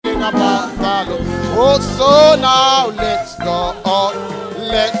about the Lord. Oh, so now let's go on,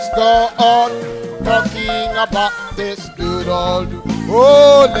 talking about this good old.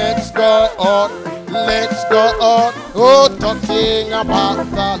 Oh, let's go on, oh, talking about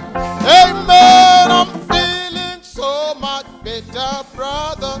that. Amen. I'm feeling so much better,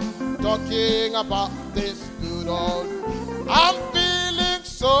 brother, talking about this good old. I'm feeling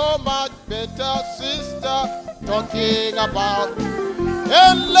so much better, sister, talking about.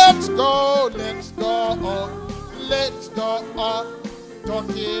 And let's go on,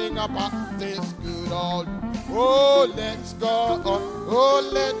 talking about this good old. Oh, let's go on,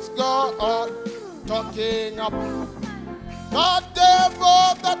 talking about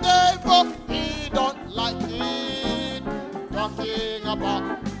the devil, he don't like it. Talking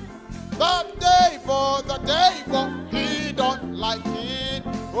about the devil, he don't like it.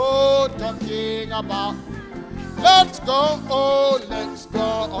 Oh, talking about. Let's go on,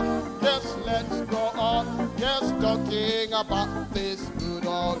 yes, let's go on, yes, talking about this good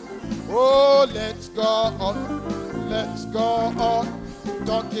old. Oh, let's go on,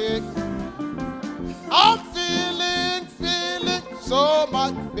 talking. I'm feeling so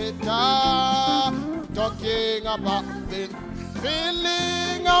much better, talking about this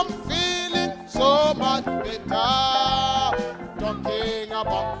feeling. I'm feeling so much better, talking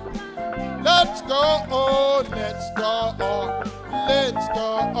about. Let's go on,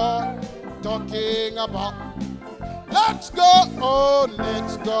 talking about.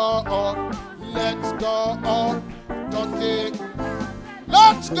 Let's go on, talking.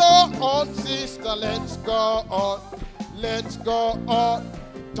 Let's go on, sister, let's go on,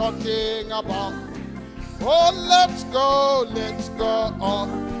 talking about. Oh, let's go on,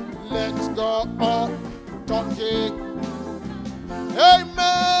 talking.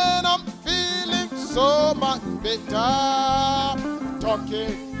 Amen, I'm feeling so much better,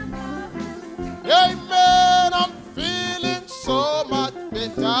 talking. Amen, I'm feeling so much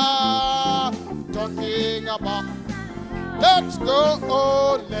better, talking about. Let's go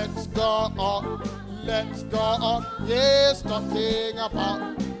on, yes, talking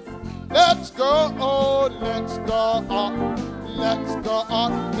about. Let's go on,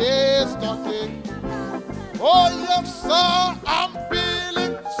 yes, talking. Oh, yes, sir, I'm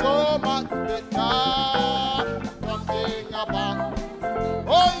feeling so much better, talking about.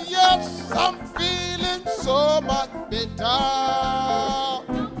 Oh, yes, I'm feeling so much better.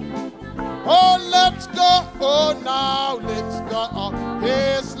 Oh, let's go on now, yes,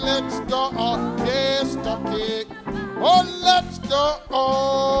 yes, talking. Oh, let's go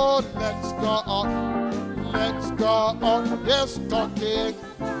on, yes, talking.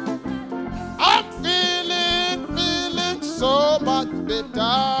 I'm feeling so much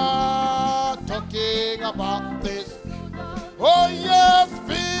better, talking about this. Oh, yes,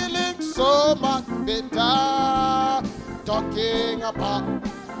 feeling so much better, talking about.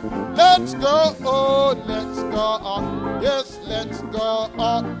 Let's go on, yes, let's go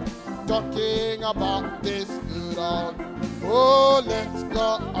on, talking about this good old. Oh, let's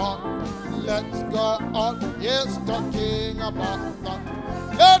go on, yes, talking about that.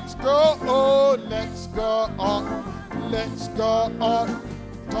 Let's go on,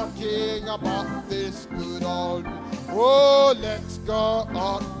 talking about this good old. Oh, let's go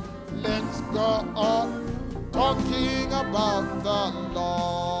on, talking about the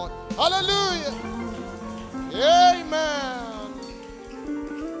Lord. Hallelujah. Amen.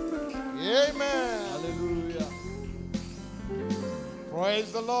 Hallelujah.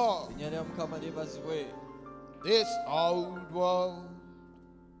 Praise the Lord. This old world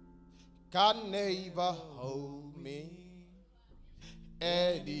can never hold me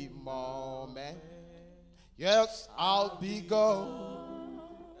anymore, man. Yes, I'll be gone.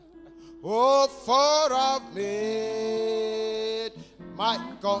 Oh, for I've made my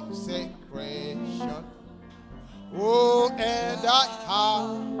consecration. Oh, and I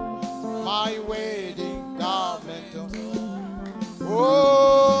have my wedding garment on.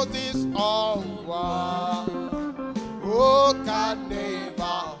 Oh, this old world, oh, can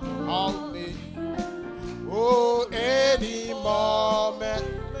never hold me. Oh, any moment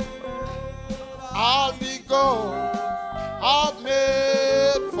I'll be gone. I've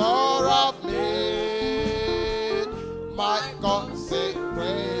made my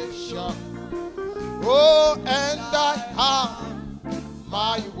consecration. Oh, and I have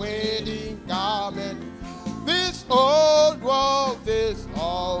my wedding garment. This old world,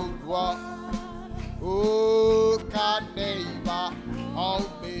 oh, can never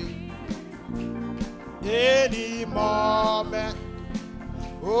hold me. Any moment,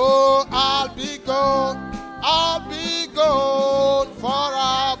 oh, I'll be gone, for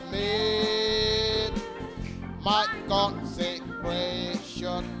I've made my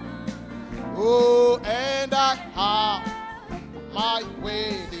consecration. Oh, and I have my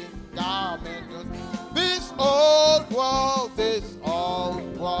wedding garment. This old world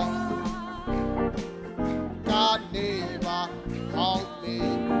can never hold me.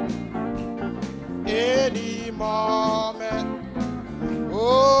 Any moment,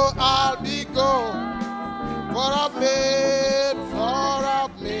 oh, I'll be gone. For I've made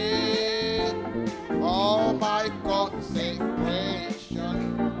all my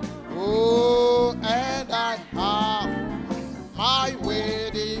consecration. Oh, and I have my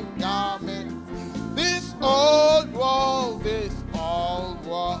wedding garment. This old world,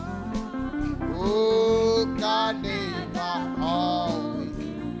 oh, can never hold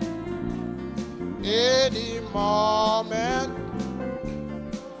me. Any moment,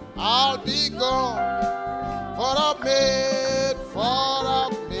 I'll be gone. For I've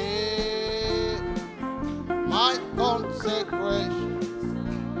made my consecration.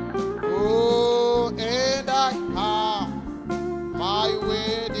 Oh, and I have my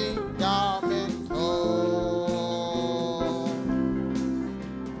wedding garment. Oh,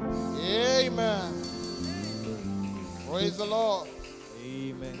 amen. Praise the Lord.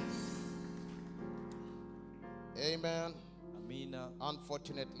 Amen. Amen. Amina.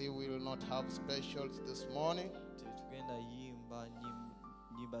 Unfortunately, we will not have specials this morning.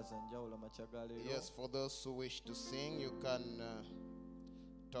 Yes, for those who wish to sing, you can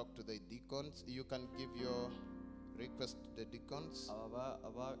talk to the deacons. You can give your request to the deacons.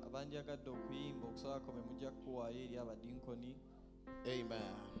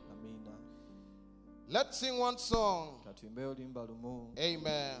 Amen. Amina. Let's sing one song.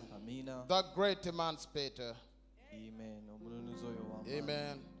 Amen. Amina. The great emancipator. Amen.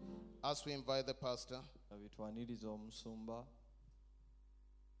 Amen. As we invite the pastor.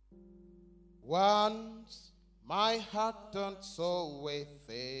 Once my heart turned so way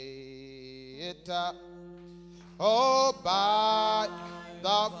theta, oh, by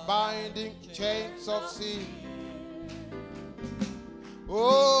the binding chains of sin.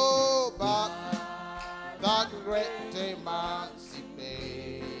 Oh, but the great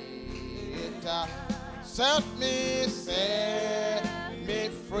emancipator set me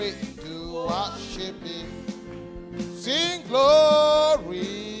free to worship Him. Sing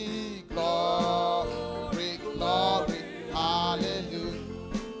glory, glory, glory, hallelujah,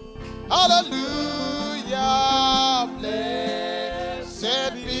 hallelujah,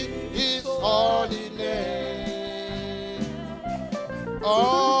 blessed be His holy name.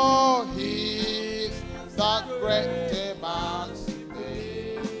 Oh, He's the great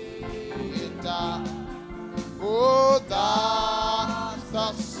emancipator. Oh, that's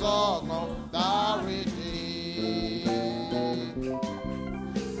the song of the redeemed.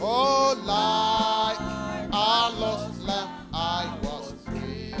 Oh, like a lost lamb I was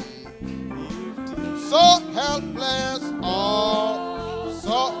free. So helpless, oh,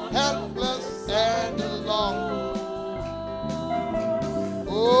 so helpless and alone.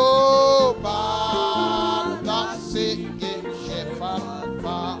 Oh, but the singing shepherd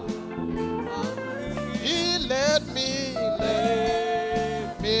found. He led me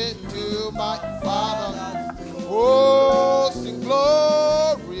to my Father. Oh, sing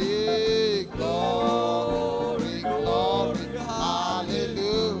glory, glory, glory,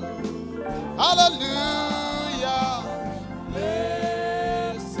 hallelujah, hallelujah.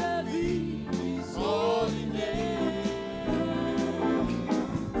 Blessed be His holy name.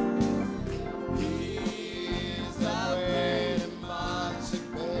 He's the great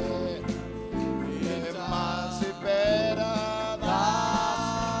emancipator.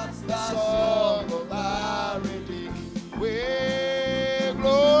 That's the song of the redeemed.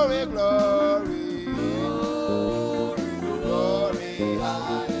 Glory, glory, glory,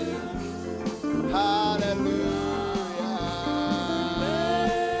 hallelujah, hallelujah.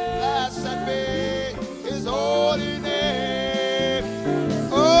 Blessed be His holy name.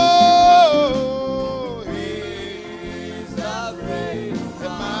 Oh, He's the great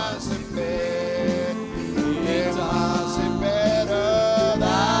emancipator.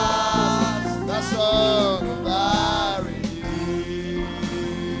 That's the song of the redeemed.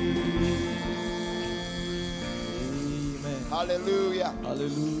 Amen. Hallelujah.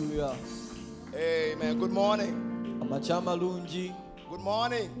 Hallelujah. Amen. Good morning. Amachamalunji. Good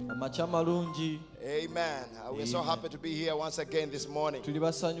morning. Amachamalunji. Amen. We're so happy to be here once again this morning. And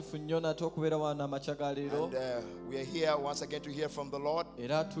we are here once again to hear from the Lord.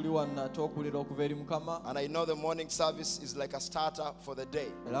 And I know the morning service is like a starter for the day.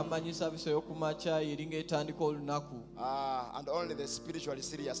 And only the spiritually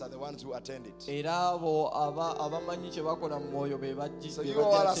serious are the ones who attend it. Era abo abamanyi kye bakola mu mwoyo be bajji. So you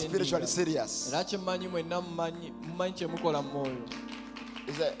all are spiritually serious. Era kye mmanyi mwenna mumanyi kye mukola mu mwoyo.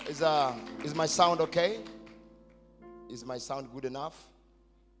 Is my sound okay? Is my sound good enough?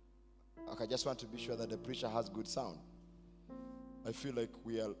 Okay, I just want to be sure that the preacher has good sound. I feel like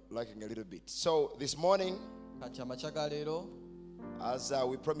we are lacking a little bit. So this morning, as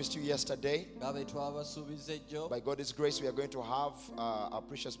we promised you yesterday, by God's grace, we are going to have our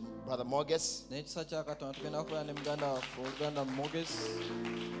precious brother Moges.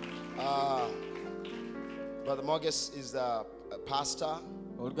 Brother Moges is a pastor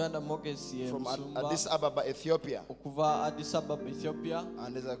from Addis Ababa, Ethiopia,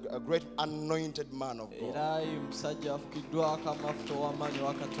 and is a great anointed man of God.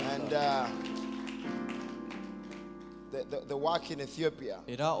 And the work in Ethiopia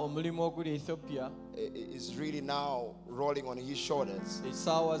is really now rolling on his shoulders, and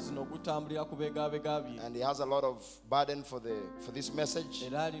he has a lot of burden for this message.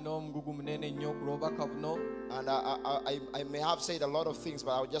 And I may have said a lot of things,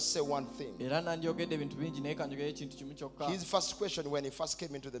 but I'll just say one thing. His first question when he first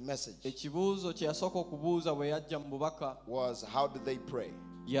came into the message was, how do they pray?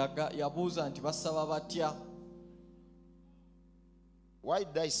 Why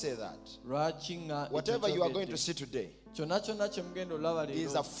did I say that? Whatever you are going to see today is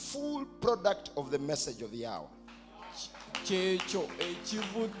a full product of the message of the hour.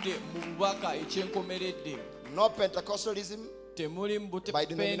 No Pentecostalism by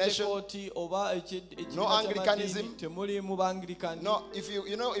denomination, no Anglicanism. No, if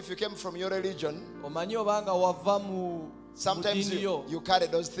you came from your religion, sometimes you carry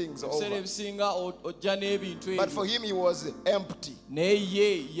those things over. But for him, he was empty. And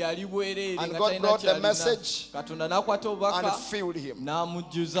God brought the message and filled him.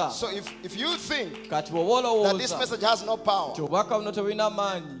 So if you think that this message has no power,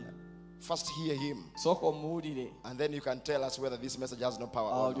 first hear him. And then you can tell us whether this message has no power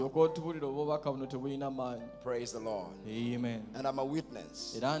or not. Praise the Lord. Amen. And I'm a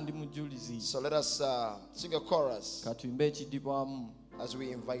witness. So let us sing a chorus as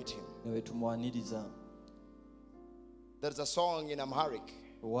we invite him. There's a song in Amharic,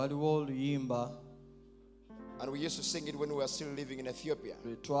 and we used to sing it when we were still living in Ethiopia.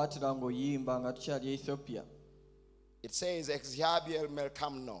 It says, Exhiabiel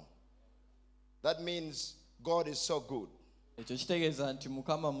melkamno. That means God is so good.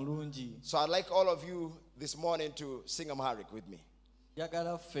 So I'd like all of you this morning to sing Amharic with me. Is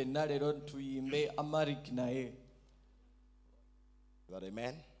that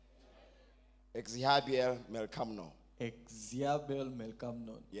amen? Exhiabiel melkamno.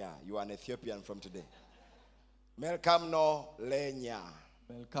 Yeah, you are an Ethiopian from today. Melkamno lenya.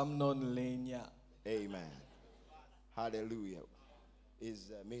 Amen. Hallelujah.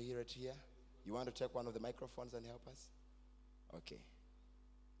 Is Mehiret here? You want to take one of the microphones and help us? Okay.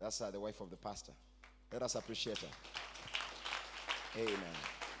 That's the wife of the pastor. Let us appreciate her. Amen.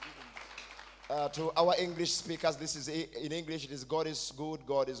 To our English speakers, this is in English. It is God is good,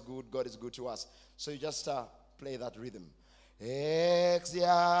 God is good, God is good to us. So you just play that rhythm.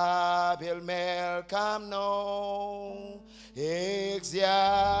 Exhiabil melkamno,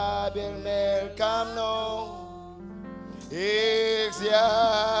 Exhiabil melkamno.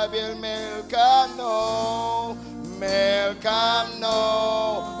 Exhiabiel melkamno, melkamno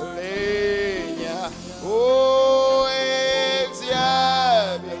leña. Oh,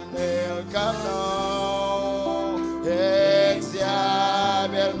 Exhiabiel melkamno,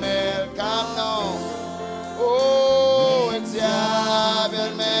 Exhiabiel melkamno. Oh,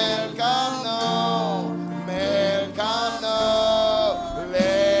 Exhiabiel melkamno, melkamno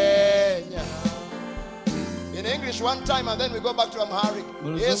leña. In English one time, and then we go back to Amharic.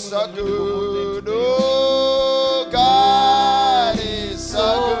 It's so good, oh God is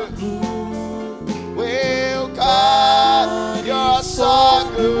so good. Well, God, you're so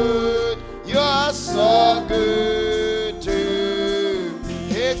good, you're so good to me.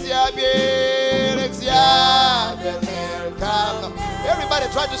 Exhiabiel, Exhiabiel, melkamno. Everybody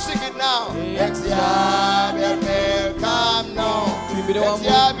try to sing it now. Exhiabiel, melkamno.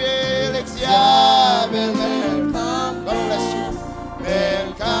 Exhiabiel, Exhiabiel, melkamno. God bless you.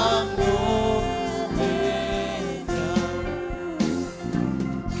 Melkamno.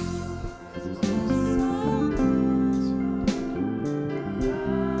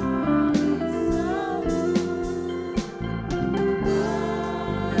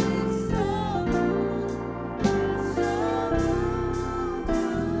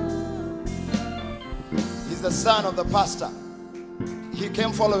 the son of the pastor. He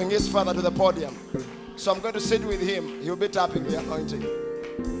came following his father to the podium. So I'm going to sit with him. He'll be tapping the anointing.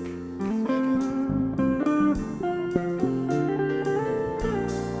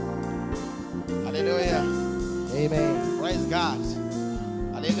 Hallelujah. Amen. Praise God.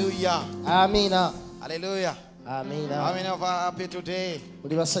 Hallelujah. Amina. Hallelujah. How Amina. many of us are happy today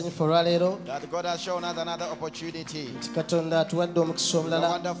Muli basanyufu olwaleero that God has shown us another opportunity? Katonda atuwadde omukisa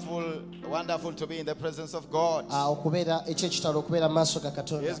omulala Wonderful to be in the presence of God. okubeera ekyekitalo okubeera mu maaso ga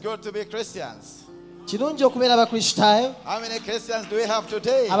Katonda. It's good to be Christians. Kirungi okubeera abakristaayo. How many Christians do we have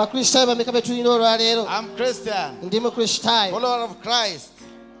today? Abakristaayo bameka be tulina olwaleero? I'm Christian. Ndi mukristaayo. Follower of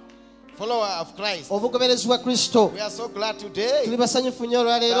Christ. Obugoberezi bwa Kristo. We are so glad today Tuli basanyufu nnyo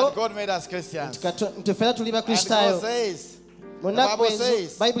olwaleero that God made us Christians. nti ffenna tuli And bakristaayo. God says, Mu the nnaku Bible ezo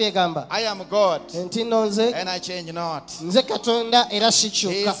says, Bayibuli egamba I am God nti nno nze and I change not. nze Katonda era He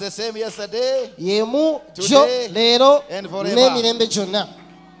sikyuka. is the same yesterday. Yemu Today jjo leero and forever. n'emirembe gyonna.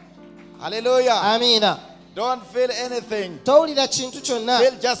 Hallelujah. Amiina. Don't feel anything. Towulira kintu kyonna.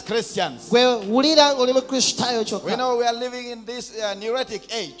 Feel just Christians. Gwe wulira ng'oli mukristaayo We kyokka. know we are living in this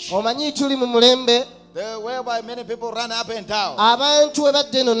neurotic age Omanyi tuli mu mulembe whereby many people run up and down. abantu we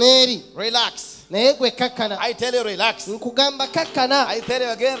badde eno n'eri. Relax. Naye gwe kakkana. I tell you, relax. Nkugamba kakkana. I tell you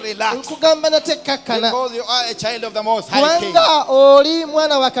again, relax. Nkugamba nate kakkana. Because you are a child of the Most High King. Kubanga oli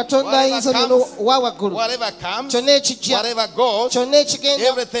mwana wa Katonda Whatever ayinza comes, bino owa waggulu. Whatever comes, Kyonna ekijja. whatever goes, Kyonna ekigenda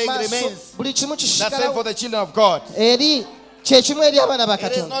everything maaso. remains. Buli kimu that's same for kisigalawo the children of God. eri kyekimu eri abaana ba It is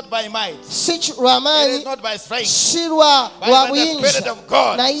Katonda. not by might. Si It lw'amaanyi, is not by strength. si lwa But by the buyinza, Spirit of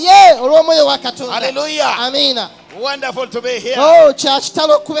God. naye olw'omwoyo wa Katonda. Hallelujah. Amiina. Wonderful to be here. Kya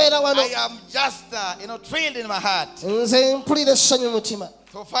kitalo okubeera wano. I am just, thrilled in my heart Nze mpulira essanyu mu mutima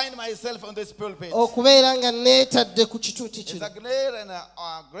to find myself on this pulpit. okubeera nga neetadde ku kituuti It's kino. a great and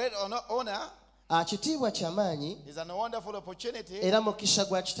great honor. Kitiibwa ky'amaanyi It's a wonderful opportunity era mukisa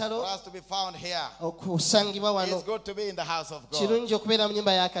gwa for kitalo us to be found here. okusangibwa It's wano. good to be in the house of God. Kirungi okubeera mu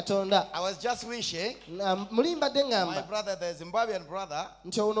nnyumba ya Katonda. I was just wishing Muli mbadde my ngamba brother, the Zimbabwean brother,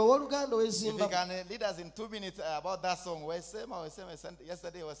 nti ono owooluganda if he ow'ezimbabwe can lead us in 2 minutes about that song.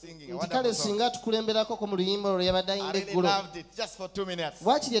 Yesterday he was singing a nti kale wonderful song. singa tukulemberako ku mu luyimba olwo yabadde I ayimba really eggulo. loved it, just for 2 minutes.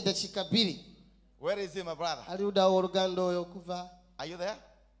 Waakiri eddakiika 2. Where is he, my brother? Ali ludda owooluganda oyo okuva Are you there?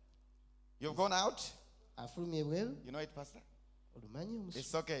 You've gone out? afulumya ebweru. You know it, Pastor? Olumanyi omusu.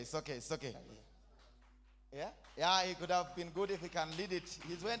 It's okay, it's okay, it's okay. Yeah? Yeah, it could have been good if he can lead it.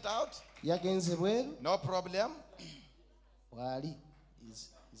 He went out, Yagenze bweru. no problem. Waali. He's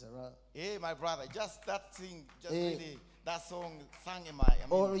around. Hey, my brother, just that thing, just Eh. really, that song sang in my,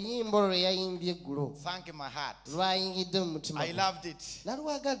 Oluyimba olwo lwe yayimbye eggulo sank in my heart. lwayingidde mu mutima I gwe. loved it.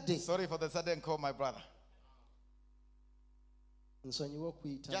 Nalwagadde. Sorry for the sudden call, my brother. Nsonyiwa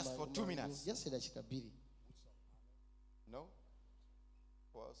okuyita Just for mangu 2 mangu. minutes. Just eddakiika 2. No?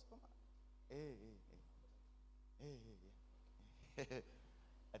 Was hey.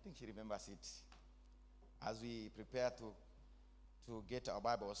 I think she remembers it. As we prepare to get our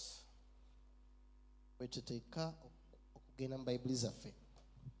Bibles, Bwe tuteeka okugenda mu bayibuli zaffe.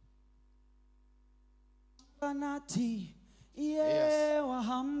 Nati, Yes.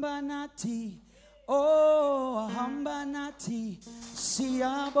 wahamba nati, oh wahamba nati,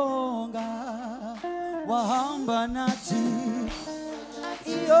 siyabonga, wahamba nati,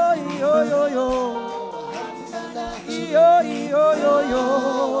 iyo iyo yo yo, iyo iyo yo yo,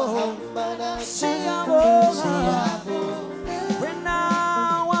 siyabonga, wena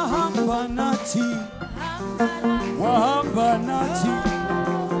wahamba nati, wahamba nati.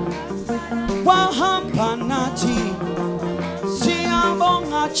 Wahambanati,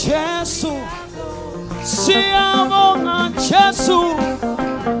 siyabonga Jesu, siyabonga Jesu,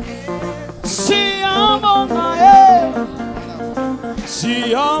 siyabonga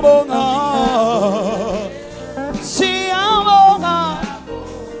siyabonga, siyabonga,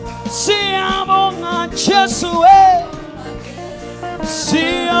 siyabonga Jesu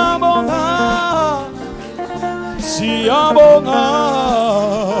siyabonga, siyabonga.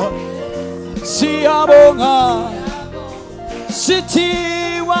 Siyabonga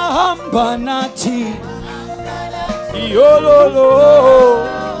Siti wahamba nati Yololo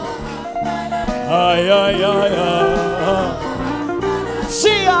Ay ay ay ay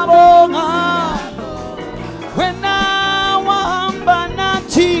Siyabonga Wena wahamba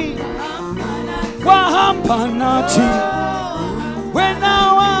nati Wahamba nati Wena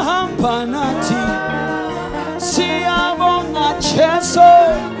wahamba nati Siyabonga Jesu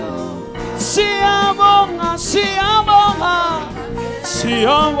Siyabonga, siyabonga,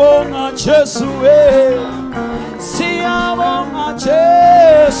 siyabonga Jesu Siyabonga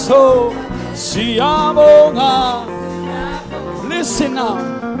Jesu, siyabonga. Listen now.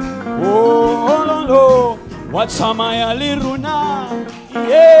 Oh, no, no. Watsamaya liruna.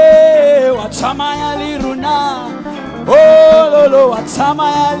 Yeah, watsamaya liruna. Oh, no, no.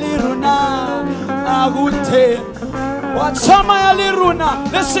 Watsamaya liruna. Agute. Watsamaya liruna.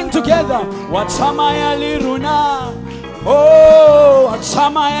 Let's sing together. Watsamaya liruna. Oh,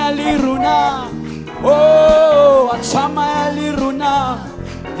 watsamaya liruna. Oh, watsamaya liruna.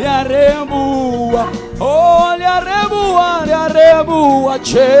 Liarebua. Oh, liarebua, liarebua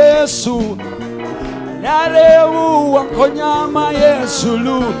Jesu. Liarebua konyama Yesu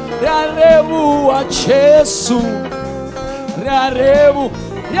lu. Liarebua Jesu. Liarebua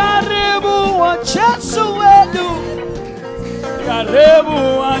Jesu edu.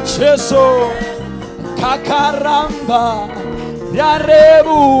 Liarebua Jesu. Kakaramba.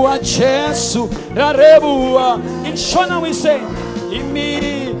 Liarebua Jesu. Liarebua. In Shona we say,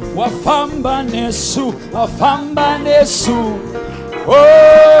 Imi wafamba nesu, wafamba nesu.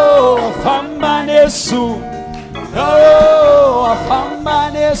 Oh, wafamba nesu. Oh, wafamba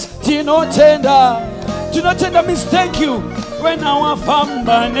nesu. Tinotenda. Tinotenda means thank you. When I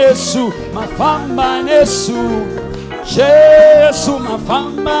wafamba nesu, mafamba nesu. Jesu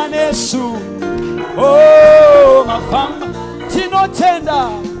mafamba nesu. Oh, mafamba. Tinotenda.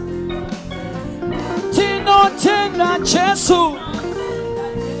 Tinotenda Jesu.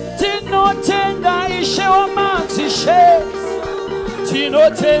 Tinotenda ishe wa matishe.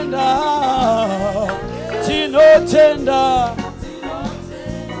 Tinotenda. Tinotenda.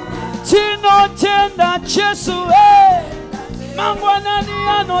 Tinotenda Jesu mangwana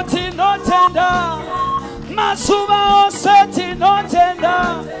niyano tinotenda. Masuba ose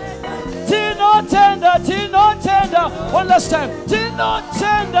tinotenda. Tinotenda, tinotenda. One last time.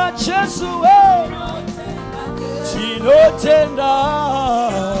 Tinotenda Jesu Tinotenda.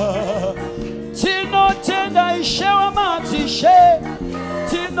 Tinotenda ishewa matishe.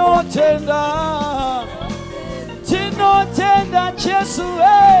 Tinotenda. Tinotenda Jesu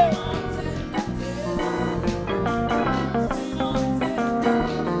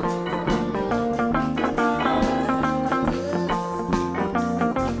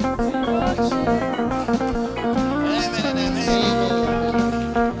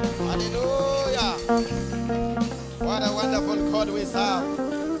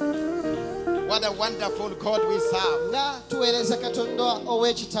What a wonderful God we serve. Let's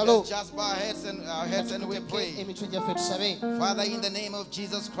just bow our heads and we pray. Father, in the name of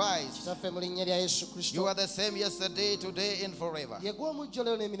Jesus Christ, you are the same yesterday, today, and forever.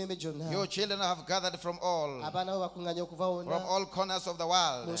 Your children have gathered from all corners of the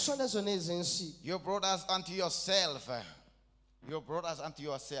world. You brought us unto yourself. You brought us unto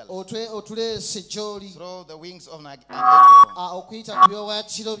yourself through the wings of an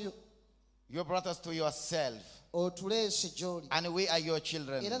eagle. You brought us to yourself. And we are your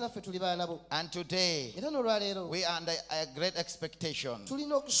children. And today, we are under a great expectation.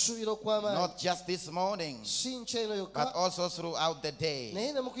 Not just this morning, but also throughout the day.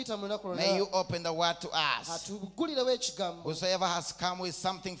 May you open the word to us. Whosoever has come with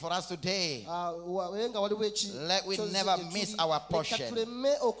something for us today, let we never miss our portion.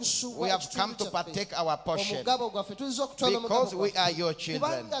 We have come to partake our portion because we are your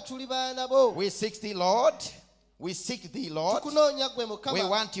children. We seek thee, Lord. We seek thee, Lord. We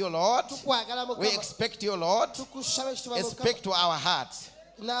want you, Lord. We expect you, Lord. Speak to our hearts.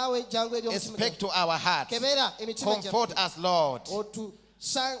 Speak to our hearts. Comfort us, Lord.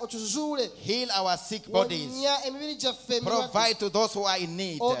 Heal our sick bodies. Provide to those who are in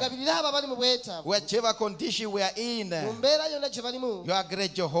need. Whichever condition we are in, you are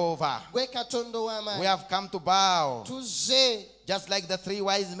great Jehovah. We have come to bow. Just like the three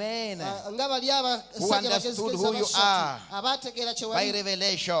wise men who understood who you are by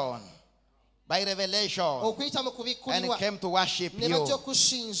revelation. And came to worship you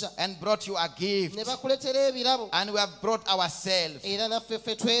and brought you a gift. And we have brought ourselves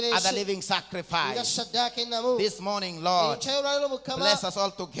as a living sacrifice. This morning, Lord, bless us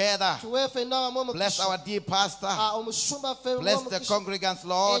all together. Bless our dear pastor. Bless the congregants,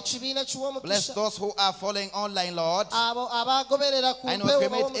 Lord. Bless those who are following online, Lord. And we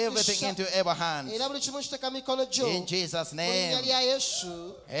commit everything into our hands. In Jesus' name.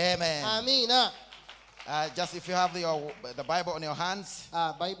 Amen. Just if you have the Bible on your hands,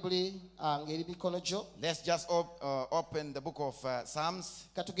 let's just open the book of Psalms,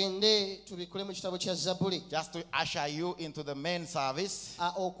 just to usher you into the main service.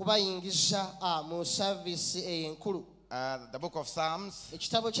 the book of Psalms,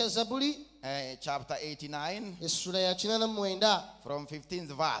 ekitabo kya Zabuli chapter 89, essula ya 89 from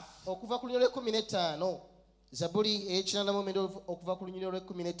 15th verse. okuva ku lunyiriro lw'e15. Zabuli ey'e89 okuva ku lunyiriro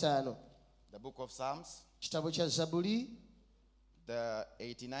lw'e15. The book of Psalms, Kitabo kya Zabuli the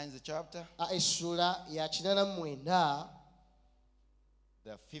 89th chapter, essula ya 89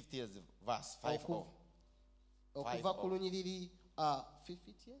 the 50th verse, 5-0. okuva ku lunyiriri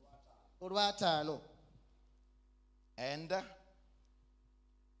 50 olw'ataano. And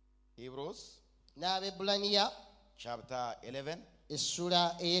Hebrews, n'Abebulaniya chapter 11,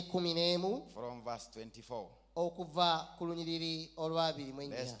 essula ey'e11 from verse 24. okuva ku lunyiriri Let's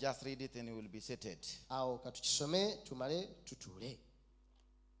olw'24. just read it and you will be seated. Awo katukisome tumale tutuule.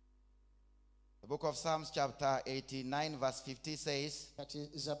 The book of Psalms, chapter 89, verse 50 says, Kati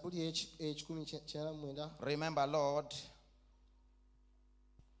Zabuli ey'e19,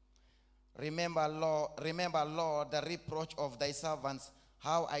 Remember, Lord, the reproach of thy servants,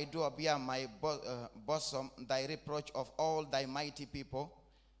 how I do bear my bosom, thy reproach of all thy mighty people.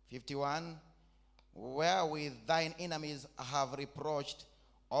 51. Wherewith thine enemies have reproached,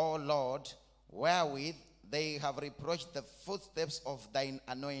 O Lord, wherewith they have reproached the footsteps of thine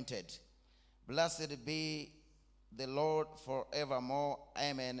anointed. Blessed be the Lord forevermore.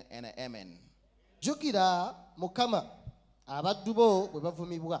 Amen and amen. Jjukira Mukama abaddu bo bwe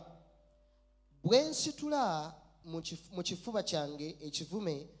bavumibwa, bwe nsitula mu kifuba kyange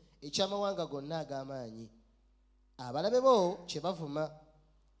ekivume eky'amawanga gonna ag'amaanyi. Abalabe bo kye bavuma,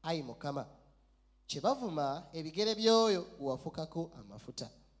 ayi Mukama, kye bavuma ebigere by'oyo gwe wafukako amafuta.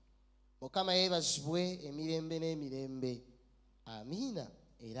 Mukama yeebazibwe emirembe n'emirembe. Amiina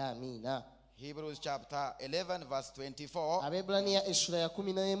era amiina. Hebrews chapter 11 verse 24. Abebulaniya essula ya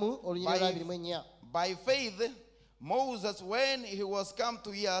 11 olunyiriro lwa 24. By faith, Moses, when he was come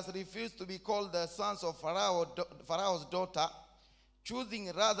to years, refused to be called the sons of Pharaoh's daughter,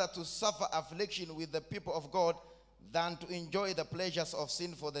 choosing rather to suffer affliction with the people of God than to enjoy the pleasures of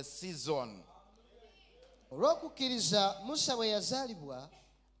sin for the season. Olw'okukkiriza Musa bwe yazaalibwa,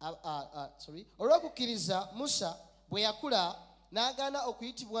 olw'okukkiriza Musa bwe yakula n'agaana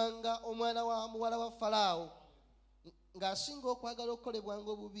okuyitibwanga omwana wa muwala wa Falaawo, ng'asinga okwagala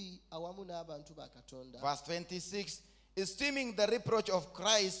okukolebwanga obubi awamu n'abantu ba Katonda. Verse 26, esteeming the reproach of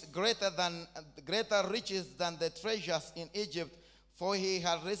Christ greater riches than the treasures in Egypt, for he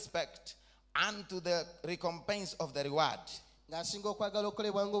had respect unto the recompense of the reward. Ng'asinga okwagala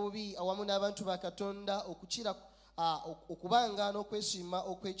okukolebwanga obubi awamu n'abantu ba Katonda okukira okubanga n'okwesiima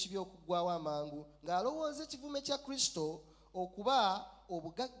okw'ekibi okuggwaawo amangu, ng'alowooza ekivume kya Kristo okuba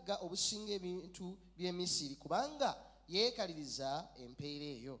obugagga obusinga ebintu by'e Misiri, kubanga yeekaliriza empeera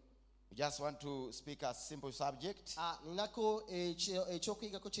eyo. We just want to speak a simple subject, Ninako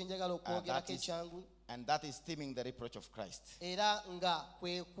ekyokuyigako kye njagala okwogerako ekyangu, and that is esteeming the reproach of Christ. era nga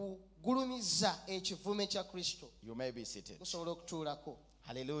kwe kugulumiza ekivume kya Kristo. You may be seated. Musobola okutuulako.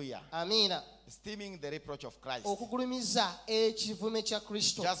 Hallelujah. Amiina. Esteeming the reproach of Christ. Okugulumiza ekivume kya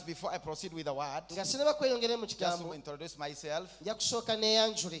Kristo. Just before I proceed with the word, Nga sinaba kweyongera mu just kigambo, to introduce myself, nja kusooka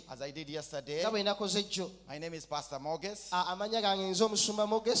neeyanjule as I did yesterday. nga bwe nakoze jjo. My name is Pastor Moges Amannya gange nze omusumba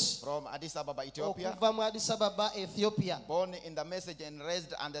Moges, from Addis Ababa, Ethiopia. okuva mu Addis Ababa, Ethiopia. Born in the message and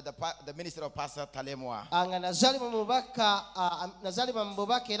raised under the ministry of Pastor Talemwa. Nga nazaalibwa mu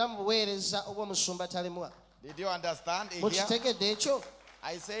bubaka era mu buweereza obw'omusumba Talemwa. Did you understand? Here, Mukitegedde ekyo?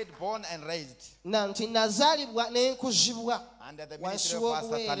 I said born and raised Nti nazaalibwa n'enkuzibwa under the wansi ministry of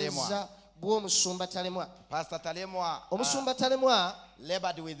Pastor w'obuweereza Talemwa. bw'omusumba Talemwa. Pastor Talemwa Omusumba Talemwa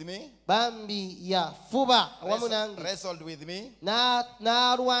labored with me, bambi yafuba awamu nange, wrestled with me.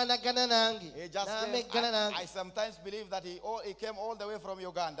 n'alwanagana nange, He just n'ameggana came. I nange, sometimes believe that he came all the way from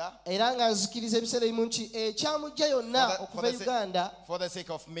Uganda era nga nzikiriza ebiseera ebimu nti ekyamujja yonna okuva e Uganda for the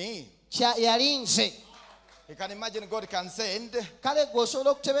sake of me. yali nze. You can imagine God can send Kale gwe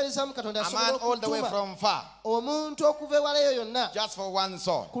osobola okuteeberezaamu Katonda a asobola man all the way okutuma from far omuntu okuva ewala eyo yonna just for one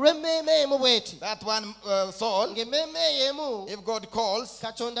soul. ku lw'emmeeme emu bw'eti. That one soul, Ng'emmeeme eyo emu if God calls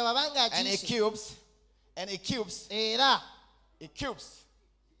Katonda bw'abanga and agiise equips, era equips,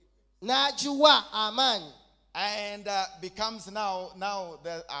 n'agiwa amaanyi, and becomes now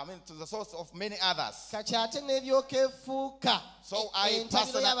to the source of many others. kati ate n'eryoka efuuka So I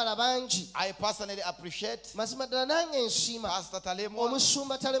entabiro y'abala bangi. personally appreciate Mazima ddala nange nsiima Pastor Talemwa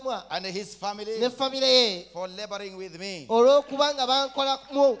omusumba Talemwa and his family ne famire ye for laboring with me. olw'okuba nga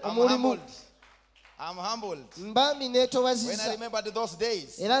bankolamu I'm omulimu. humbled Mbambi when I neetowaziza remembered those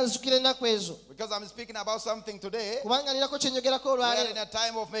days, era nzukira ennaku ezo, because I'm speaking about something today. kubanga ninako kye njogerako We are in olwaleero a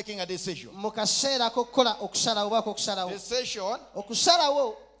time of making a decision. mu kaseera ak'okukola okusalawo oba ak'okusalawo. Decision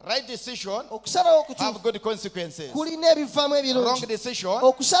Okusalawo right decision okusalawo have okutuufu good consequences. kulina ebivaamu Wrong ebirungi decision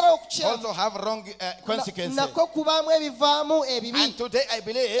okusalawo okukyamu also have wrong consequences. nako kubaamu ebivaamu ebibi And today I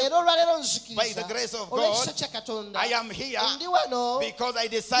believe era olwaleero by the grace nzikiriza of olw'ekisa God kya katonda I am here ndi wano because I kubanga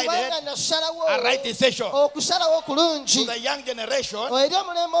decided nasalawo a right decision. okusalawo To okulungi the young generation eri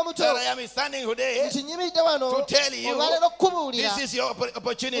omulembe omuto that I am standing today nti nyimiridde wano to tell you olwaleero okubuulira this is your nti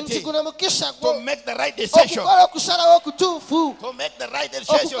opportunity guno mukisa gwo to make the right decision. okukola okusalawo okutuufu To make the right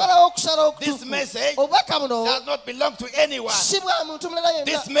decision. okukolawo okusalawo This okutuufu message obubaka buno does not belong to anyone. si bwa muntu mulala yenna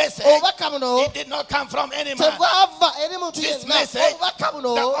This message, obubaka buno it did not come from any man. tebwava eri muntu This yenna message, obubaka the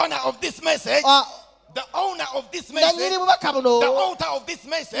buno owner of this message, ah, the owner of this nanyini message, bubaka the buno author of this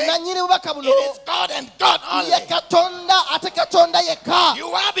message, nanyini bubaka buno it is God and God only. ye katonda ate katonda yekka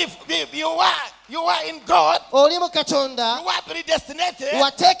You are in God. oli mu katonda You are predestinated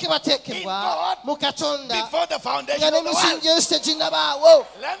wateekebwateekebwa mu katonda before the nga foundation of the world. n'emisingi ensi teginnabaawo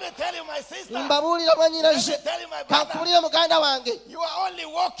Let me tell you, my sister. mbabuulira mwannyinaze Let me tell you, my brother. kankubuulire muganda wange You are only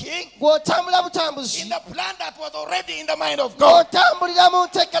walking gw'otambula butambuzi in the plan that was already in the mind of God. otambulira mu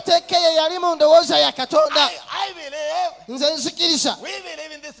nteekateeka eyo yali mu ndowooza ya katonda I believe, nze nzikiriza we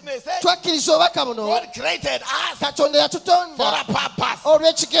believe in this message. twakkiriza obubaka buno God created us katonda for yatutonda a purpose.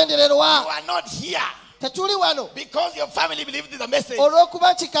 olw'ekigendererwa You are not here tetuli wano because your family believed in the message.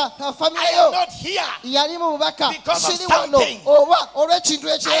 olw'okuba nti I famileyo am not here yali mu bubaka because of siri wano something. oba olw'ekintu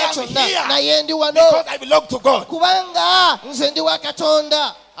I ekirala am kyonna here naye ndi wano because I belong to God. kubanga nze ndi wa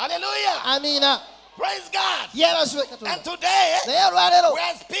katonda Hallelujah. amiina Praise God. yeebazibwe And katonda today, naye olwaleero we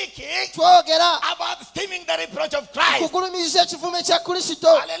are speaking twogera about stemming the reproach of Christ. kugulumiza ekivume kya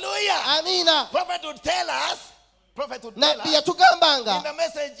kristo Hallelujah. amiina Prophet would tell us nabbi yatugambanga in the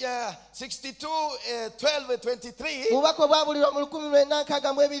message 62, 12, 23, mubaka obwabulirwa mu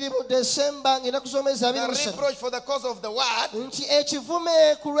 1962 mu desemba ng'ennaku z'omwezi the 23 reproach for the cause of the word, nti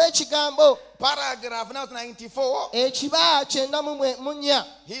ekivume ku lw'ekigambo paragraph now 94, ekiba 94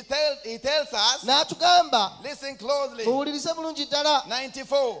 he tells us, n'atugamba listen closely, muwulirize bulungi ddala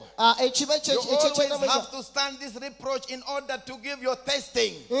 94, ekiba you always ekyekyenda have to stand this reproach in order to give your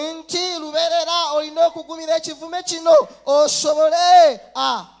testing. nti lubeerera olina okugumira ekivume kino osobole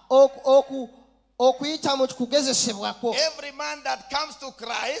okuyita mu kugezesebwako Every man that comes to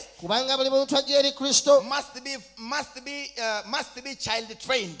Christ kubanga buli muntu ajja eri kristo must be child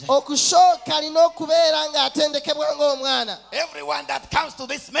trained. okusooka alina okubeera ng'atendekebwa ng'omwana Everyone that comes to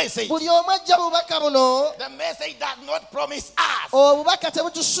this message, buli omu ajja mu bubaka buno the message does not promise us obubaka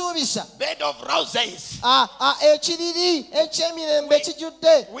tebutusuubiza bed of roses. ekiriri ekyemirembe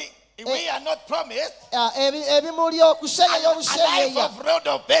ekijjudde We are not promised ebimuli okuseeyeya a life obuseeyeya of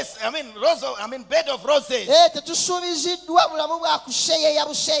bed of roses. tetusuubiziddwa bulamu bwa kuseeyeya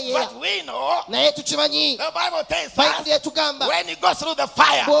buseeyeya But we know naye tukimanyi the Bible tells bayibuli us etugamba when you go through the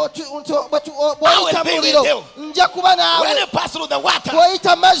fire, bw'oyita be with muliro you. nja kuba when naawe you pass through the water,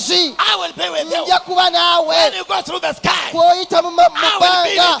 bw'oyita mazzi I will be with you. nja kuba naawe When you go through the sky, bw'oyita mu I will be bbanga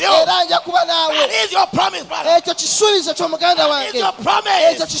with you. era nja kuba naawe that is your promise, brother. ekyo kisuubizo ky'omuganda That is wange your ekyo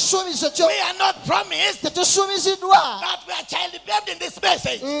promise. kisuubizo kyo We are not promised tetusuubiziddwa that we are child babed in this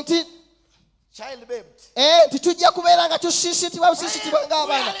message. nti Child babed. nti tujja kubeera nga tusiisitibwa busiisitibwa We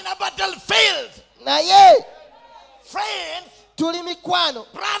ng'abaana are in a battlefield. naye Friends, tuli mikwano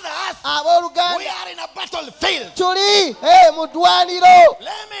brothers, we abooluganda are in a battlefield. tuli mu ddwaniro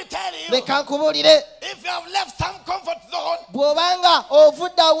Let me tell you, leka nkubuulire if you have left some comfort zone bw'obanga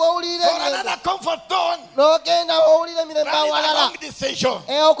ovudde awowulira for emirembe another comfort zone, n'ogenda awowulira emirembe that is a awalala wrong decision.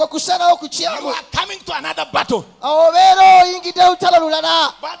 okwo kusalawo You kukyamu are coming to another battle. obeera oyingidde lutalo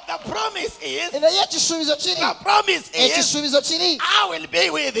lulala But the promise is, naye ekisuubizo kiri ekisuubizo kiri I will be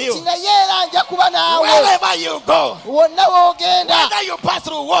with ti you naye era nja kuba naawe wherever you go. wonna woogenda Whether you pass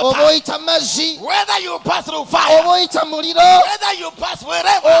through oba water, oyita mazzi whether you pass through fire, oba oyita muliro whether you pass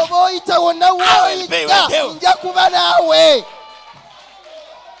wherever, oba oyita wonna I will be wooyita with you. nja kuba naawe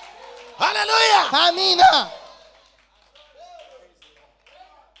hallelujah. amiina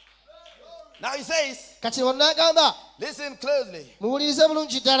Now he says, kati ono n'agamba listen closely. muwulirize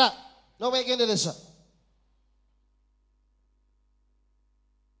bulungi ddala n'obwegendereza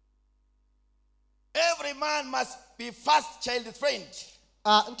Every man must be first child trained.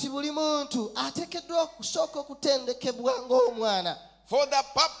 nti buli muntu ateekeddwa okusooka okutendekebwa ng'omwana For the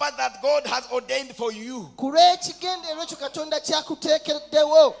purpose that God has ordained for you. ku lw'ekigendererwa ekyo katonda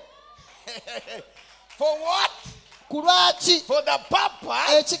kyakuteekeddewo For what? ku lwaki For the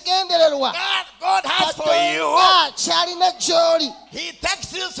purpose ekigendererwa that God has for you, Katonda kyalina gy'oli He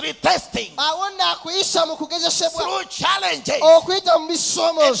takes you through testing, awo n'akuyisa mu kugezesebwa through challenges. okuyita mu And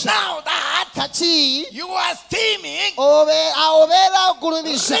bisoomoozo now that kati you are steaming, obeera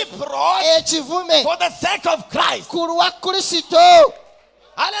ogulumiza reproach ekivume for the sake of Christ. ku lwa Kristo.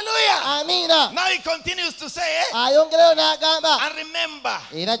 Hallelujah. Amiina. Now he continues to say, Ayongerayo n'agamba and remember,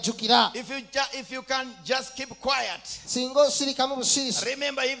 era jjukira if you can just keep quiet. singa osirikamu busirisi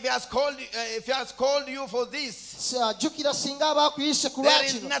Remember, if he has called you for this, jjukira singa aba akuyise ku there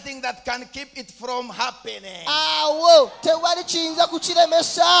is lwakino nothing that can keep it from happening. awo tewali kiyinza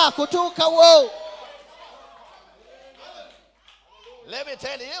kukiremesa kutuukawo. Let me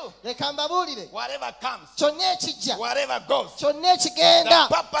tell you, Leka mbabuulire whatever comes, kyonna ekijja whatever goes, kyonna ekigenda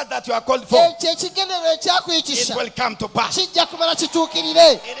the purpose that you are called for, ekyo ekigendererwa it ekyakuyikisa will come to pass. kijja kumala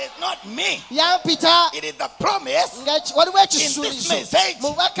kituukirire. It is not me, Yampita it is the promise nga waliwo in this ekisuubizo message mu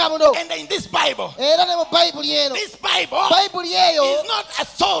bubaka buno and in this Bible. era ne mu bayibuli eno. This Bible Bayibuli eyo is not a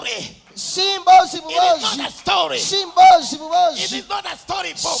story. si mboozi It is not buboozi, a story. si mboozi It buboozi, is not a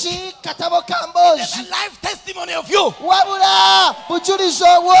story book. si katabo ka It's mboozi, a life testimony of you. wabula bujulizi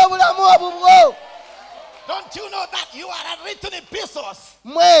obw'obulamu obubwo. Don't you know that you are a written epistles?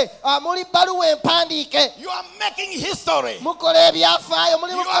 Mwe muli bbaluwa empandiike, You are making history. mukola ebyafaayo,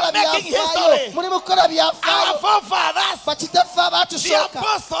 muli You mukola are making byafaayo, history. muli mukola Our byafaayo. forefathers, Bakitaffe the abaatusooka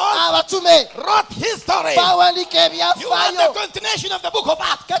apostles, abatume wrote history. bawandiika You are ebyafaayo. the continuation of the book of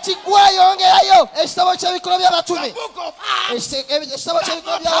Acts. Kati gwayongerayo ekitabo ky'ebikola The by'abatume. book of Acts Ekitabo does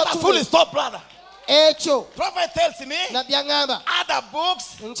ky'ebikola not have a full by'abatume stop, brother. ekyo Prophet tells me nabbi aŋŋamba other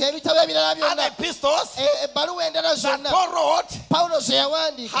books, nti ebitabo ebirala other byonna epistles ebbaluwa endala that zonna Paul wrote pawulo ze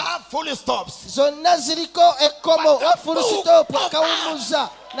yawandiika have full stops. zonna ziriko ekkomo But the fulusitoopu book of akawummuza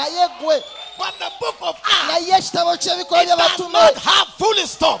naye gwe But the book of Acts, naye ekitabo ky'ebikola it does by'abatume not have full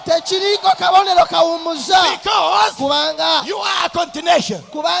stop tekiriiko kabonero kawummuza because kubanga you are a continuation.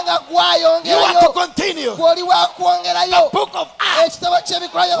 You are to gwayongerayo continue. gw'oli wa The kwongerayo. book of Acts. Ekitabo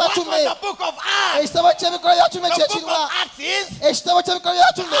ky'ebikola What was by'abatume the book of Acts? ekitabo ky'ebikola by'abatume The kye book kiruwa? of Acts is Ekitabo ky'ebikola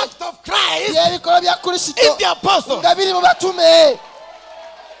the by'abatume act of Christ by'ebikola bya Kristo in the apostles. nga biri mu batume.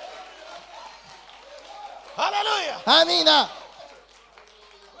 Hallelujah. Amiina.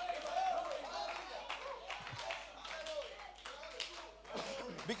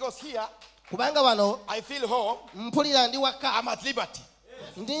 Because here Kubanga wano I feel home. mpulira ndi waka, I'm at liberty.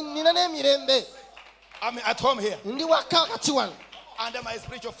 nina n'emirembe, I'm at home here. ndi waka wakati wano Under my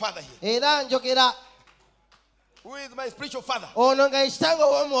spiritual father here. era njogera Who is my spiritual father? ono nga ekitanga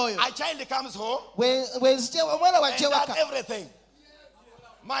ow'omwoyo. A child comes home Bwenzije omwana and wajje does waka everything.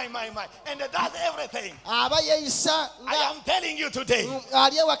 My. And does everything. aba yeeyisa I nga am telling you today.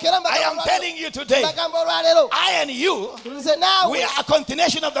 ali ewaka era I am telling you today. mbagamba olwaleero I and you, nze we naawe are a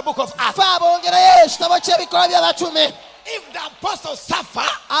continuation of the book of Acts. fe abongerayo ekitabo ky'ebikola by'abatume. If the apostles suffer,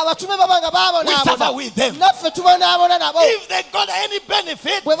 Abatume baba nga we suffer baabonaabona with them. naffe tubonaabona nabo. If they got any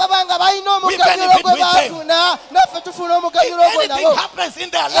benefit, Bwe baba nga balina We omuganyulo benefit gwe with them. baafuna naffe tufuna omuganyulo if ogwo anything nabo. happens in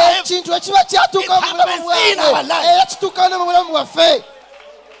their life, Ekintu ekiba kyatuuka it mu bulamu happens in our bwabwe life. era kituuka ne mu bulamu bwaffe.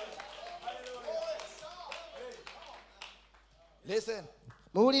 listen,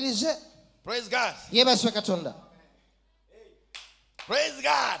 Muwulirize. praise God. Yeebazibwe Katonda. Praise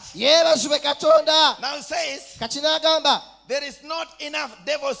God. Yeebazibwe Katonda. Now it says, Kati n'agamba there is not enough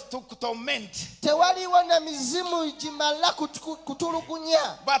devils to torment, tewaliwo na mizimu gimala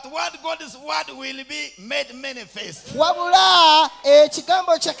kutulugunya, but what God's word will be made manifest. wabula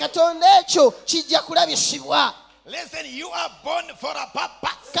ekigambo kya Katonda ekyo kijja kulabisibwa. Listen, you are born for a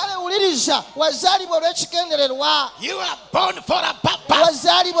purpose. Kale wuliriza, wazaalibwa olw'ekigendererwa. You are born for a purpose.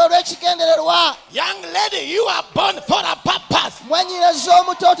 Wazaalibwa olw'ekigendererwa. Young lady, you are born for a purpose. Mwanyinaza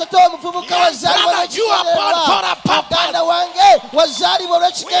omutoototo omuvubuka Young wazaalibwa brother, you are born for a olw'ekigendererwa. purpose. Muganda wange wazaalibwa We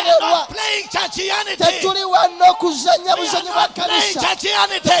are olw'ekigendererwa. not playing churchianity. Tetuli wano kuzannya We are buzannyo bwa not playing kanisa.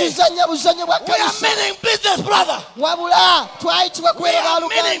 churchianity. Tuzannya buzannyo bwa We are kanisa. meaning business, brother. Wabula twayitibwa We kubeera are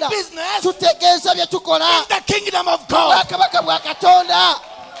meaning baaluganda. business Tutegeeza bye tukola. in the kingdom of God. Bwakabaka bwa Katonda.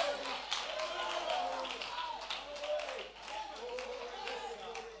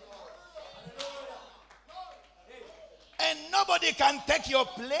 And nobody can take your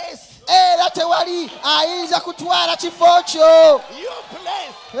place. Era tewali ayinza kutwala kifo kyo. Your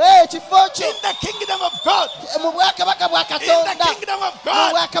place Kifo kyo in the kingdom of God. mu bwakabaka bwa In the Katonda. kingdom of Mu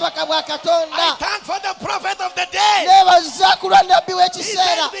God. bwakabaka bwa I Katonda. thank for the prophet of the day. Neebaza ku lwa nnabbi He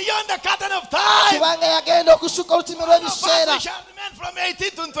w'ekiseera. says beyond the curtain of time. Kubanga yagenda okusuka olutimi lw'ebiseera. We shall remain from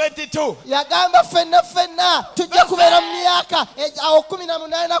 18 to 22. Yagamba ffenna tujja kubeera mu myaka awo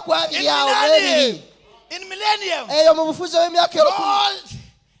 18 ku 22 awo In n'ebiri. In millennium. eyo mu bufuzi bw'emyaka No 1000 old.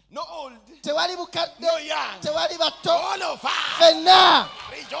 No old. tewali bukadde No young. tewali bato All of us. ffenna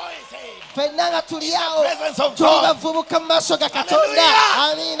Rejoicing. ffenna nga tuli awo In the presence of tuli God. bavubuka mu maaso ga Katonda.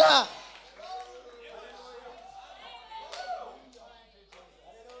 Hallelujah. Amiina.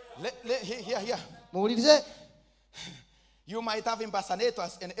 Here. Muwulirize. You might have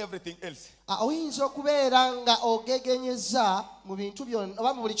impersonators and everything else. Oyinza okubeera nga ogegenyeza mu bintu byonna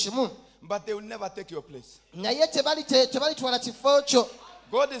oba mu buli kimu, But they will never take your place. naye tebalitwala kifo kyo.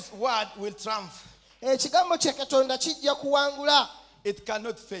 God's word will triumph. Ekigambo kya Katonda kijja kuwangula, It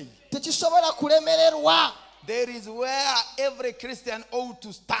cannot fail. tekisobola kulemererwa. There is where every Christian ought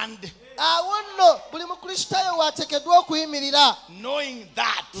to stand, Awo nno buli mukristaayo waateekeddwa okuyimirira knowing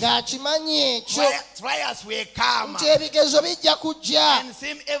that ng'akimanyi ekyo trials will come nti ebigezo bijja kujja and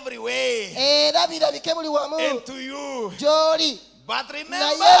seem every way era birabike buli wamu into you. gy'oli. But Naye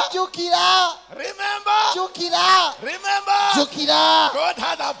remember, jjukira, God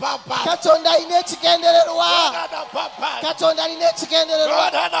had a purpose. Katonda alina God ekigendererwa. had a purpose. Katonda alina ekigendererwa.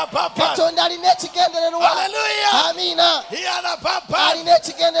 God had a purpose. Katonda alina ekigendererwa. Hallelujah. Amiina. He had a purpose. Alina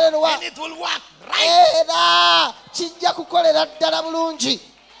ekigendererwa. And it will work right. Era kijja kukolera ddala bulungi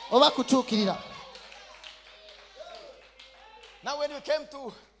oba kutuukirira. Now when we came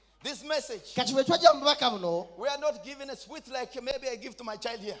to this message, Kati bwe twajja mu bubaka buno, we are not given a sweet like maybe I give to my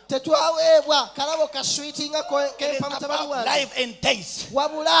child here. tetwaweebwa kalabo kaswiti nga It is kempa mutabani about wange. life and taste.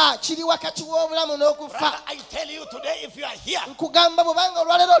 Wabula kiri wakati w'obulamu n'okufa. Brother, I tell you today, if you are here Nkugamba bw'obanga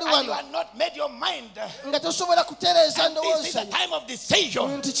olwaleero oli and you wano have not made your mind, nga tosobola kutereeza and this is the ndowooza time of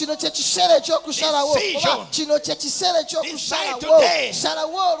decision. nti kino kye kiseera ekyokusalawo Decision. oba kino kye kiseera Decide ekyokusalawo today.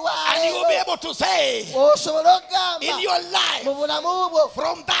 salawo And you will be olwaleero able to say osobole in okugamba your mu life, bulamu bwo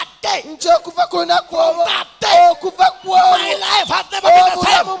from that day, nti okuva ku lunaku olwo that day, okuva ku my olwo life has never been the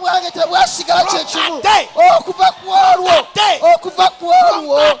obulamu same. bwange tebwasigala From kyekimu that day, okuva ku olwo that day, okuva ku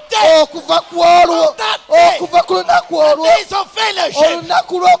olwo that day, okuva ku olwo from that day, okuva ku lunaku olwo Days of fellowship,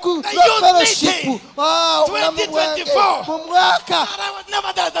 olunaku The youth lw'ofellowship meeting, obulamu bwange 2024. mu mwaka and I was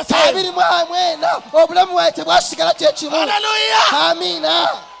never the same. 2024 obulamu bwange tebwasigala kyekimu. Hallelujah. Amiina.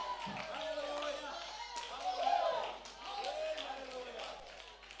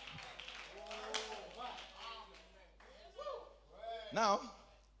 Now,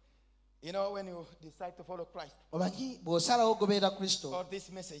 you know, when you decide to follow Christ, Omanyi bw'osalawo ogoberera Kristo, or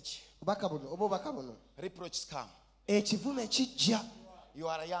this message, obubaka buno oba obubaka buno, reproaches come. ekivume kijja. You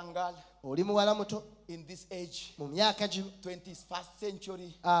are a young girl Oli muwala muto in this age, mu myaka gino, 21st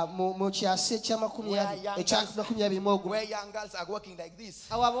century, mu kyasi ekya20 where young girls are walking like this,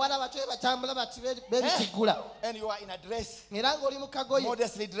 awo abawala bato batambula bati bebitigula and you are in a dress, era ng'oli mu kagoye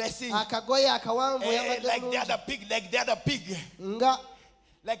modestly dressing, akagoye akawanvu oyambadde like the bulungi other pig, like the other pig, nga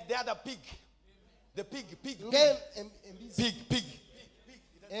like the other pig, the pig,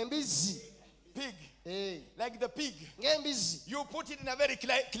 embizzi like the pig. ng'embizzi You put it in a very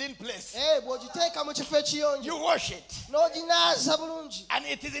clean place. bw'ogiteeka mu kifo ekiyonjo You wash it, n'oginaaza bulungi and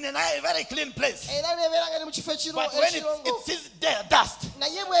it is in a very clean place. era nebeera nga ne mu kifo But when it ekirongo sees there dust,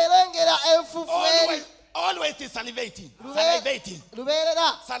 naye bw'erengera enfufu eri always is salivating,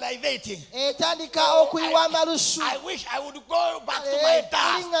 salivating. etandika okuyiwa amalusu. I wish I would go back to my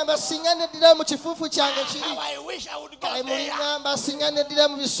dust. Mulingamba singa neddira mu kifuufu kyange kiri. I wish I would go Kale there. mulingamba singa neddira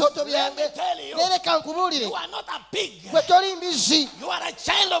mu bisooto byange. tell you, Nereka nkubuulire, You are not a pig. gwe toli mbizzi, You are a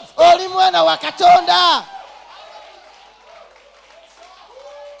child of God. oli mwana wa Katonda.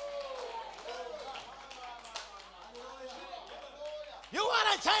 You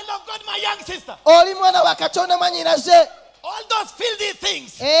are a child of God, my young sister. Oli mwana wa Katonda mwannyinaze. All those filthy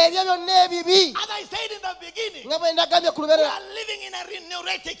things, Ebyo byonna ebibi as I said in the beginning, nga bwe ndagambye ku we lubeerera are living in a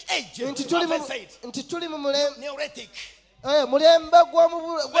neurotic age. nti The tuli mu- prophet said, nti tuli mu mulembe neurotic,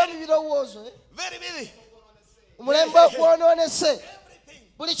 gw'ebirowoozo, very busy. omulembe ogwonoonese,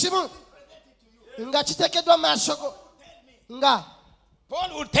 buli kimu nga kiteekeddwa mu maaso go. Nga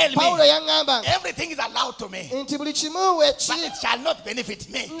Paul would tell Pawulo me, yaŋŋamba everything is allowed to me, nti buli kimu but weekiri, it shall not benefit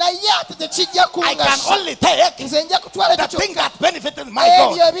me. naye ate tekijja I can kungasa. only take Nze nja kutwala the ekyo thing kyokka, that benefits my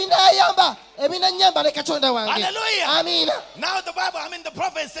God. ebyo ebinaayamba ebinanyamba ne Katonda wange. Hallelujah. Amiina. Now the Bible, the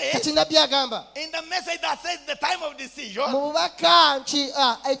prophet says, Kati nabbi agamba in the message that says the time of decision, mu bubaka nti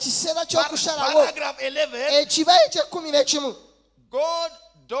ekiseera ky'okusalawo, paragraph 11, ekibaya ekye11, God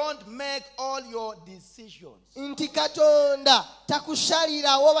don't make all your decisions. nti Katonda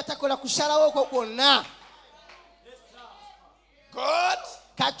takusalirawo oba takola kusalawo okwo kwonna. God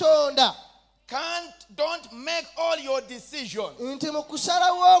Katonda don't make all your your decisions. nti mu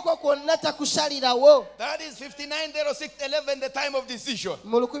kusalawo okwo kwonna takusalirawo. That is 590611, the time of decision.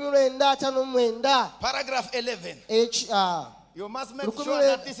 mu 1959 Paragraph 11. You must make Lukumi sure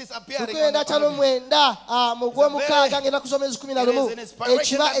that this is appearing on the 1959 mu gw'omukaaga ngenda kusoma ezi 11 It is an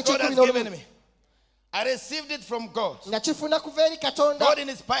inspiration ekiba that God has eki-11 given me. I received it from God. nga kifuna kuva eri katonda. God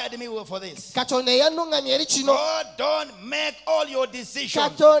inspired me for this. katonda eyannuŋŋamya eri kino. God don't make all your decisions.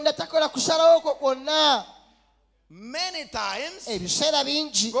 katonda takola kusalawo okwo kwonna. Many times, ebiseera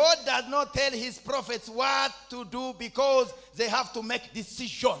bingi God does not tell his prophets what to do because they have to make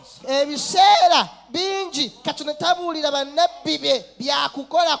decisions. ebiseera bingi katonda tabuulira bannabbi be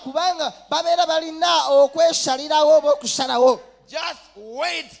byakukola kubanga babeera balina okwesalirawo oba okusalawo. Just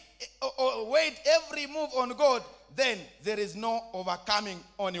wait every move on God, then there is no overcoming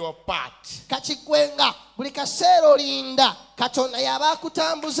on your part. kati gwenga buli kaseera olinda katonda yaba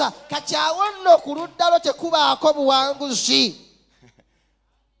akutambuza kati awo nno ku ludda lwo tekubaako buwanguzi.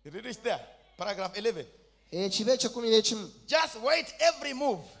 Did you reach there? Paragraph 11. ekiba ekye-11 Just wait every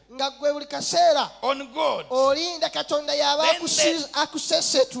move nga gwe buli kaseera on God. olinda katonda yaba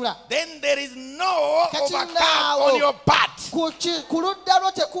akusesetula. Then there is no Kati overcome naawo. on your part. ku ludda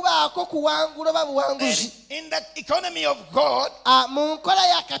lwo tekubaako kuwangula oba buwanguzi. In the economy of God, mu nkola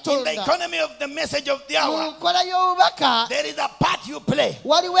ya in the katonda, economy of the message of the mu hour, nkola y'obubaka there is a part you play.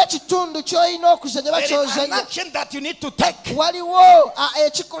 waliwo ekitundu ky'olina okuzanya There is an bakyozanya. action that you need to take. waliwo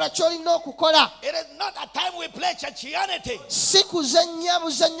ekikolwa ky'olina okukola. It is not a time we play churchianity. si kuzanya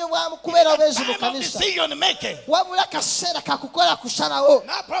buzannyo bwa kubeera It's obeezi a mu time of kanisa, decision making. wabula kaseera kakukola kusalawo.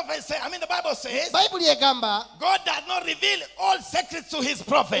 Now, the Bible says, bayibuli egamba God does not reveal all secrets to his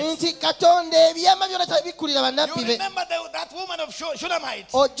prophets. nti katonda ebyama byonna tabikkulira You bannabbi be. remember that woman of Shunammite?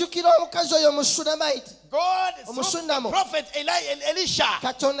 ojjukira omukazi oyo Omusunamite. God, through the Omusunamo. prophet Elisha,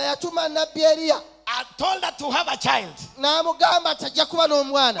 katonda yatuma nabbi Eriya told her to have a child. n'amugamba tajja kuba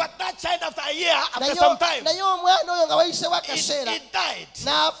n'omwana. But that child, after a year, after some time, naye omwana oyo nga wayisewo akaseera it died.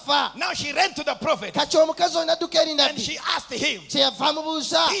 n'afa. Now she ran to the prophet kati omukazi oyo n'adduka eri and nabbi she asked him. kyeyava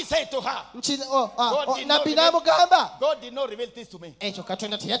amubuuza He said to her, nti did not nabbi reveal- n'amugamba God did not reveal this to me. ekyo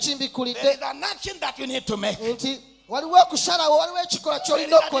katonda There teyakimbikkulidde. is an action that you need to make. nti waliwo okusalawo, waliwo ekikolwa There is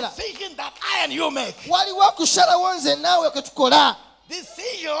ky'olina a okukola. decision that I and you make. waliwo okusalawo nze naawe kwe tukola.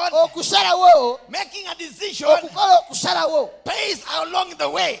 Decision, okusalawo, making a decision okukola okusalawo, pays along the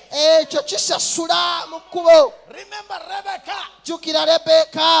way. ekyo kisasula mu kkubo. Remember Rebecca. jjukira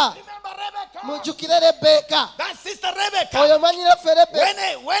Lebbeeka. Remember Rebecca. mujjukire Lebbeeka. That sister Rebecca. oyo mwanyinaffe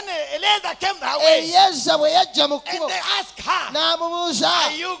Lebbeeka. When Eliezer came her way Eliyeza bwe yajja mu and kkubo they asked her, n'amubuuza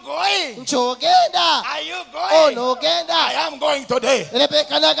are you going? nti ogenda? Are you going? ogenda? I am going today.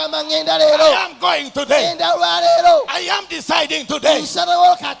 Lebbeeka n'agamba ngenda I leero. am going today. ngenda lwaleero. I am deciding today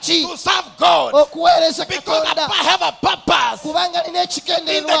nsalawo kati to serve God okuweereza because katonda I have a purpose kubanga nina in the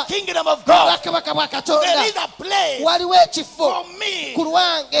ekigendererwa kingdom of God. bwakabaka bwa There katonda. is a place waliwo ekifo for me ku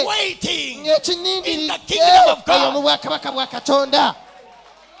lwange waiting in ng'ekinindiridde the kingdom of God. eyo mu bwakabaka bwa katonda.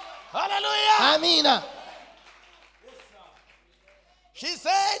 Hallelujah. amiina. She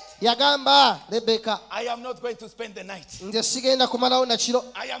said, yagamba Lebbeeka, I am not going to spend the night. nze sigenda kumalawo na kiro.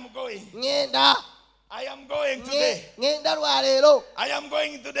 I am going. ngenda. I am going today. ngenda lwaleero. I am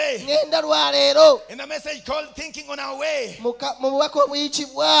going today. ngenda lwaleero. In a message called Thinking on Our Way, mu bubaka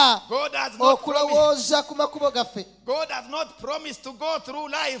obuyitibwa God has not promised. okulowooza ku makubo gaffe. God has not promised to go through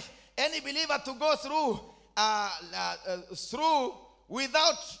life, any believer to go through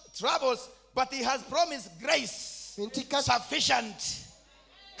without troubles, but He has promised grace nti sufficient.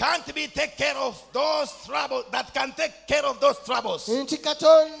 Can't be take care of those troubles that can take care of those troubles. nti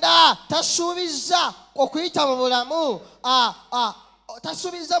katonda tasuubiza okuyita mu bulamu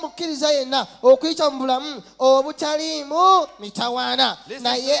tasuubiza mukkiriza yenna okuyita mu bulamu obutaliimu mitawaana,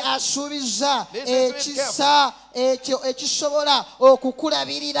 naye asuubiza ekisa ekyo ekisobola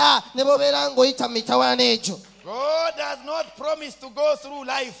okukulabirira ne bw'obeera ng'oyita mu mitawaana egyo. God has not promised to go through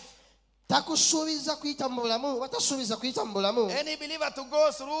life. takusuubiza kuyita mu bulamu oba tasuubiza kuyita mu bulamu Any believer to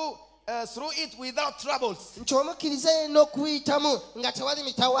go through it without troubles. nti omukkiriza yenna okuyitamu nga tewali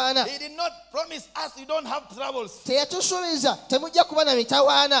mitawaana. He did not promise us you don't have troubles, teyatusuubiza temujja kuba na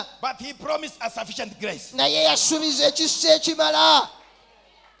mitawaana, but He promised a sufficient grace. naye yasuubiza ekisa ekimala.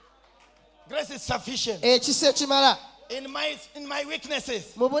 Grace is sufficient. ekisa ekimala. In my weaknesses,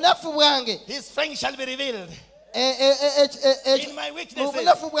 mu bunafu bwange His strength shall be revealed. In my mu weaknesses,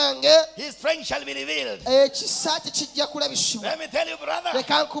 bunafu bwange His strength shall be revealed. ekisa tekijja kulabisibwa. Let me tell you, brother,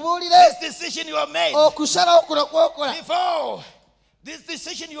 leka nkubuulire this decision you have made okusalawo kuno kwokola This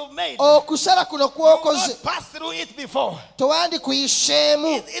decision you've made, okusala kuno you've kwokoze not passed through it before. tewandi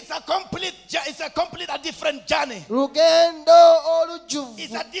kuyisheemu It's a complete a different journey. lugendo olujjuvu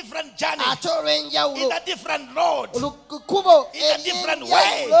It's a different journey. ate olw'enjawulo It's a different road. kubo It's a different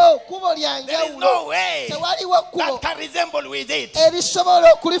way. ery'enjawulo kubo There is lyanjawulo no way tewaliwo kkubo that can resemble with it. erisobola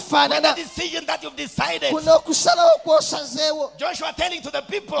With okulifaanana the decision that you've decided. kuno okusalawo kwosazeewo Joshua telling to the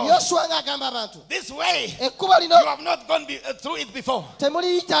people, yoswa ng'agamba abantu this way, ekkubo you lino have not gone through it before.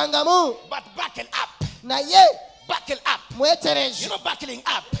 temuliyitangamu But buckle up. naye Buckle up. mwetereeze You know, buckling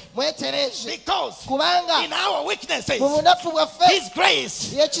up. mwetereeze Because kubanga in our weaknesses, mu bunafu bwaffe His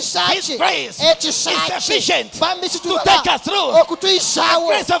grace ekisa His kye grace ekisa is kye sufficient bambi to kitulaba take us through. okutuyisaawo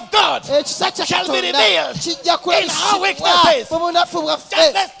Grace of God. ekisa kya shall be katonda revealed kijja in our kweyisibwa weaknesses. mu bunafu Just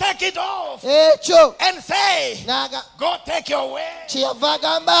bwaffe let's take it off ekyo and say, n'aga go take your way. kyeyava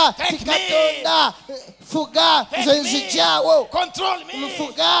agamba Take ti me. katonda fuga Take nze me. nzijjaawo Control me.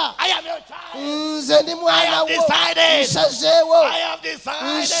 nfuga I am your child. nze ndi mwana I have wo decided. nsazeewo I have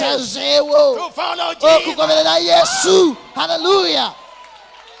decided nsazeewo to follow Jesus. okugoberera yesu haleluya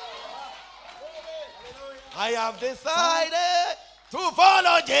I have decided to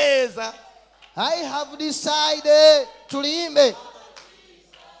follow Jesus. I have decided tuliyimbe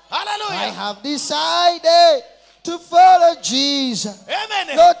I Hallelujah. have decided to follow Jesus.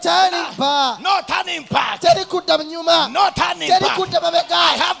 Amen. No turning back. No turning back. Teri kudda nyuma. No turning Teri back. kudda mabega.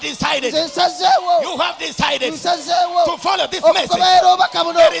 I have decided. Nze nsazeewo. You have decided Nsazeewo. to follow this message. Okugoberera obubaka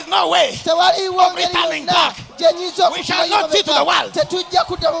buno. There is no way. Tewaliwo of ngeri returning yonna back. gye nnyinza We shall not see to the world. tetujja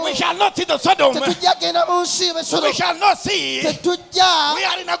kudda mu We shall not see the Sodom. tetujja genda mu nsi We besodo shall not see. tetujja We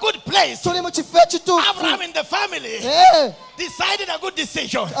are in a good place. tuli mu kifo ekituufu Abraham in the family decided a good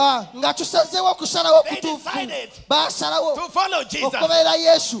decision nga tusazeewo okusalawo They okutuufu decided baasalawo to follow Jesus. okugoberera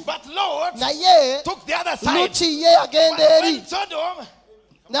yesu But Lord naye took the other side. luki ye agenda But eri when Sodom,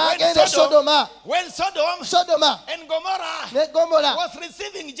 n'agenda e sodoma Sodom and Gomorrah ne gomola was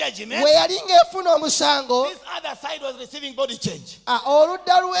receiving judgment, we yali ng'efuna omusango this other side was receiving body change.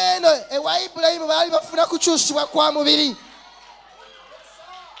 oludda lw'eno ewa ibulayimu baali bafuna kukyusibwa kwa mubiri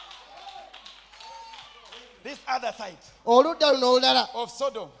This other side oludda luno olulala of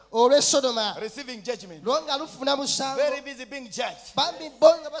Sodom olw'e sodoma receiving judgment. lwo nga lufuna musango Very busy being judged. bambi bo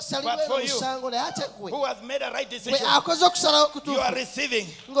nga But basalibwa for eno you, musango naye ate gwe Who has made a right gwe decision? akoze okusalawo You are okutuufu receiving.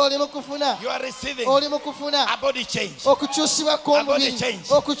 ng'oli mu kufuna You are receiving oli mu kufuna a body change. okukyusibwa body kw'omubiri change.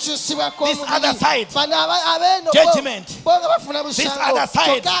 okukyusibwa This other side. kw'omubiri bano abeeno Judgment. bo nga bafuna This musango other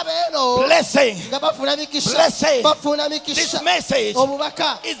side. kyokka abeeno Blessing. nga bafuna mikisa Blessing. bafuna This mikisa message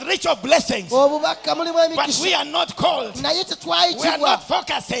obubaka is rich of blessings. obubaka mulimu But we emikisa are not called. naye We are tetwayitibwa not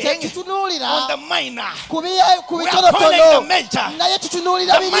focusing tetutunuulira on the minor. ku We are calling the bitonotono major. naye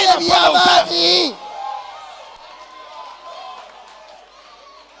tutunuulira The biri minor eby'amaanyi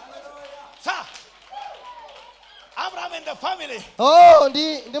Sir, Abraham and the family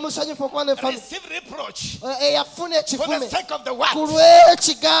ndi musanyufu okuba ne fami received reproach eyafuna for the ekifume sake of the ku word,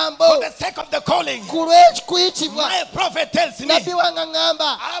 lw'ekigambo for the sake of the calling. ku lw'ekikuyitibwa My prophet tells me, nabbi wange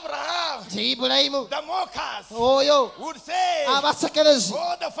ŋŋamba Abraham, nti ibulayimu the mockers oyo would say, abasekerezi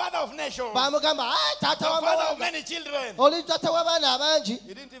oh, the father of nations, bamugamba the taata father of w'amawanga many children. oli taata w'abaana abangi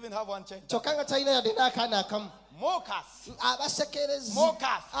He didn't even have one child. kyokka nga talina yadde n'akaana akamu Mockers, abasekerezi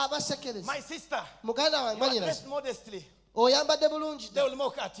mockers. abasekerezi My sister, muganda wange you are mwanyinazi dressed modestly. oyambadde bulungi They will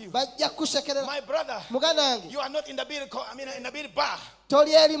mock at you. bajja kusekerera My brother, muganda wange you are not in the beer, in the beer bar.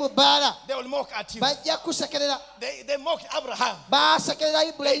 toli eri mu bbaala They will mock at you. bajja kusekerera They mocked Abraham. baasekerera They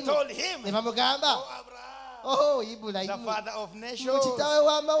ibulayimu told him, ne bamugamba oh, Abraham, oh the ibulayimu father of nations. no kitaawe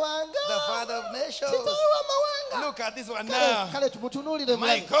w'amawanga The father of nations. kitaawe w'amawanga Look at this one kale now. kale tumutunuulire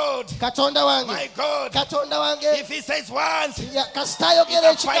My mulamu God, katonda wange my God. katonda wange If he says once, kasita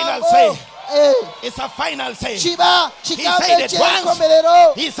ayogera It's a final ekigambo it's a final say. kiba kigambo said it once.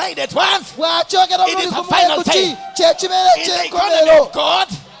 ekyenkomerero He said it once. bw'akyogera It omulundi is a gumu final ekuti say. kyekibeera In the economy ekyenkomerero of God,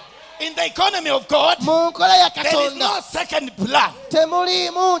 in the economy of God, mu nkola ya there is katonda no second plan.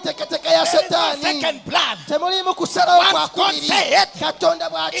 temuliimu nteketeka ya There is no setaani second plan. temuliimu kusalawo Once kwa God kubiri said, katonda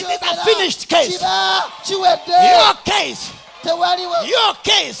it is a bw'akyogera finished case. kiba kiwedde Your case, tewaliwo your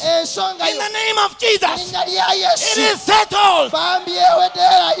case, ensonga in yo the name of Jesus, linnya lya it yesu is settled. bambi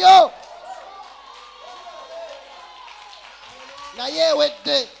eweddeerayo naye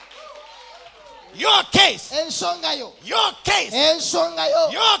ewedde Your case, ensonga yo your case, ensonga yo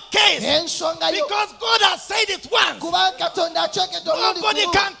your case. ensonga yo Because God has said it once. kubanga katonda akyogedde omulundi Nobody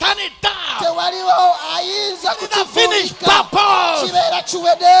gumu can turn it down. tewaliwo ayinza It is a finished kukifuulika purpose. kibeera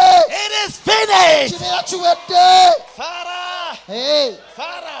kiwedde It is finished. kibeera kiwedde Sarah, Hey,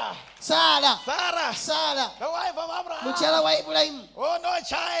 Sarah, Sarah, the wife of Abraham. mukyala wa Ibulayimu. Oh, no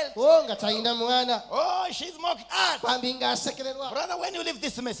child. Nga talina mwana. Oh, she's mocked at. Bambi ng'asekererwa. Brother, when you leave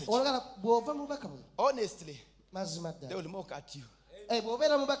this message, Olagala bw'ova mu bubaka buno. honestly, Mazima they ddala. will mock at you.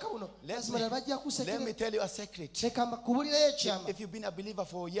 Bw'obeera mu bubaka buno. Let Mazima ddala bajja Let me kusekerera. tell you a secret. Leka mbakubuulirayo ekyama. If you've been a believer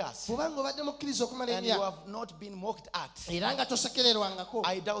for years Bw'obanga obadde mukkiriza okumala and you emyaka. have not been mocked at, Era nga tosekererwangako.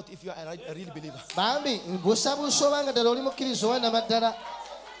 I doubt if you are a real believer. Bambi mbuusabuusa obanga ddala oli mukkiriza owa namaddala.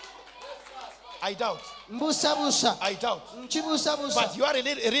 I doubt. Mbuusabuusa. I doubt. Nkibuusabuusa. But you are a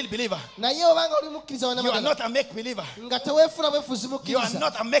real believer. Naye obanga oli mukkiriza wa You are namaddala. not a make believer. Nga teweefula bwefuzi You are mukkiriza.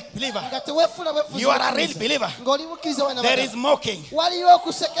 not a make believer. Nga teweefula bwefuzi You are a real mukkiriza. believer. Ng'oli mukkiriza wa There is namaddala. mocking. Waliwo There is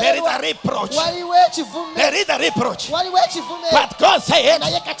okusekererwa. a reproach. Waliwo ekivume. There is a reproach. Waliwo ekivume. But God said,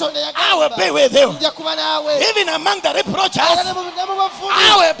 Naye Katonda I will yagamba. be with you. Nja kuba naawe. Even among the Era reproachers, ne mu bavumi.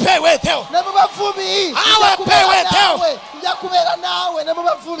 I will be with you. Ne mu bavumi. I Nja will be kubeera with you. naawe. Nja kubeera naawe ne mu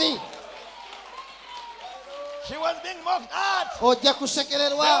bavumi. She was being mocked at. Ojja They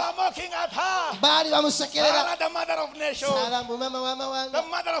kusekererwa. were mocking at her. Baali bamusekerera. Sarah, the mother of nations, Sara mu maama w'amawanga. the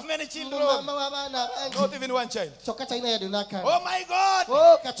mother of many Mu children, maama w'abaana not abangi. even one child. Kyokka talina yadde n'akaana. Oh my God,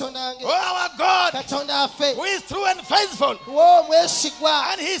 Oh Katonda wange. oh our God, Katonda affe. who is true and faithful. Oh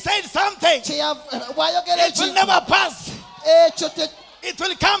mwesigwa. And he said something. Bw'ayogera It will ekintu. never pass. Ekyo It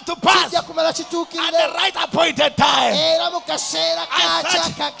will come to pass kijja kumala at the kituukirire. right appointed time. Era mu kaseera At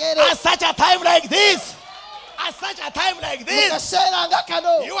kakyakagere. such a time like this, at such a time like Mu this, kaseera nga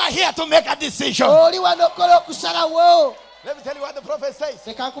kano. you are here to make a decision. Oli wano okola okusalawo. Let me tell you what the prophet says.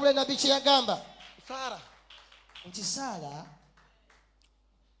 Leka nkubule nabbi kye yagamba. Sarah, Nti Saara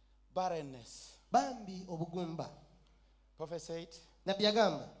barrenness. bambi obugumba. Prophet said, Nabbi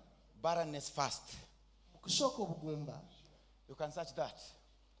yagamba barrenness first. okusooka obugumba. You can search that.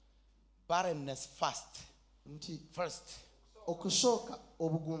 Barrenness first. Nti First. okusooka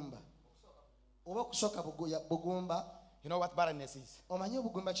obugumba. Oba okusooka bugumba. You know what barrenness is? Omanyi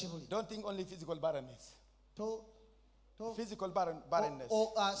obugumba kye buli. Don't think only physical barrenness. To Physical barrenness.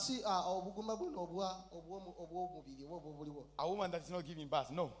 si obugumba buno obw'omubiri oba obuliwo. A woman that is not giving birth.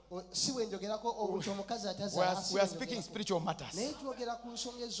 No. Si bwe njogerako obuti omukazi We atazaala. are speaking spiritual matters. Naye twogera ku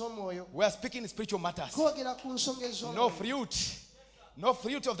nsonga ez'omwoyo. We are speaking spiritual matters. Twogera ku nsonga ez'omwoyo. No fruit. No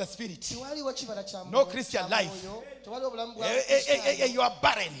fruit of the spirit. Tewaliwo kibala kya No mwoyo, Christian kya life. mwoyo. Tewaliwo obulamu bwa You are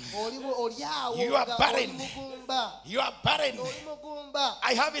barren. oli awo You are nga barren. oli mugumba. You are barren. Oli mugumba.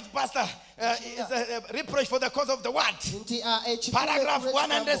 I have it, Pastor. It's a reproach for the cause of the word. Nti ekifungo Paragraph ekyo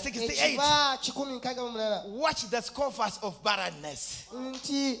 168. ekiba 168. Watch the scoffers of barrenness.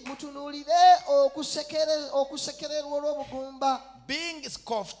 Nti mutunuulire okusekererwa olw'obugumba. Being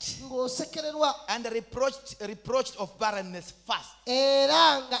scoffed Ng'osekererwa. and reproached of barrenness first.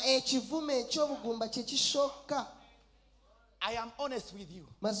 Era nga ekivume eky'obugumba kye kisooka. I am honest with you.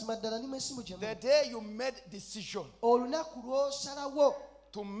 Mazima ddala ndi mwesimbu gye The muli. day you made decision Olunaku lw'osalawo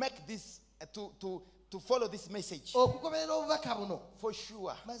to make this, to follow this message, okugoberera obubaka buno. for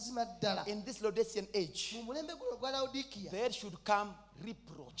sure, Mazima ddala. in this Laodicean age, Mu mulembe guno gwa Lawodikiya. there should come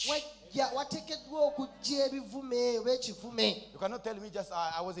reproach. Wateekeddwa okujja ebivume oba ekivume. You cannot tell me just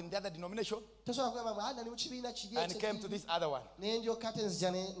I was in the other denomination Tosobola kugamba nti ndi mu kibiina kiri and came to this other one. ne ndyoka ate nzija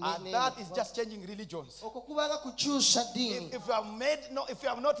And that is just changing religions. okwo kubanga kukyusa ddiini. If you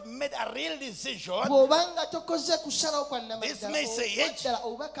have not made a real decision, bw'obanga tokoze kusalawo kwa this message ddala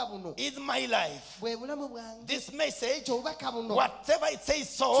obubaka buno is my life. bwe bulamu bwange. This message, Obubaka buno whatever it says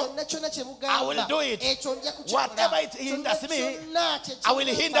so, kyonna kyonna kye I will bugamba do it. ekyo nja kukikola. Whatever it hinders me, Kyonna kye I will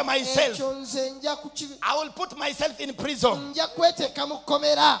hinder myself. ekyo nze nja I will put myself in prison. nja kweteeka mu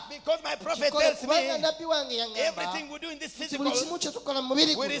kkomera. Because my prophet Kikole, tells kubanga me nabbi wange yangamba everything we do in this nti physical, buli kimu kye tukola mu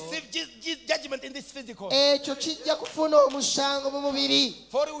mubiri we guno receive judgment in this physical. ekyo kijja kufuna omusango mu mubiri.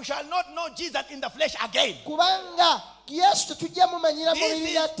 For we shall not know Jesus in the flesh again. Kubanga Yesu tetujja mumanyira mubiri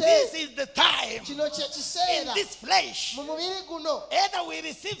This nate. is the time Kino kye in kiseera this flesh. mu mubiri guno Either we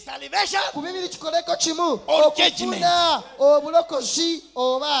receive salvation ku bibiri kikoleko kimu Or okufuna obulokozi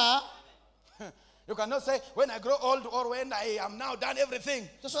oba You cannot say, when I grow old or when I am now done everything.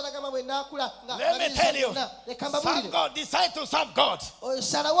 tosobola gamba bwe naakula nga Let me tell you, leka serve mbabulire God, decide to serve God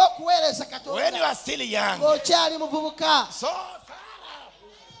osalawo okuweereza when you Katonda are still young. ng'okyali muvubuka.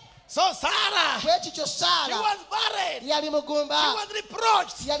 So Sarah, Bwe kityo she Saara was barren. yali She mugumba, was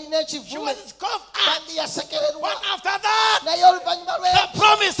reproached. yalina She ekivume was scoffed at. kandi yasekererwa. But after that, Naye oluvannyuma the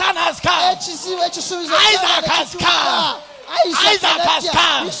promised son has come. ekizibu ekisuubizo Isaac has come. Isaac has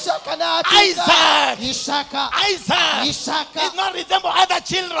come. Isaaka Isaac. Isaaka Isaac did not resemble other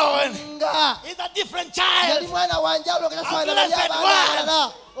children. nga He's a different yali child. mwana wa njawulo nga tafaanana blessed n'abaana one.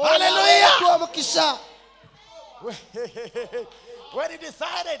 abalala. Hallelujah. Oyo omukisa. when you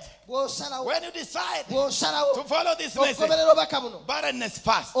decided, bw'osalawo when you decide to bw'osalawo follow this message, okugoberera obubaka buno barrenness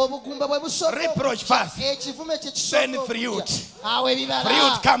first, obugumba bwe busooka reproach first, ekivume kye then kisooka fruit. awo ebibala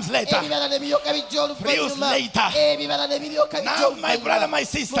Fruit comes later. ebibala ne biryoka bijja Fruit oluvannyuma later. ebibala ne biryoka bijja Now, my brother, my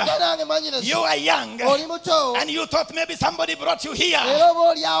sister, muganda wange mwanyinaze you are young, oli muto and you thought maybe somebody brought you here. era oba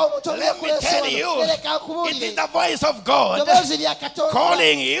oli awo muto Let me tell you, leka it is nkubuulire the voice of God ddoboozi lya katonda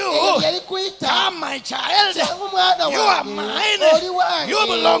calling you. eryo erikuyita Come, my child. jangu mwana You are wange mine. oli wange You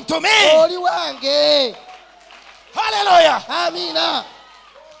belong to me. oli wange Hallelujah. amina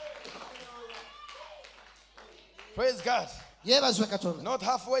Praise God. yeebazibwe katonda Not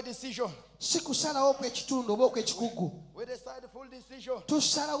halfway decision. si kusalawo okwekitundu oba okwekikugu We decide full decision.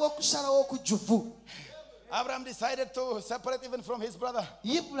 tusalawo okusalawo okujjuvu Abraham decided to separate even from his brother.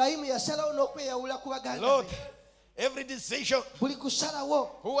 ibulayimu yasalawo n'okweyawula ku baganda Lord, be every decision. buli kusalawo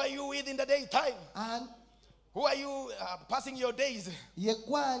Who are you with in the daytime? ani Who are you passing your days? ye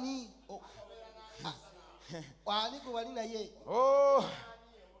gwani ani gwe wali naye Oh,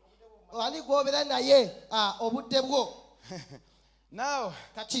 ani gw'obeera naye obudde bwo now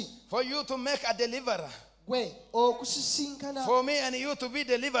kati for you to make a deliverer, gwe okusisinkana for me and you to be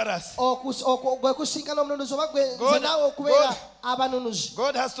deliverers, gwe kusinkana omununuzi oba gwe God- nze naawe okubeera God- abanunuzi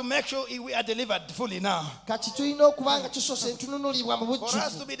God has to make sure we are delivered fully now. kati tulina okuba nga tusoose ntununulibwa mu For us to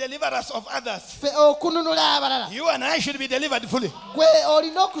bujjuvu be deliverers of others, ffe okununula abalala you and I should be delivered fully. gwe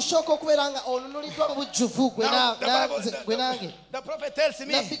olina okusooka okubeera nga onunuliddwa mu bujjuvu gwe Now, gwe nange the prophet tells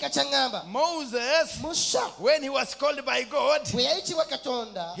me, nabbi kyaŋŋamba Moses, musa when he was called by God, bwe yayitibwa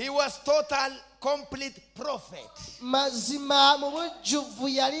katonda he was total, complete prophet. mazima mu bujjuvu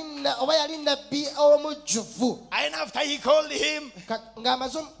yali nabbi omujjuvu And after he called him,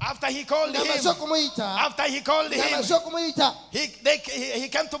 ng'amaze okumuyita after he called him, ng'amaze okumuyita he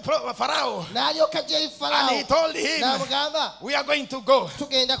came to Pharaoh n'alyoka ajja eri and he falaawo told him, n'amugamba we are going to go.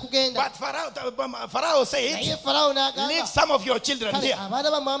 tugenda kugenda But Pharaoh said, naye falaawo leave n'agamba some of your children kale here.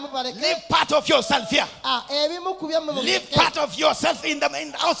 abaana bamwamu baleke Leave part of yourself here. ebimu ku byammwe Leave mubireke part of yourself in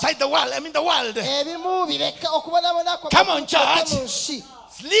outside the world. I mean the world. ebimu bireke okubonaabona Come on, church. mu nsi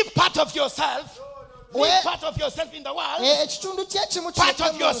Leave part of yourself. Leave Where- part of yourself in the world. ekitundu kyekimu Part kireke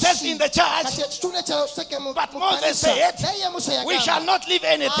of mu yourself nsi. in the church. kati ekitundu ekirala oseke mu But mu Moses kanisa. said, naye musa we shall yagamba not leave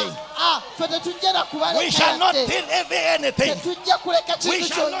anything. ffe tetujja na kubaleka We shall not yadde. leave anything. tetujja kuleka We kintu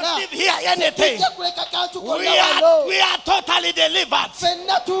shall kyonna not leave here anything. tetujja kuleka kantu We konna wano are totally delivered.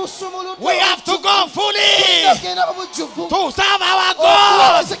 ffenna tuusumuludde We have to go fully tulina mu bujjuvu to serve our God.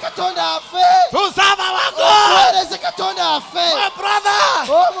 okuweereza katonda affe To serve our God. okuweereza katonda affe My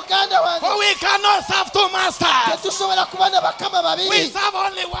brother. muganda wange For we cannot serve two masters. tetusobola kuba na bakama We babiri serve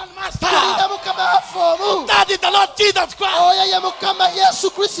only one tulina master. mukama waffe omu That is the Lord Jesus Christ. oyo ye mukama yesu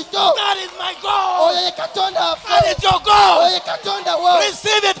kristo That is my God. oyo ye katonda That affe is your oyo God. ye katonda wo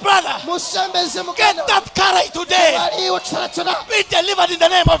Receive it, brother. musembeze Get muganda that courage today. waliwo kitala kyona Be delivered in the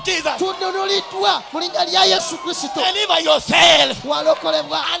name of Jesus. tununuliddwa mu linnya lya yesu kristo Deliver yourself.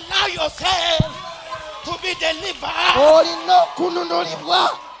 walokolebwa Allow yourself to be delivered. olina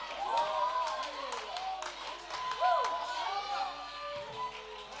okununulibwa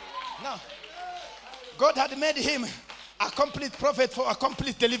Now, God had made him a complete prophet for a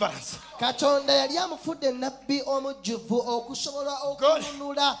complete deliverance. katonda yali amufudde nabbi omujjuvu okusobola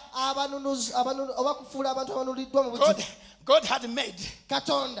okununula oba kufuula abantu abanuliddwa mu bujjuvu God had made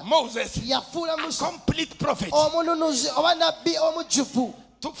katonda Moses yafuula a musa complete prophet omununuzi oba nabbi omujjuvu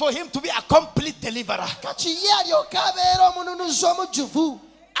for him to be a complete deliverer. kati ye alyoka abeera omununuzi omujjuvu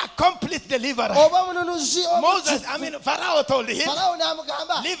A complete deliverer. oba omununuzi Moses, Pharaoh told him, falaawo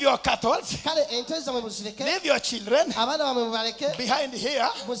n'amugamba leave your cattle, kale ente zammwe muzireke leave your children abaana bammwe mubaleke behind here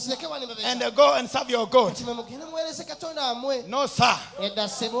muzireke wano and babeka go and serve your God. timwe mugende muweereze katonda wammwe No, sir. edda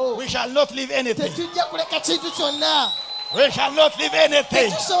ssebo We shall not leave anything. tetujja kuleka kintu kyonna We shall not leave anything.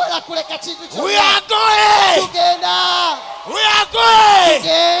 tetusobola kuleka kintu We kyonna are going. tugenda We are going.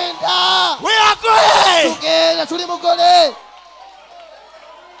 tugenda We are going. tugenda tuli mugole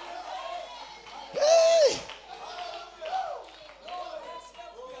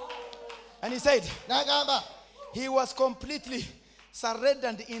And he said, n'agamba he was completely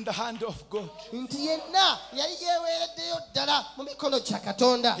surrendered in the hand of God. nti yenna yali yeeweereddeyo ddala mu mikono gya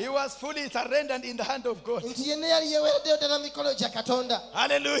katonda He was fully surrendered in the hand of God. nti yenna yali yeeweereddeyo ddala mu mikono gya katonda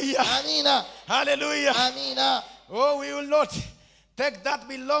Hallelujah. amiina Hallelujah. amiina Oh, we will not that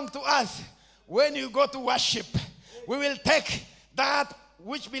belong to us when you go to worship. We will take that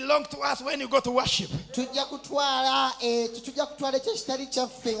which belong to us when you go to worship. tujja kutwala ekyo ekitali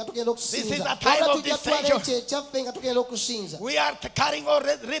kyaffe nga tugenda This is okusinza. a time Wabula of tujja kutwala dissension. ekyo ekyaffe nga tugenda okusinza. We are carrying all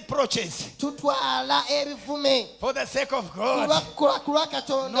reproaches Tutwala ebivume for the sake of God, ku lwa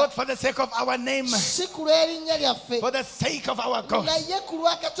Katonda, not for the sake of our name, si ku lw'erinnya lyaffe, for the sake of our God. naye ku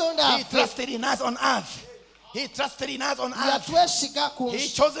lwa Katonda He waffe. trusted in us on earth. He trusted in us on earth. Yatwesiga ku He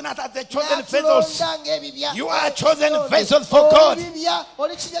nsi. chosen us as the chosen vessels. N'atulonda ng'ebibya. You are chosen vessels for God. Olibibya,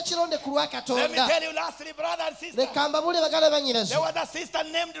 oli kibya kironde ku lwa Let me Katonda. tell you lastly, brother and sister, Leka mbabule bagala banyinazo. there was a sister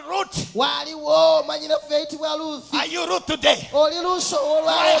named Ruth. Waaliwo manyinaffe eyitibwa Luuthi. Are you Ruth today? Oli Luuso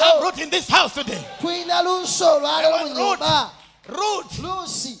I have olwaleero. Ruth in this house today. Tulina Luuso olwaleero mu nyumba. Ruth.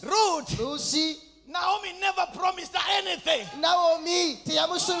 Luusi. Ruth. Luusi. Naomi never promised her anything. Nawomi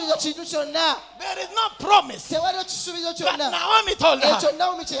teyamusuubiza kintu kyonna. There is no promise. Tewaliwo kisuubizo But kyonna. Naomi told her. Ekyo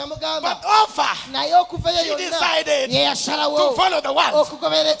Nawomi kye yamugamba. But offer Naye okuvayo she yonna decided ye to yasalawo follow the word.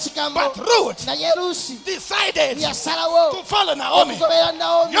 okugoberera ekigambo. But Ruth Naye Luusi decided yasalawo to follow Naomi. okugoberera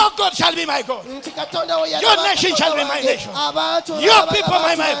Nawomi. Your God shall be my God. Nti Katonda wo yali Your wa nation Katonda shall be my wange. nation. Abantu Your baba people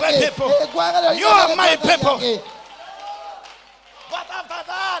bantu my bange. people. Eggwanga lyo You are libeere my eggwanga people. lyange. But after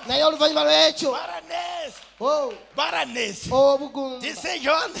that, Naye oluvannyuma lw'ekyo barrenness, obugumba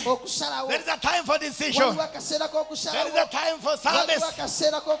decision. okusalawo. There is a time for decision. Waliwo akaseera There is k'okusalawo. a time for Waliwo service.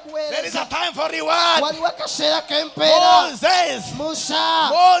 akaseera There is a k'okuweereza. time for reward. Waliwo akaseera k'empeera. Moses,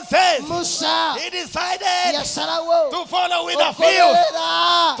 Musa he decided yasalawo to follow with a few,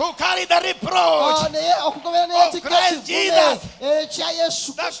 okugoberera. to carry the reproach, Naye okugoberera of n'ekika Christ kivume Jesus. ekya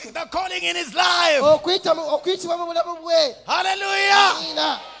Yesu. the calling in his life. Okuyitibwa mu bulamu bwe. Hallelujah.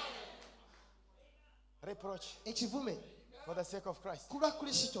 Amiina. Reproach Ekivume for the sake of Christ, ku lwa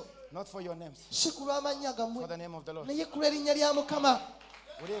Kristo, not for your names, si ku lw'amannya for gammwe, the name of the Lord. naye ku lw'erinnya lya Mukama.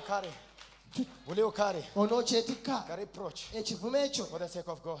 Will you carry Onookyettika the reproach ekivume ekyo for the sake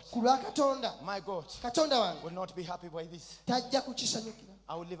of God? ku lwa Katonda. My God Katonda wange will not be happy by this. tajja kukisanyukira.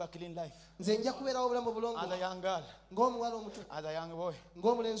 I will live a clean life. Nze nja kubeerawo obulamu As a bulongoofu young girl, ng'omuwala omuto, as a young boy,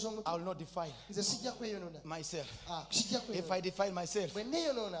 ng'omulenzi I omuto. will not defile Nze sijja kweyonoona. myself. Sijja If kweyonoona. I defile myself, Bwe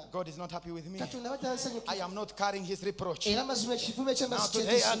nneeyonoona, God is not happy with me. Katonda aba tansanyukira. I am not carrying his reproach. Era mazima ekivume Now ky'emasi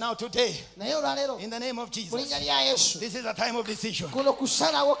today, kyekisi. now today, Naye olwaleero in the name of mu Jesus, linnya lya Yesu, this is a time of decision. kuno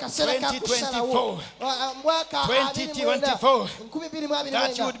kusalawo kaseera ka kusalawo. 2024. Mwaka 2024. 2024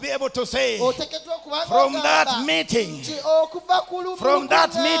 That you would be able to say, oteekeddwa okuba from ng'ogamba that meeting, nti okuva ku From that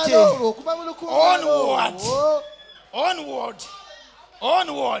lukungaana meeting, olwo, okuva mu lukungaana onward, olwo,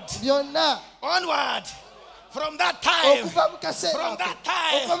 onward, byonna onward. From that time, okuva mu kaseera from ako, that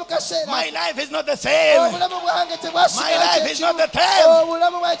okuva mu time, kaseera my ako, life is not the same. obulamu bwange tebwasigala My life is not the kyekimu. same.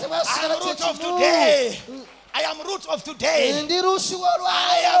 Obulamu bwange I tebwasigala am root of kyekimu. today. I am root of today. Ndi luusi I have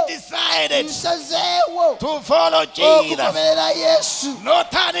w'olwaleero decided nsazeewo to follow Jesus. okugoberera Yesu. No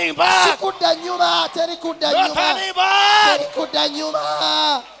turning back. Sikudda nyuma, teri kudda No nyuma, turning back. teri kudda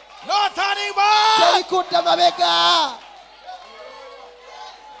nyuma, No turning back. teri kudda mabega.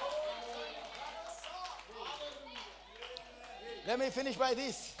 Let me finish by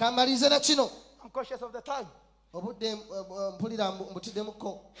this. Kamalize na kino. I'm cautious of the time. Obudde mpulira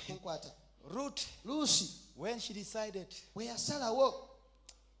mbutiddemuko kunkwata. Ruth, Luusi when she decided, bwe yasalawo,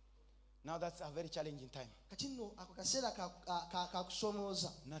 now that's a very challenging time. kati nno ako kaseera kakusomooza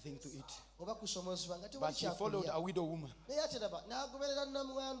Nothing to eat. oba kusomoozebwa nga But she followed tewali a widow woman. naye ate laba n'agoberera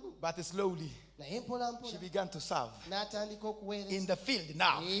nnamwandu, But slowly, naye mpola she mpola began to serve. n'atandika In okuweereza the field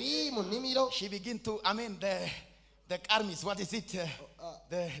now, eri mu nnimiro. she began to, the armies, what is it?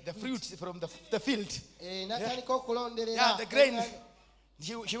 The fruits from the field. N'atandika okulonderera. Yeah, the grain.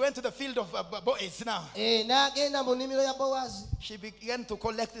 She went to the field of Boaz now. N'agenda mu nnimiro ya Bowaazi. She began to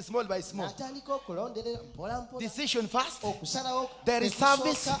collect small by small. N'atandika okulonderera mpola mpola. Decision first. Okusalawo There is ekisooka,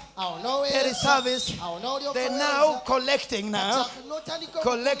 service. awo n'oweereza, There is service. awo n'olyoka They're oweereza. now collecting now. N'otandika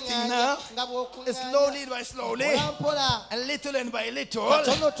Collecting okukuŋŋaanya, now. nga bw'okuŋŋaanya, Slowly by slowly. mpola mpola, And little and by little.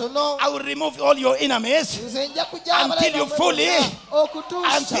 katonotono. I will remove all your enemies Nze nja kujja until you abalabe fully, bonna,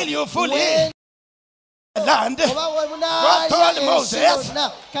 okutuusa until you fully we- land. oba we God munaalya told ensi Moses, yonna. I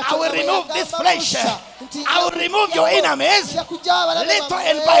will Katonda bwe remove yagamba this flesh. Musa nti I will nja remove your kujjawo, enemies nja kujja abalabe little bammwe,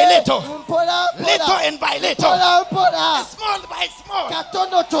 and by little. mpola mpola, Little and by little. mpola mpola, Small by small.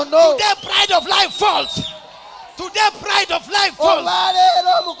 katonotono. Today pride of life falls. Today pride of life falls.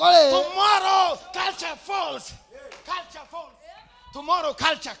 Olwaleero mukole. Tomorrow culture falls. Culture falls. Tomorrow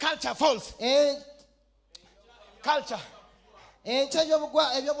culture falls. Eh, Culture. enkya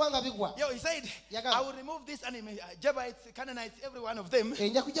ebyobuwanga bigwa Yo, he said, Yagamba. I will remove this enemy, Jebusites, Canaanites, every one of them,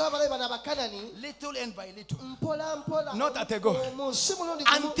 enja kujja babalabe bano abakanani little and by little, mpola mpola Not at a go. si mulundi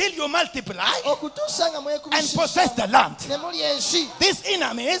gumu until you multiply okutuusa nga and mwekubisiza possess the land. ne muli ensi These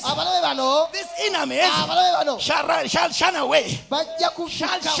enemies, abalabe bano abalabe bano shall shun away, bajja shall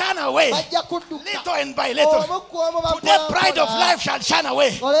kudduka shun away, bajja kudduka little and by little. omu ku omu Today, pride of life shall shun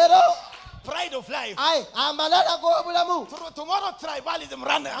away. olero Pride of life. ayi amalala g'obulamu Tomorrow, tribalism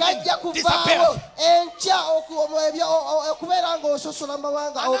run, gajja kuvaawo disappears. enkya okubeera ng'ososola mu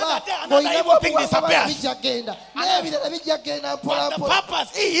mawanga Another oba day, another ng'olina evil thing bw'okuwanga disappears. bijja kgenda n'ebirala bijja kgenda But the mpolampola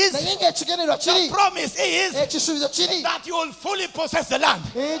purpose is, naye ng'ekigendererwa the kiri promise is ekisuubizo kiri that you will fully possess the land.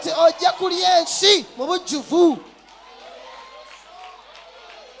 nti ojja kulya ensi mu bujjuvu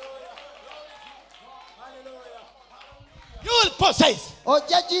You will possess.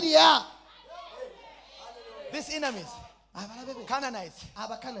 ojja girya These enemies, abalabe be Canaanites,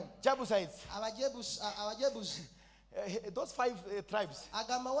 abakanani Jebusites, abajebusi those 5 tribes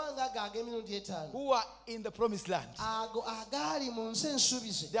agamawanga ago ag'emirundi etaano who are in the promised land, ago agaali mu nsi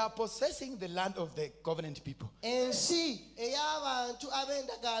ensuubize they are possessing the land of the covenant people. ensi ey'abantu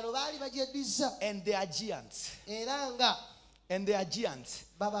ab'endagaano baali bagyeddiza And they are giants. era nga And they are giants.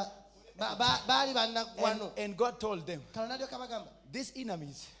 baali bannaggwano And God told them, kano nalyoka bagamba these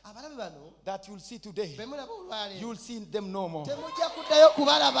enemies abalabe bano that you'll see today, be mulaba olwaleero you'll see them no more. temujja kuddayo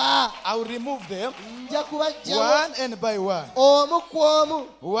kubalaba I will remove them nja kubajjawo one and by one. omu ku omu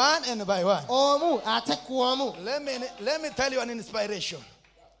One and by one. omu ate ku omu Let me tell you an inspiration.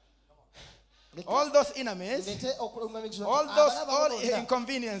 All those enemies, Ndete okulumamikizibwa all nti those abalaba all bonna,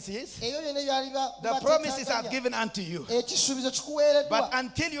 inconveniences, ebyo byonna byali the promises I've given unto you. ekisuubizo kikuweereddwa But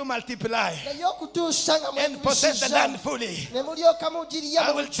until you multiply naye okutuusa nga and possess the mwekubisiza land fully, ne mulyoka mugirya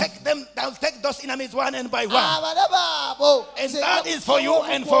I will take those enemies one and by one. abalaba abo And that is for you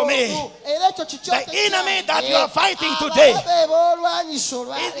and for me. era ekyo kikyo The enemy that you are fighting today boolwanyisa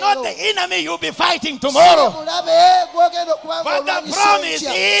It's not the enemy you'll be fighting tomorrow. mulabe gwogenda okuba But the ng'olwanyisa promise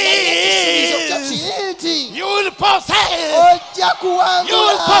enkya. Naye ekisuubizo is kyo kiri nti you will possess. ojja You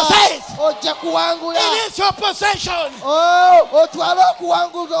will kuwangula possess. ojja kuwangula It is your possession. otwale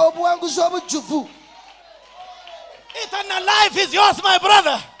okuwangula obuwanguzi obujjuvu Eternal life is yours, my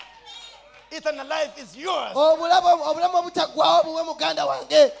brother. Eternal life is yours. obulamu obutaggwawo buwe muganda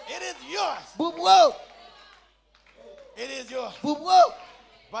wange It is yours. bubwo It is yours. bubwo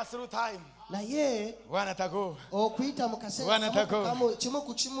But through time, naye wanatago. okuyita mu Wanatako. kaseera kimu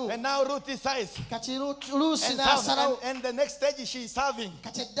ku kimu And now Ruth decides. kati luusi And, n'asalawo and the next stage she is serving.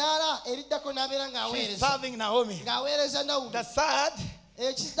 kati eddaala eriddako n'abeera She's ng'aweereza serving Naomi. ng'aweereza Nawomi The third,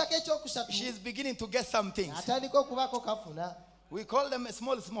 ekiddako ekyokusatu she is beginning to get some things. atandika okubaako kafuna We call them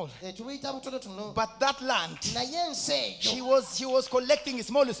small. tubiyita butonotono But that land, naye ensi she egyo was collecting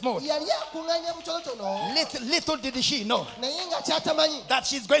small. yali akuŋŋaanya butonotono Little did she know naye nga kyatamanyi that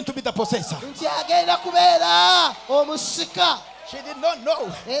she's going to be the possessor. nti agenda kubeera omusika She did not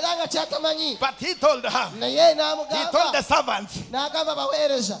know. era nga kyatamanyi But he told her. naye He told the n'amugamba servants. n'agamba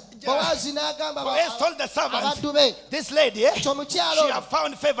baweereza bowaazi n'agamba Boaz told the servants, abaddu be this lady, nti omukyalo she have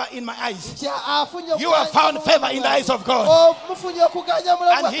found favor in my eyes. nti afunye You have found favor in the eyes of God. mufunye okuganya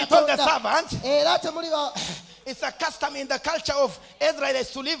mulamu And he told the Katonda. servants, era temuli it's a custom in the culture of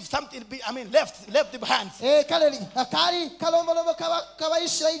Israelites to leave something, left behind. kale kaali kalombolombo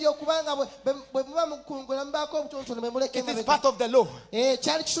kabayisirayiri okubanga bwe muba mukungula mubaako obutonotono bwe It is muleke part of the law.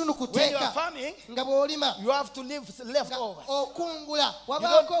 kyali kitundu ku When you are teeka farming, nga bw'olima you have to leave leftovers. okungula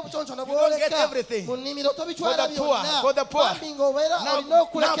wabaako obutonotono you don't get bw'oleka everything. mu nnimiro tobitwala For the poor, byonna for the poor. bambi ng'obeera Now, olina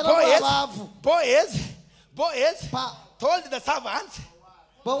okulekeramu abaavu Boaz Pa- told the servants,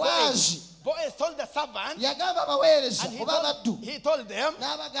 bowaazi Boaz told the servants, yagamba abaweereza and oba abaddu he told them,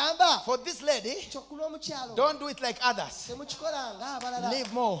 n'abagamba for this lady, kyokula omukyalo don't do it like others. temukikola ng'abalala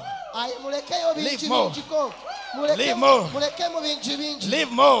Live more. ayi mulekeyo bingi more. bingiko Live more. mulekemu bingi bingi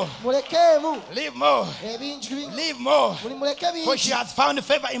Live more. mulekeemu Live more. ebingi bingi Live more. muli muleke For she bingi has found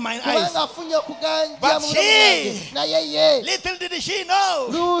favor in my eyes. kubanga afunye okuganja But mu she- mulomo gwange. naye ye Little did she know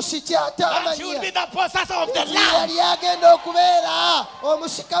luusi that she would be kyatamanya the possessor of the land. yali agenda okubeera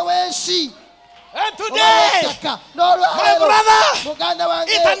omusika w'ensi And today, olw'ettaka my n'olwaleero brother, muganda wange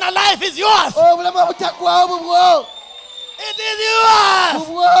eternal life is yours. obulamu obutaggwawo bubwo It is yours.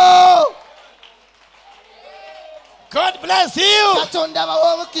 bubwo God bless you. katonda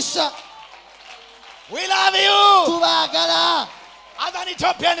bawa omukisa We love you. tubaagala As an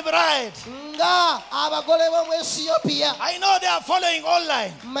Ethiopian bride, nga abagole b'omu Ethiopia I know they are following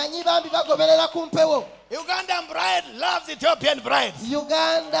online. manyi bambi bagoberera ku mpewo Ugandan bride loves Ethiopian bride.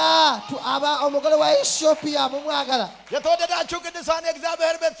 uganda omugole wa ethiopia mumwagala የተወደዳችሁ ቅዱሳን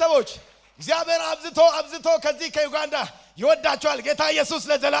የእግዚአብሔር ቤተሰቦች እግዚአብሔር አብዝቶ ከዚህ ከዩጋንዳ ይወዳችኋል። ጌታ ኢየሱስ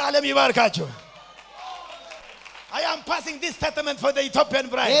ለዘላለም ይባርካችሁ። I am passing this statement for the Ethiopian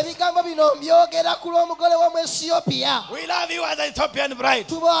bride. ebigambo bino byogera ku lw'omugole wa Ethiopia. We love you as an Ethiopian bride.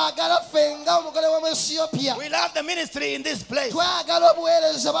 Tubagala fenga omugole wa Ethiopia. We love the ministry in this place. Twagala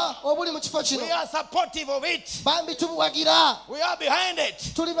obuweereza obuli mu kifo kino. We are supportive of it. Bambi tubuwagira. We are behind it.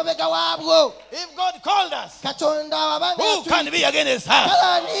 Tuli mabega waabwo. If God called us, Katonda abanga who can be against her?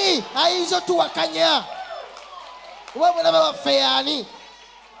 Kalani ayinza tuwakanya. Wa mulaba waffe yani.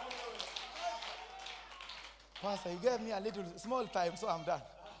 Pastor, you gave me a little small time, so I'm done.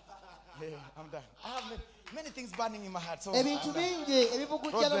 Yeah, I'm done. I have many things burning in my heart. So ebintu bingi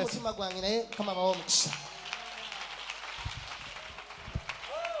ebibugujja n'omutima gwange naye kama bawo omukisa.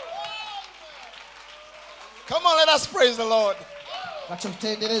 Come on, let us praise the Lord.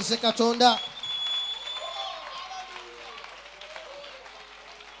 Katutendereze Katonda.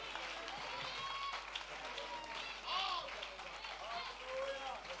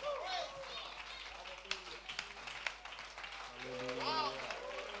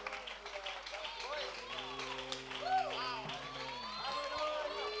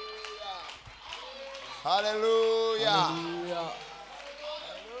 Hallelujah. Hallelujah.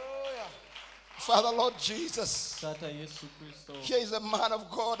 Father, Lord Jesus, Tata Yesu Kristo. here is a man of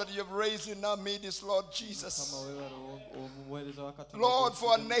God that you have raised in our midst, Lord Jesus. Lord,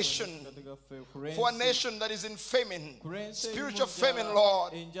 for a nation that is in famine, spiritual famine,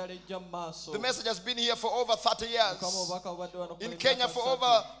 Lord. The message has been here for over 30 years. In Kenya for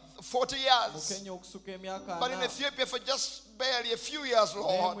over 40 years. But in Ethiopia for just barely a few years,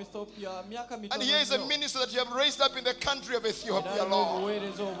 Lord. And here is a minister that you have raised up in the country of Ethiopia, Lord.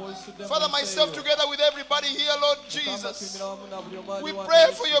 Father, myself together with everybody here, Lord Jesus, we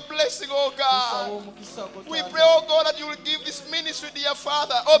pray for your blessing, oh God. We pray, oh God, that you will give this ministry, dear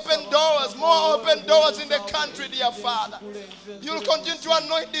Father, open doors, more open doors in the country, dear Father. You will continue to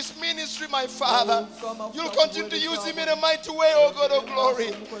anoint this ministry, my Father. You will continue to use him in a mighty way, oh God of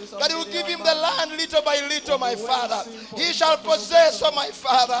glory. That you will give him the land little by little, my Father. He shall possess, oh my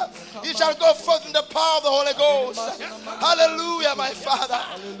Father. He shall go forth in the power of the Holy Ghost. Hallelujah, my Father.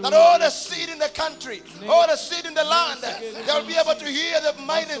 That all the seed in the country, all the seed in the land, they will be able to hear the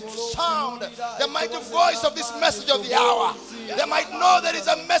mighty sound, the mighty voice of this message of the hour. They might know there is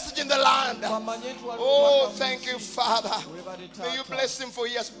a message in the land. Oh, thank you, Father. May you bless him, for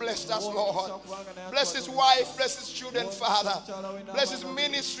he has blessed us, Lord. Bless his wife, bless his children, Father. Bless his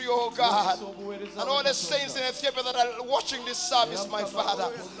ministry, oh God. And all the saints in Ethiopia that are watching this service, my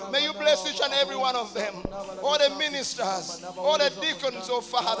Father. May you bless each and every one of them. All the ministers, all the deacons, oh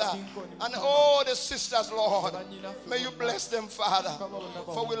Father. And all the sisters, Lord. May you bless them, Father.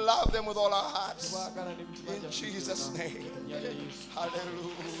 For we love them with all our hearts. In Jesus' name.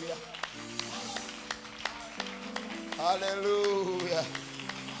 Hallelujah. Hallelujah.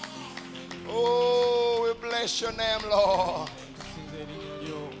 Oh, we bless your name, Lord.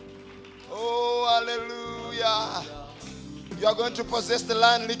 Oh, hallelujah. You are going to possess the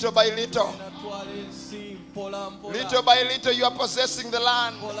land little by little. Little by little, you are possessing the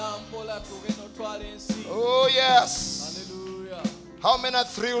land. Oh, yes. How many are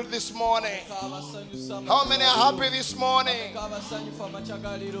thrilled this morning? How many are happy this morning?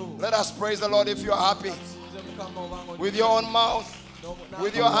 Let us praise the Lord if you are happy. With your own mouth,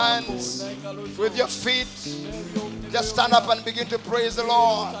 with your hands, with your feet. Just stand up and begin to praise the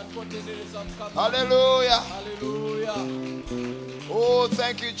Lord. Hallelujah. Oh,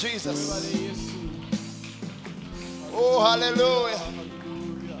 thank you, Jesus. Oh, hallelujah.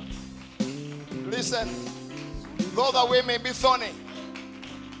 Listen, though the way may be thorny,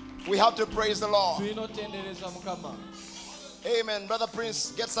 we have to praise the Lord. Amen. Brother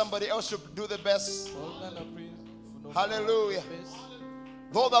Prince, get somebody else to do the best. Hallelujah.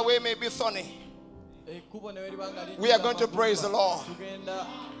 Though the way may be thorny, we are going to praise the Lord.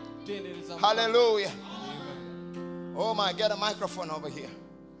 Hallelujah. Oh my, get a microphone over here.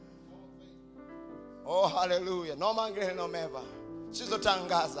 Oh, hallelujah. No man greater, no meva.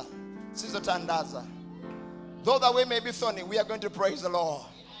 Sizotangaza. Sizotandaza. Though the way may be thorny, we are going to praise the Lord.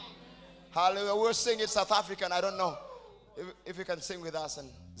 Hallelujah. We'll sing it South African. I don't know if you can sing with us in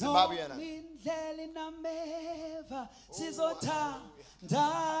Zimbabwean.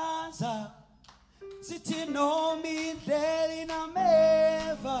 Siti no mindlela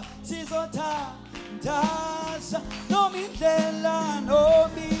inameva sizotandaza no mindlela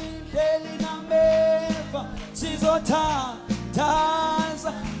inameva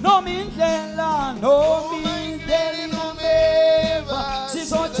sizotandaza no mindlela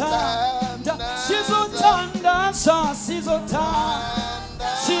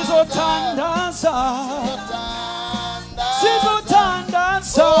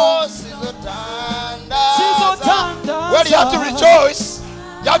Everybody, you have to rejoice.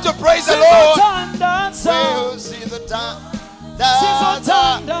 You have to praise the Lord. We'll see the time. Let's clap hands.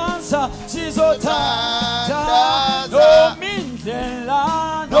 Tandaza. No mindlela,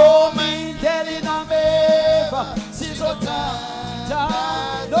 no mindlela inameva. Sizotanda.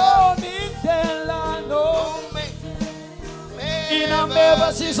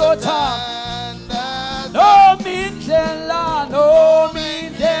 No mindlela, no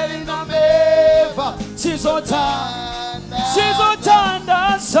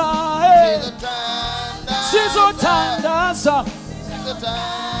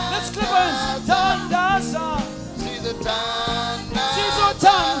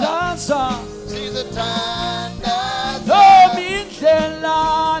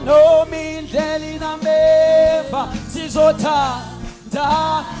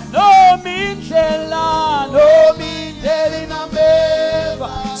mindlela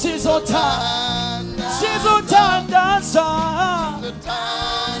inameva. Sizotanda. Sizotandaza.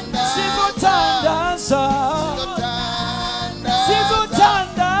 Sizotandaza.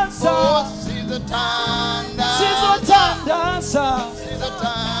 Sizotandaza. Sizotandaza.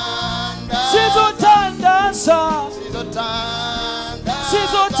 Sizotandaza.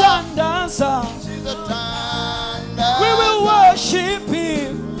 Sizotandaza. We will worship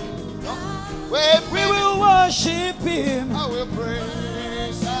Him. We will worship Him.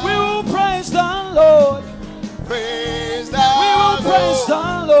 We will praise the Lord. We will praise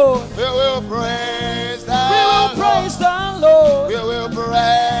the Lord. We will praise the We will praise the Lord. We will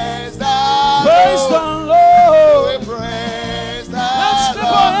praise the Praise the Lord. Lord. We praise the Let's clap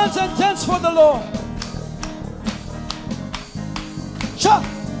our Lord. hands and dance for the Lord. Cha,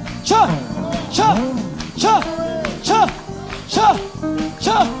 cha, cha, cha, cha, cha, cha,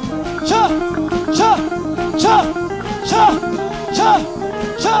 cha, cha, cha, cha, cha,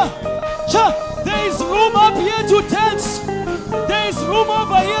 cha, cha. There is room up here to dance. There is room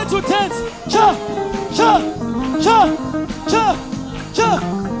over here to dance. Cha, cha, cha, cha, cha,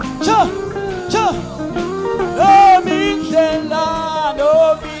 cha, cha. No mindlela, no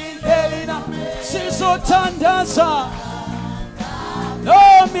mindlela, sizotandaza. No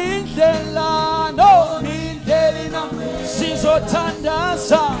mindlela, no mindlela,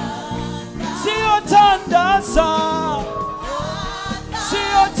 sizotandaza. Siyotandaza.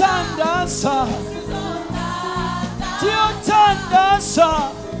 Siyotandaza. Siyotandaza.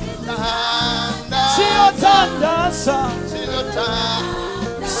 Siyotandaza.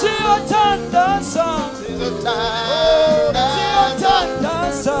 Siyotandaza.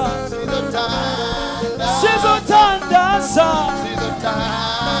 Siyotandaza. Sizotandaza.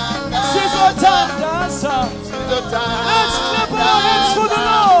 Sizotandaza. Let's clap our hands for the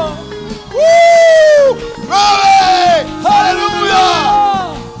Lord. Woo! Glory!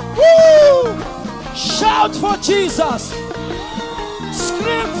 Hallelujah! Woo! Shout for Jesus.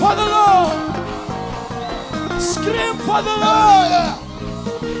 Scream for the Lord. Scream for the Lord.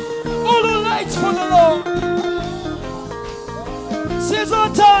 All the lights for the Lord.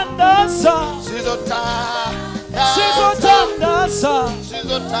 Sizotandaza. Sizotandaza.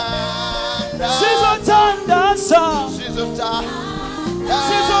 Sizotandaza.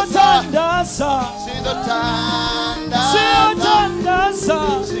 Sizotandaza. Sizotandaza.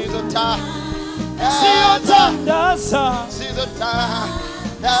 Sizotandaza.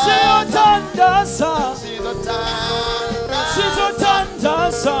 Sizotandaza.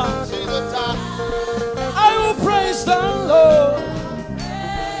 Sizotandaza. I will praise the Lord.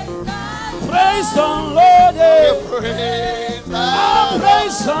 Praise the Lord. I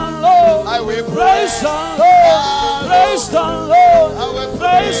praise the Lord. I will Praise the Lord. Praise the Lord.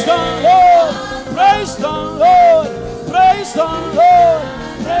 Praise the Lord. Praise the Lord. Praise the Lord.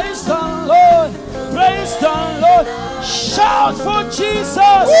 Praise the Lord. Praise the Lord. Shout for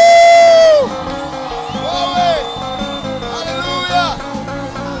Jesus. Glory! Hallelujah!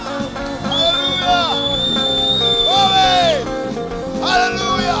 Hallelujah! Glory!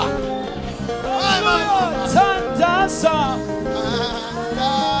 Hallelujah! Tandaza.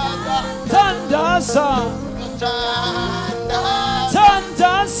 Tandaza.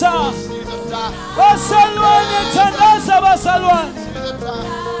 Tandaza. Basalwane tandaza basalwane.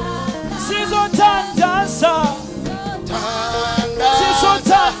 Sizotandaza.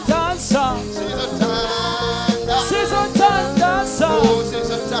 Sizotandaza. Sizotandaza.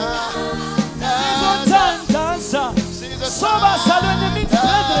 Sizotandaza. Soba salwane means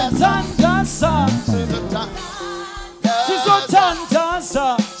brethren. Tandaza. Sizotandaza.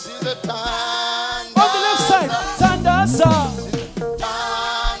 On the left side. Tandaza.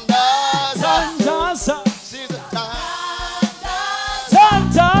 Tandaza.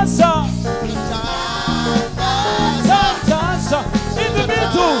 Tandaza.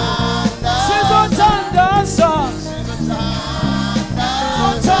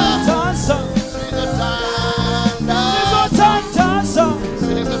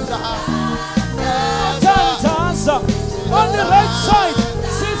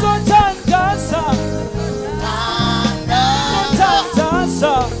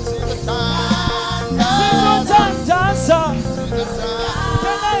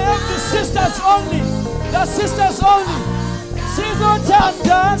 only, the sisters only. Sizo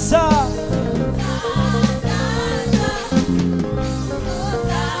Tandasa.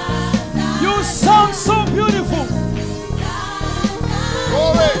 You sound so beautiful.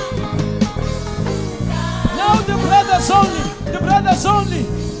 Now the brothers only, the brothers only.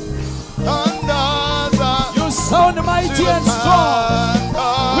 You sound mighty and strong.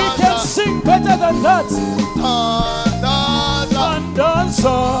 We can sing better than that.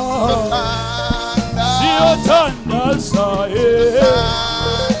 Tandasa. Siyo Tandasa.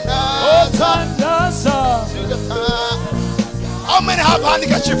 Oh Tandasa. How many have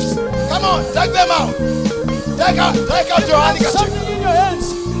handkerchiefs? Come on, take them out. Take out your handkerchief. Something in your hands.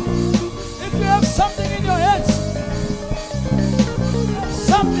 If you have something in your hands,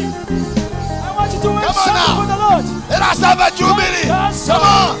 something. I want you to wave something now. for the Lord. Let us have a jubilee. Come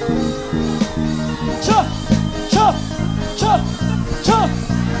on. Cha, cha, cha, cha,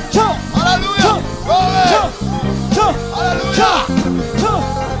 cha. Hallelujah. Glory. Cha, cha, Hallelujah. cha,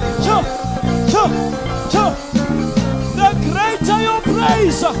 cha, cha, cha. The greater your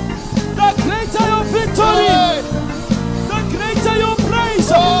praise, the greater your victory. The greater your praise,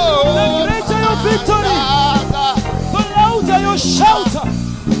 the greater your victory. The louder your shout.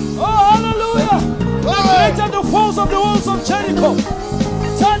 Oh, hallelujah. The greater the falls of the walls of Jericho.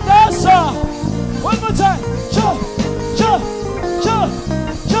 Tandasa. One more time. Cha, cha, cha,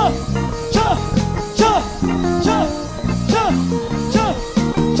 cha, cha, cha, cha, cha, cha, cha,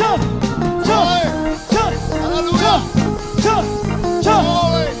 cha, cha, Hallelujah. cha, cha.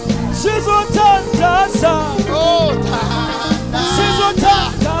 Sizo Tandasa. Sizo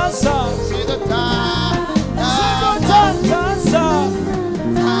Tandasa. Sizo Tandasa.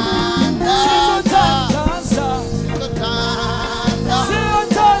 Sizo Tandasa.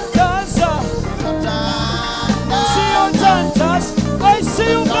 Sizo Tandasa. I see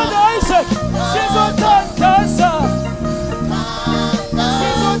you, brother Isaac. Sizo Tandasa.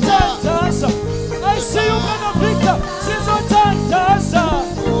 Sizo Tandasa. I see you, brother Victor. Sizo Tandasa.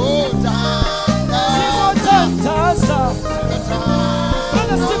 Sizo Tandasa.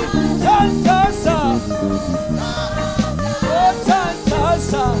 Brother Stephen. Tandasa. Oh,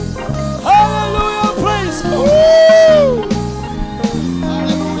 Tandasa. Hallelujah, praise God.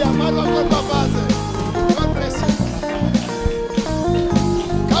 Hallelujah. God bless you.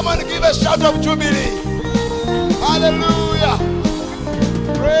 Come on, give a shout of jubilee. Hallelujah.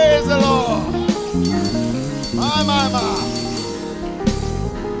 Praise the Lord. My.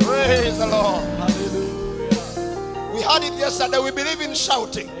 Praise the Lord. We had it yesterday. We believe in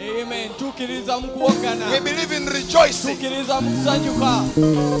shouting. Amen. Tukiriza mkuokana. We believe in rejoicing. Tukiriza mkusanyuka.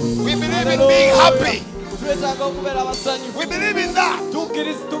 We believe in being happy. Twetaaga okubeera abasanyufu. We believe in that.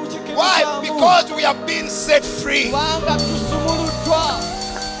 Tukiriza tumukikiriza. Why? Because we have been set free. Kubanga tusumuluddwa.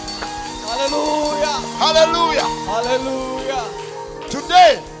 Hallelujah. Hallelujah. Hallelujah.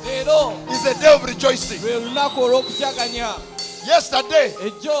 Today Leero is a day of rejoicing. lwe lunaku olw'okutyaganya. Yesterday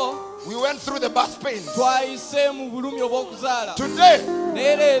Ejjo we went through the birth pains. twayise mu bulumi obw'okuzaala. Today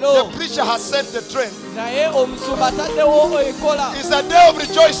Naye leero the preacher has set the trend. naye omusumba ataddewo ekola. It's a day of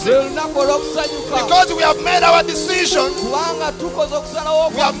rejoicing Lwe lunaku olw'okusanyuka. because we have made our decision. Kubanga tukoze okusalawo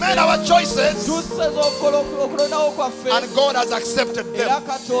We have made our choices tusseze okulondawo kwaffe. and God has accepted Era them.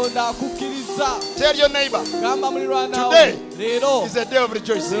 Katonda akukkiriza. Tell your neighbor, Gamba muliraanwa Today leero it's a day of lwe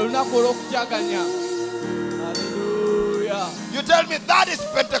rejoicing. lunaku olw'okutyaganya. Hallelujah. You tell me that is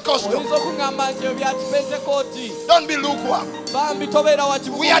Pentecostal. Oyinza okuŋŋamba nti ebyo bya kipentekooti. Don't be lukewarm. Bambi tobeera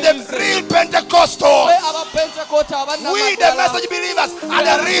We are the real Pentecostals. abapentekooti We, the message believers, are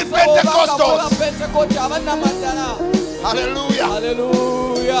the real Pentecostals. abapentekooti abannamaddala. Hallelujah.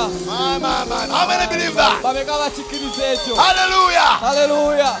 Hallelujah. My. How many believe that? bameka bakikkiriza ekyo. Hallelujah.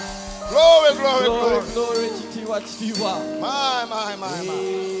 Hallelujah. Glory. Glory, kitiibwa. My.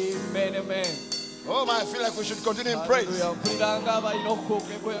 Amen. Oh my, I feel like we should continue in praise. Hallelujah. Mpuliranga abalina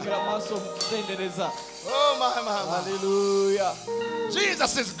okwongera mu maaso mu kutendereza. Oh my. Hallelujah.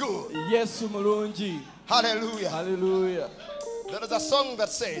 Jesus is good. Yesu mulungi. Hallelujah. Hallelujah. There is a song that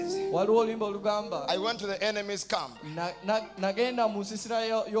says, Waliwo oluyimba olugamba I went to the enemy's camp nagenda mu nsisira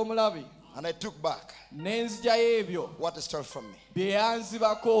y'omulabi and I took back ne nzijayo ebyo what is stole from me. bye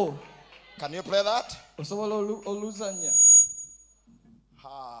yanzibako. Can you play that? Osobola oluzannya?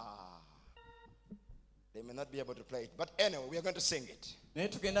 They may not be able to play it. But anyway, we are going to sing it. Naye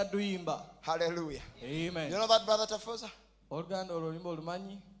tugenda duyimba. Hallelujah. Amen. You know that, Brother Tafosa? Oluganda oluyimba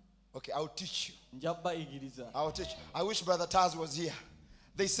olumanyi? Okay, I'll teach you. Nja bayigiriza. I'll teach you. I wish Brother Taz was here.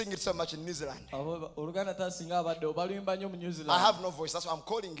 They sing it so much in New Zealand. Oluganda tasinga abadde obaluyimba nnyo mu New Zealand. I have no voice. That's why I'm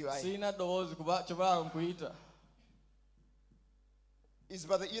calling you. Sirina ddoboozi kuba kyobala nkuyita. Is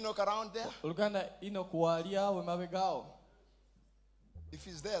Brother Enoch around there? Oluganda Enoch wali awo emabegaawo. If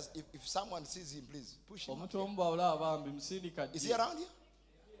he's there, if someone sees him, please push him. Omuntu omu bw'awula abambi musindika Is he around here?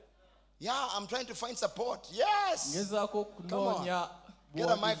 Yeah, I'm trying to find support. Yes. Ngezaako kunoonya Get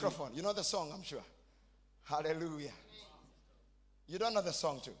a microphone. You know the song, I'm sure. Hallelujah. You don't know the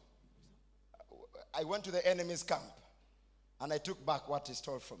song too. I went to the enemy's camp and I took back what he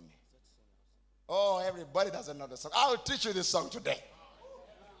stole from me. Oh, everybody doesn't know the song. I'll teach you this song today.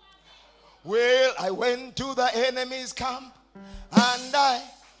 Well, I went to the enemy's camp and I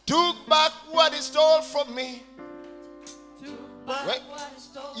took back what he stole from me. Wait,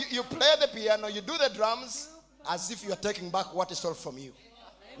 you play the piano, you do the drums as if you are taking back what he stole from you.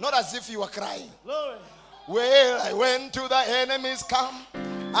 Not as if you are crying. Well, I went to the enemy's camp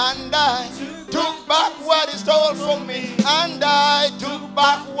and I took back what he stole from me. And I took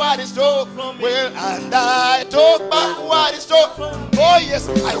back what he stole from me. Well, and I took back what he stole from me. Oh yes,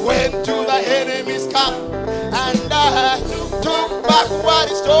 I went to the enemy's camp and I took back what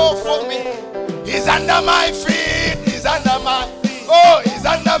he stole from me. He's under my feet, he's under my feet. Oh, he's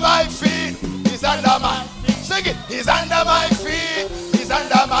under my feet, he's under my feet. Sing it, he's under my feet, he's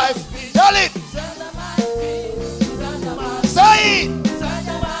under my feet. Tell it. Say it.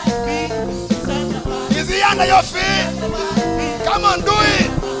 Is he under your feet? Come on, do it.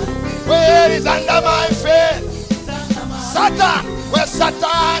 Where is under my feet? Satan. Where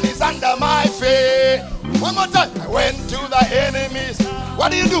Satan is under my feet. One more time. I went to the enemies.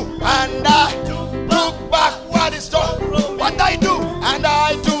 What do you do? And I took back what is stolen. What I do? And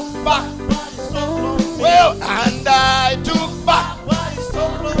I took back. Well, and I took back.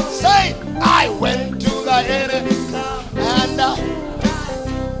 Say, I went to the enemies. And I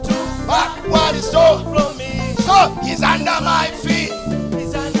took back what is stolen from me. So he's under my feet.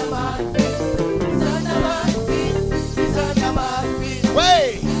 He's under my feet. He's under my feet. He's under my feet.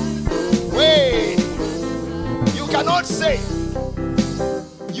 Wait. You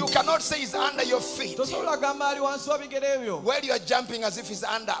cannot say he's under your feet. Well, you are jumping as if he's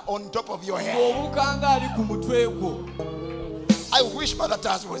under on top of your head. I wish Brother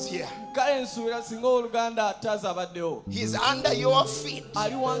Taz was here. He's under your feet.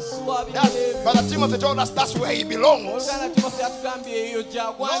 Brother Timothy told us that's where he belongs.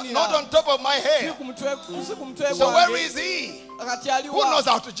 Not on top of my head. So where is he? Who knows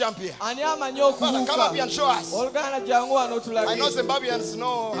how to jump here? Brother, come up here and show us. I know Zimbabweans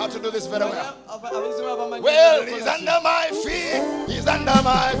know how to do this very well. Well, he's under my feet. He's under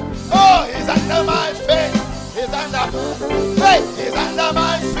my feet. Oh, he's under my feet. He's under, hey, he's under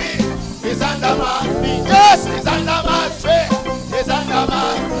my feet. He's under my feet. Yes, he's under my feet. He's under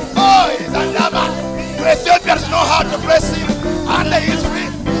my, oh, he's under my. The Ethiopians know how to place him under his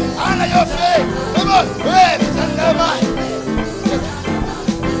feet, under your feet. Come on, well, he's under my.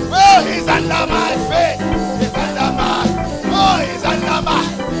 Well, he's under my feet. He's under my. Oh, he's under my.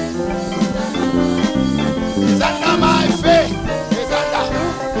 He's under my feet. He's under.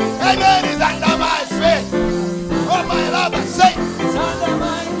 Amen. He's under my feet. Oh, my love, say. He's under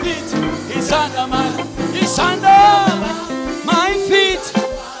my feet. He's under my. He's under my feet.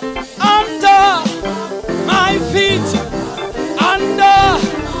 Under my feet. Under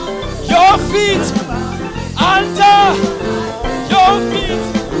your feet. Under your feet.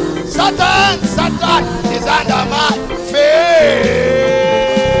 Satan is under my feet.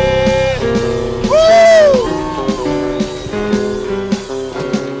 Woo!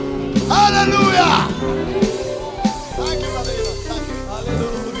 Hallelujah! Thank you, Brother Enoch. Thank you.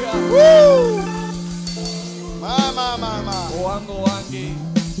 Hallelujah. Woo! Ma.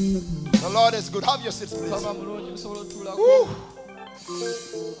 The Lord is good. Have your seats, please. Woo!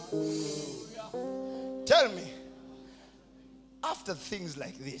 Tell me. After things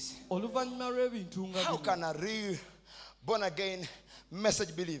like this, how can a real born again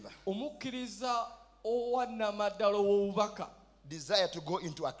message believer desire to go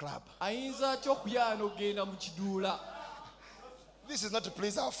into a club? This is not to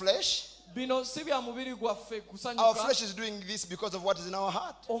please our flesh. Our flesh is doing this because of what is in our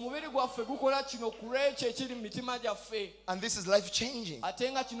heart. And this is life changing.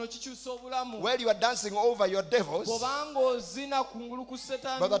 While you are dancing over your devils,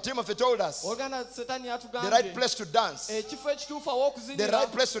 Brother Timothy told us the right place to dance, the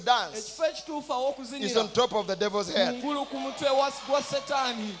right place to dance is on top of the devil's head.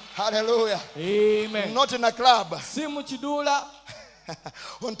 Hallelujah. Amen. Not in a club.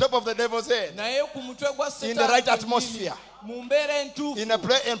 On top of the devil's head. In the right atmosphere. mu mbeera entuufu in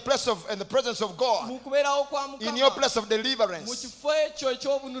the presence of God, mu kubeerawo kwa in your Mukama place of mu deliverance. kifo ekyo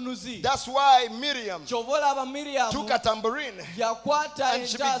eky'obununuzi. That's why Miriam Ky'oba olaba Miriyamu took a tambourine yakwata and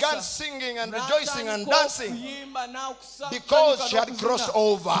she began entaasa singing and rejoicing and n'atandika dancing okuyimba n'okusanyuka because she had n'okuzina. crossed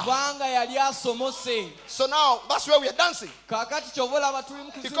over. Kubanga yali asomose. So now that's where we are dancing, Kaakati ky'oba olaba tuli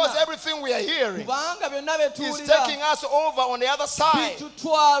mu because kuzina everything we are hearing kubanga byonna bye is tuwulira taking us over on the other side.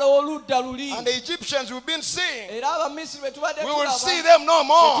 bitutwala oludda luli. And the Egyptians we've been seeing, Era Abamisiri be tubadde we will see tulaba them no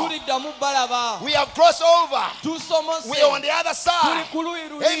more. tetuliddamu balaba. We have crossed over. Tusomose We are on the other tuli side. ku luuyi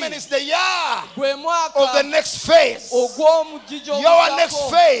Amen. luli. It's the year Gwe mwaka of the next phase. ogw'omugigi Your next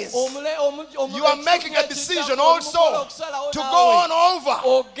oguddako. phase. Omule- You are ekitundu making a ekiddako, decision omukola also okusalawo to naawe. go on over.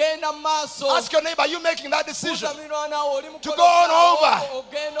 Ogenda mu maaso. Ask your neighbor, are you making that decision Buuza mirwana wo, oli mukola to go on okusalawo, over,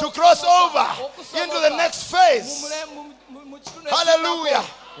 ogenda to cross okusomoka, over okusomoka. into the next phase? Mu kitundu Hallelujah.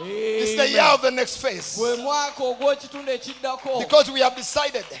 ekiddako. It's the year of the next phase. Gwe mwaka ogw'ekitundu ekiddako. Because we have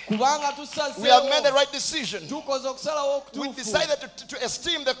decided, Kubanga we have made the tusazeewo right decision. tukoze okusalawo We okutuufu. decided to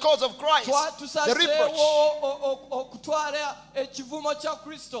esteem the cause of Christ, the reproach. Tusazeewo okutwala ekivumo kya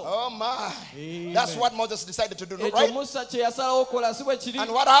Kristo. Oh my. Amen. That's what Moses decided to do, Ekyo right? Musa kye yasalawo okukola si bwe kiri.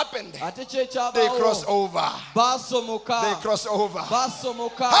 And what happened? Ate They crossed kyekyabaawo over. basomoka. They crossed over.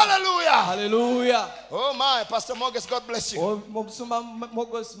 Basomoka. Hallelujah. Hallelujah. Oh my, Pastor Moges, God bless you. Omusumba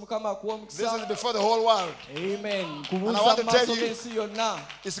Moges Mukama akuwa This omukisa. is before the whole world. Amen. And I Kubuuza want to mu tell maaso you, g'ensi yonna.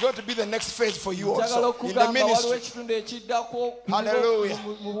 It's going to be the next phase for you Njagala also in the okugamba waliwo ministry. ekitundu ekiddako Hallelujah.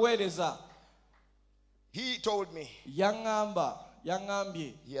 mu buweereza. He told me,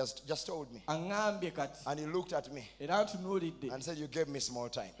 Yaŋŋambye. he has just told me, Aŋŋambye kati. and he looked at me Era ntunuulidde. and said, you gave me small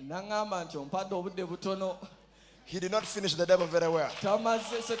time. N'aŋŋamba nti ompadde obudde butono. He did not finish the devil very well.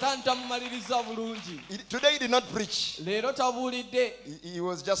 Setaani tamumaliriza bulungi. Today he did not preach. Leero tabuulidde. He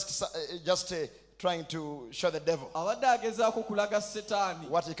was just trying to show the devil Abadde agezaako kulaga Setaani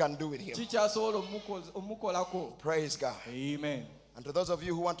what he can do with him. kikyasobola omukolako. Praise God. Amen. And to those of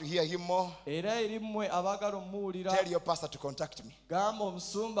you who want to hear him more, Era eri mmwe abaagala omuwulira tell your pastor to contact me. gamba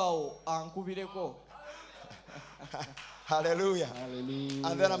omusumba wo ankubireko. Hallelujah.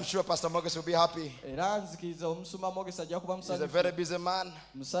 And then I'm sure Pastor Moges will be happy. Era nzikiriza omusumba Moges ajja kuba He's a very musanyufu. busy man,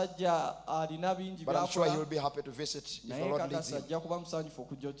 Musajja alina bingi but I'm sure he will by'akola. be happy to visit if the Naye Lord leads kakasa him. ajja kuba musanyufu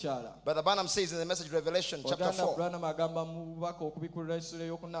okujja okyala. Brother Branham says in the message Revelation chapter Oganda 4, Branham agamba mu bubaka okubikulira essula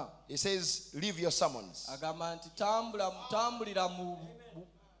ey'okuna. he says, leave your summons. Agamba nti tambulira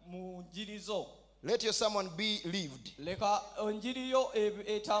mu njiri zo. Let your summon be lived. Leka enjiri yo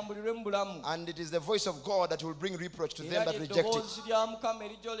etambulirwe mu bulamu. And it is the voice of God that will bring reproach to them Era that reject it. eddoboozi lya Mukama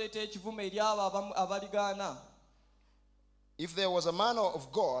erigy'oleeta ekivumo eri abo abaligaana. If there was a man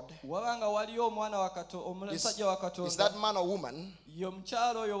of God, Wabanga waliyo omwana wa omusajja wa is that Katonda. man or woman? Ye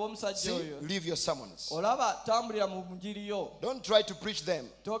omukyala oyo oba omusajja See, oyo. leave your summons. Olaba tambulira mu njiri yo. Don't try to preach them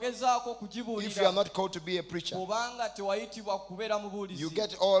Togezaako if you are kugibuulira. not called to be a preacher. Kubanga tewayitibwa kubeera mubuulizi. You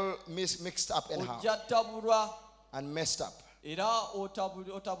get all mixed up anyhow Ojja tabulwa and messed up. era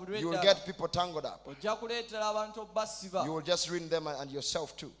otabulirwe You will ddala. get people tangled up. Ojja kuleetera abantu basiba. You will just ruin them and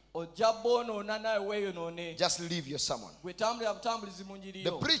yourself too. Ojja boonoona nawe weeyonoone. Just leave your summon. Gwe tambulira butambulizi mu njiri The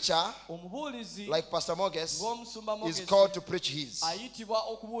yo. preacher, Omubuulizi like Pastor Moges, ng'omusumba is Moges called to preach his ayitibwa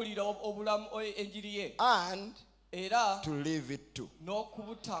okubuulira obulamu enjiri ye. and Era to leave it too.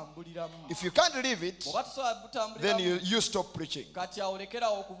 n'okubutambuliramu. If you can't leave it, Bw'oba tosobola then butambuliramu you stop preaching. kati awo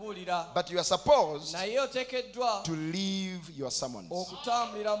lekerawo okubuulira. But you are supposed Naye oteekeddwa to leave your summons.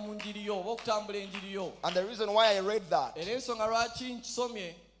 okutambulira mu njiri yo oba okutambula enjiri yo. And the reason why I read that, Era ensonga lwaki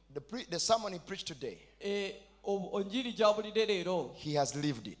nkisomye the sermon he preached today, enjiri gy'abulidde leero he has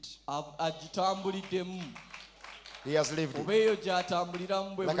lived it. agitambuliddemu. He has lived Oba it. eyo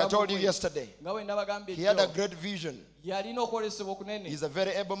gy'atambuliramu bwe Like I bulamu told you bwe. yesterday, Nga bwe nabagambye he had a jjo, great vision. yalina okwolesebwa okunene. He's a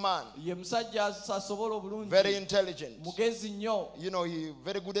very able man, Ye musajja asobola obulungi. very intelligent. Mugezi nnyo. You know, he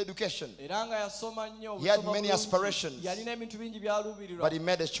very good education. Era nga yasoma nnyo. He had obusoma many bulungi. aspirations. Yalina ebintu bingi by'aluubirirwa. But he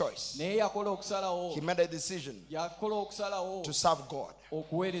made a choice. Naye yakola okusalawo. He made a decision Yakola okusalawo to serve God.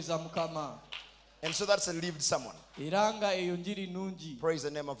 okuweereza Mukama. And so that's a lived someone. Era nga eyo njiri nnungi. Praise the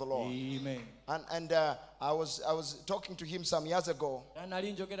name of the Lord. Amen. And I was talking to him some years ago. Era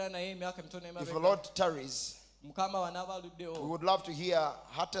nali njogera naye emyaka mitono If the emabega. Lord tarries, Mukama wanaaba we aluddewo. would love to hear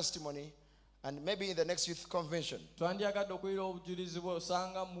her testimony, and maybe in the next youth convention, Twandyagadde okuwulira obujulizi bwe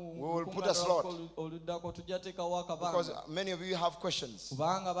osanga mu We will put a lukungaana slot. oluddako tujja teekawo because akabanga. many of you have questions.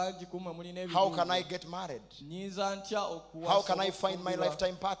 Kubanga bangi kumwe mulina How can I ebibuuzo. get married? Nnyinza ntya okuwasa How can I find my okufumbirwa?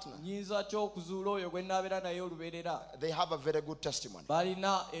 lifetime partner? Nnyinza ntya okuzuula oyo gwe naabeera naye olubeerera. They have a very good testimony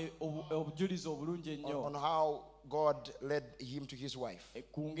Balina obujulizi obulungi on ennyo how God led him to his wife.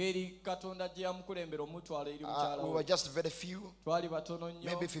 ku ngeri katonda gye yamukulembera omutwala eri We mukyala were just very few, twali batono nnyo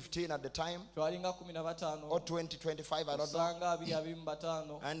maybe 15 at the time, twali nga 15 or 20, 25, I don't know. osanga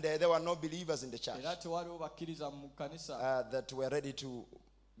 25 And there were no believers in the church era tewaliwo bakkiriza mu kanisa that were ready to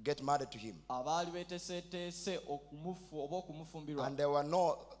get married to him. abaali beeteeseteese oba okumufumbirwa And there were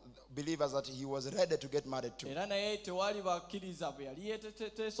no believers that he was ready to get married to. era naye tewali bakkiriza bwe yali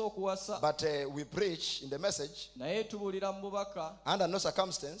yeeteeseteese okuwasa But we preach in the message, naye tubuulira mu bubaka under no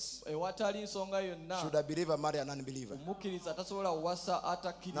circumstance ewatali nsonga yonna should a believer marry an unbeliever. omukkiriza tasobola kuwasa Now,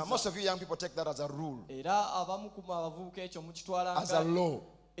 atakkiriza most of you young people take that as a rule, era abamu ku abavubuka ekyo mukitwala as a law,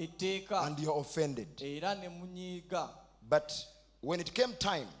 etteeka and you're offended. era ne munyiiga But when it came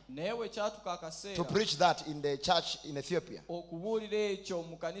time naye bwe kyatuka to akaseera preach that in the church in Ethiopia, okubuulira ekyo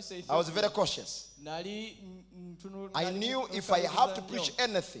mu kanisa I was very cautious. nali I knew if I have to preach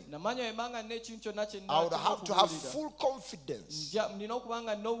anything, namanya embanga n'ekintu kyonna kye I would have to have full confidence nina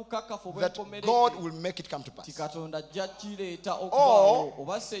okubanga n'obukakafu that obwenkomeredde God will make it come to pass. ti katonda ajja kireeta okubaawo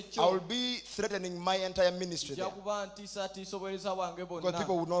oba si I ekyo will be threatening my entire ministry nja there, kuba ntiisatiisa obuweereza bwange because bonna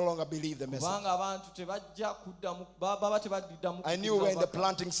people would no longer believe the message. kubanga abantu tebajja kuddamu baba tebaddiddamu I knew we were in the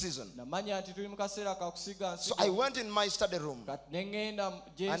planting season. namanya nti tuli mu kaseera ka kusiga So I went in my study room kati ne ŋŋenda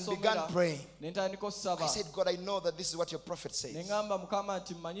gye and nsomera began praying. ne ntandika okusaba I said, God, I know that this is what your prophet ne says, ŋŋamba mukama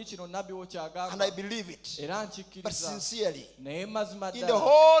nti mmanyi kino nabbi wo and kyagamba I believe it. era But nkikkiriza sincerely, naye mazima in the ddala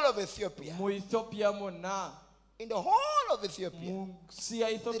whole of Ethiopia, mu ethiopia mwonna in the whole of Ethiopia, mu nsi ya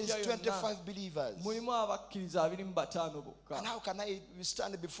there is ethiopia yonna 25 believers. mulimu abakkiriza 25 bokka And how can I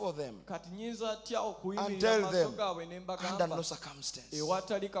stand before them kati nyinza tya and okuyimirira tell maaso them, gaabwe ne under mbagamba no circumstance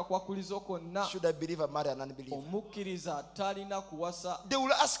ewatali kakwakulizo konna should a believer marry an unbeliever? omukkiriza talina kuwasa They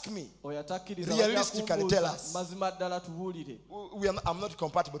will ask me, oyo atakkiriza realistically bajja tell kumbuuza, us. mazima ddala tubuulire I'm not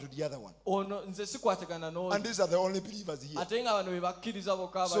compatible to the other one. ono nze sikwatagana And n'oyo these are the only believers here. ate nga bano be bakkiriza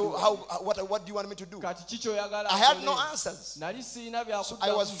bokka So abaliwo. what do you want me to do? kati kikyoyagala I had no nkole? answers. nali sirina So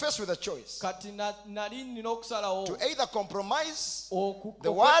I was byakuddamu faced with a choice kati nali nina okusalawo to either compromise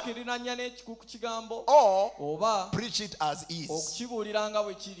the word okwekiriranya ku kigambo or oba preach it as is. okukibuulira nga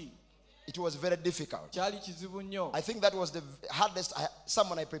bwe kiri. It was very difficult. kyali kizibu nnyo. I think that was the hardest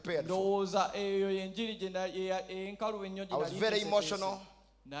sermon I prepared for. ndowooza eyo yenjiri enkalubo ennyo I was very emotional.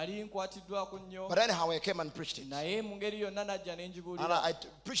 nali nkwatiddwako nnyo But anyhow, I came and preached it. naye mu ngeri yonna najja ne And njibuulira I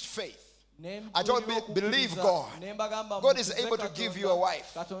preached faith. I told me, believe God. God is able to give you a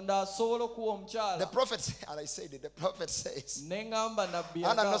wife. katonda asobola okuwa omukyala. The prophet, and I said it, the prophet says, ne ŋŋamba nabbi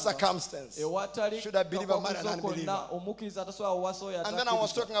under no yagamba, circumstance ewatali should a believer marry an kakwakulizo unbeliever. konna omukkiriza tasobola kuwasa oyo And then I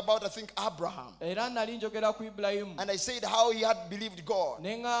was atakkiriza. talking about, I think, Abraham. era nali njogera ku ibulayimu And I said how he had believed God.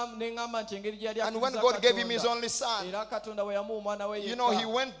 ne ŋŋamba nti engeri gyali And when akkiriza God gave him his Katonda, only son, era katonda bwe yamuwa omwana we you know, he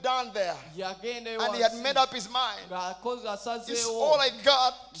yekka went down there yagenda and he had ewansi made up his mind. ng'akoze It's asazeewo all I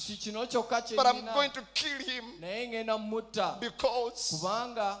got, nti kino kyokka kye but I'm nina, going to kill him naye ngenda mutta because,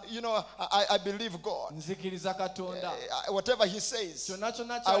 kubanga you know, I believe God. nzikiriza katonda Whatever he says, kyonna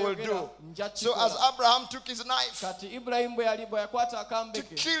kyonna I will kyayogera do. nja So as kikola. Abraham took his knife kati ibulayimu bwe yakwata to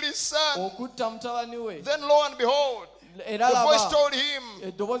akambeke kill his son, okutta mutabani we then lo and behold, era the voice laba told him,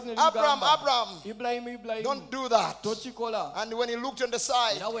 eddoboozi ne Abraham, ligamba, Abraham, ibulayimu don't do that. tokikola. And when he looked on the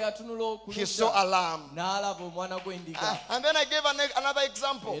side, era bwe yatunula he saw a lamb. n'alaba omwana gw'endiga. And then I gave another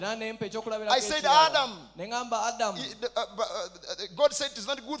example. era nempa ekyokulabirako I said, ekirala. Adam, ne ŋŋamba adamu God said it's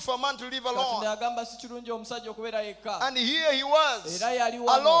not good for a man to live alone. katonda yagamba si kirungi omusajja okubeera yekka. And here he was, era yali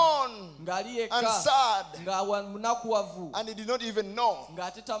wano alone ng'ali and yekka sad. nga munakuwavu And he did not even know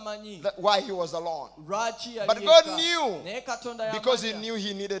ng'ate tamanyi why he was alone. lwaki yali But yekka. God knew, naye katonda because he yamanya, knew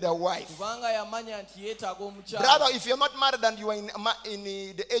he needed a wife. kubanga yamanya nti yeetaaga omukyala. Brother, if you're not married and you are in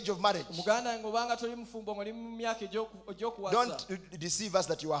the age of marriage, muganda wange obanga toli mufumbo ng'oli mu myaka egy'okuwasa don't deceive us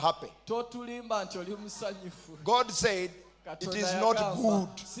that you are happy. totulimba nti oli musanyufu. God said, it is not good.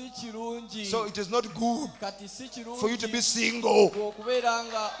 si kirungi. So it is not good kati si kirungi for you to be single okubeera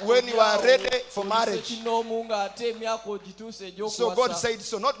nga when you are olyawo, ready for oli marriage. ssekinomu ng'ate emyaka ogituuse So God egy'okuwasa. said,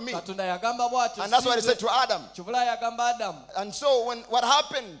 so not me. katonda yagamba bw'atyo. And that's what he si said nze. to Adam. kyovula yagamba adamu. And so what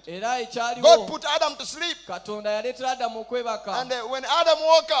happened? era ekyaliwo God put Adam to sleep. katonda yaleetera adamu okwebaka. And when Adam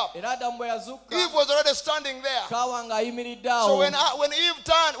woke up, era adamu bwe yazukka Eve was already standing there. kaawa ng'ayimiridde So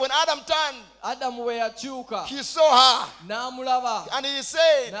awo. when Adam turned, Adamu bwe yakyuka he saw her. n'amulaba And he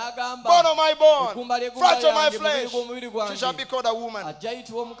said, n'agamba bone of my bone, Egumba ly'egumba flesh of my lyange, flesh, mubiri gwa she shall be called a woman. ajja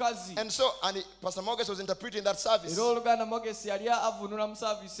yitibwa omukazi. And Pastor Moges was interpreting that service. Era oluganda Mogesi yali avunula mu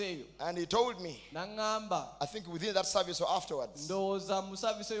saavisi eyo And he told me, n'aŋŋamba I think within that service or afterwards, ndowooza mu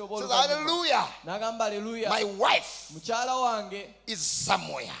saavisi eyo says, hallelujah, n'agamba aleluya my wife mukyala wange is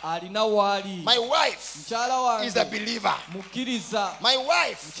somewhere. alina waali My wife mukyala is a wange believer. mukkiriza My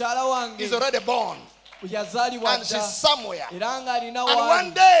wife mukyala wange is already born. yazaalibwa And she's somewhere. era ng'alina And one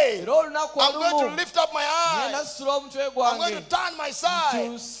waali day, era olunaku I'm going to olumu lift up my ngenda eyes. situla omutwe I'm going gwange to turn my side.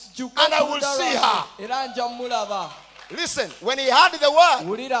 nkyuke And I will ku ludda see lwange, her. era nja mulaba. Listen, when he heard the word,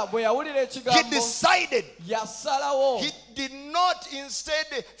 wulira bwe yawulira he ekigambo decided. yasalawo He did not instead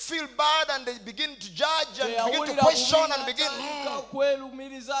feel bad and they begin to judge and begin to teyawulira question bubi and begin. n'atandika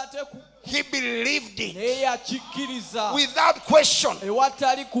kwelumiriza ate He believed it naye yakikkiriza without question.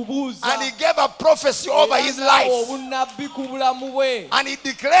 ewatali kubuuza And he gave a prophecy over Era his n'awa life. obunnabbi ku bulamu bwe And he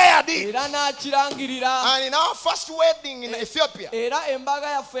declared it. era n'akirangirira. And in our first wedding in Ethiopia, era embaga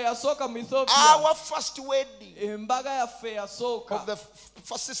yaffe eyasooka mu Ethiopia, our first wedding embaga yaffe eyasooka of the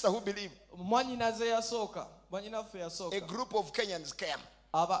first sister who believed, mwanyinaze eyasooka mwanyinaffe a eyasooka group of Kenyans came.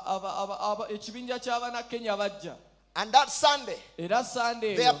 ekibinja ky'abana Kenya bajja. And that Sunday, Era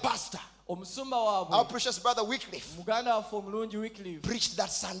Sunday their pastor, omusumba our waabwe precious brother Wycliffe, muganda waffe omulungi Wycliffe preached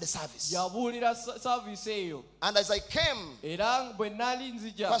that Sunday service. yabuulira saavisi eyo. And as I came, Era bwe nali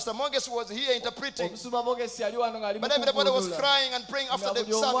nzija Pastor Moges was here interpreting, omusumba Mogesi yali wano ng'ali mu but everybody was kuvvuunula. crying and praying after Nga the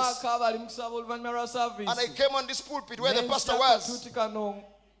buli omu service. akaaba ali mu kusaba oluvannyuma lwa And I saavisi. came on this pulpit where the pastor N'enzita was, katuuti kano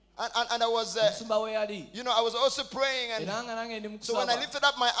and I was, omusumba we yali. I was also praying. And Era nga nange ndi mu so when I kusaba. lifted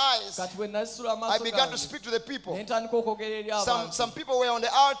up my eyes, Kati bwe nasitula I amaaso began to gange speak to the people. ne ntandika okwogera eri abantu. Some people were on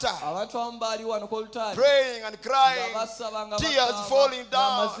the altar, Abantu abamu baali wano k'olutaali praying and nga crying, basaba nga tears bakaaba, falling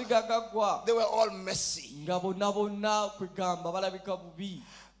down. ng'amaziga gaggwa They were all messy. nga bonna bonna kwegamba balabika bubi.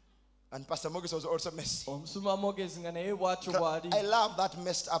 And Pastor Moges was also messy. Omusumba Mogezi nga naye bw'atyo bw'ali. I love that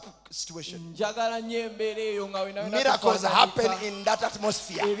messed up situation. Njagala nnyo embeera eyo nga wena wena Miracles happen tufaananyika. in that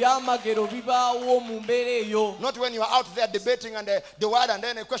atmosphere. Ebyamagero bibaawo mu mbeera eyo. Not when you are out there debating and the word and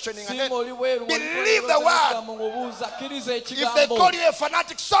then questioning and then Singa oli bweru believe the word. ng'obuuza kkiriza If they ekigambo. call you a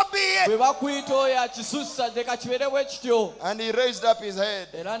fanatic, so be it. bwe bakuyita oyo akisussa leka kibeere bwe kityo. And he raised up his head.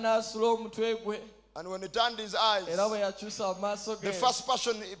 Era n'asula omutwe gwe. And when he turned his eyes, Era bwe yakyusa amaaso the ge. first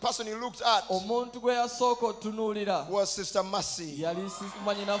person he looked at Omuntu gwe yasooka otunuulira was Sister Mercy. yali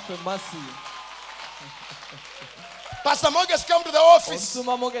mwanyinaffe Masi. Pastor Moges came to the office.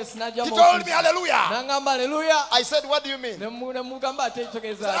 Omusumba Mogesi n'ajja He mu told me, office. hallelujah. N'agamba aleluya. I said, what do you mean? Ne mugamba ate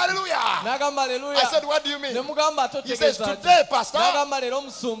kitegeeza ki? Hallelujah. N'agamba aleluya. I said, what do you mean? Ne mugamba ate He says, otegeeza ki? today, Pastor, N'agamba leero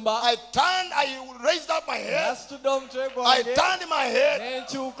omusumba. I raised up my head. Nasitudde omutwe I gwange. turned my head. Ne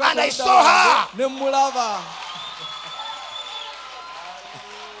nkyuka And I ku saw ludda her. lwange, ne mulaba.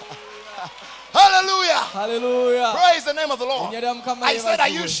 Hallelujah. Hallelujah. Praise the name of the Lord. Ennya lya Mukama I said, are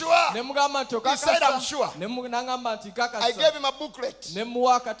you yeebazibwe. sure? Ne mugamba nti He said, okakasa. I'm sure. N'agamba nti I kakasa. gave him a booklet, Ne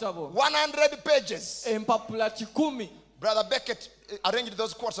muwa akatabo. 100 pages. Empapula 100. Brother Beckett arranged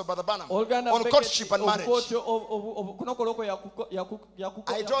those quotes of Brother Branham Oluganda on Beckett, courtship and marriage. kuno koloko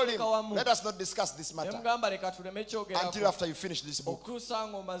I told him, yakukawamu. let us not discuss this Ne matter mugamba leka tuleme until kyogerako. after you finish this book. Okutuusa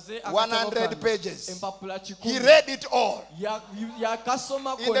ng'omaze 100 akatabo pages. empapula He 100. read it all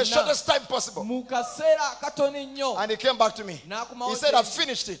Yakasoma in the konna shortest time possible. mu kaseera akatono ennyo. And he came back to me. N'akomawo He said, gye I've ndi.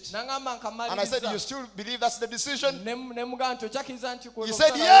 finished it. N'agamba And I said, you nkamaliriza. still believe that's the decision? Ne mugamba nti okyakiriza nti He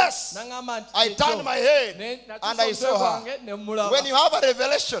said, yes. N'agamba nti I ekyo. turned my head Natuusa and I omutwe saw her. gwange ne mulaba. When you have a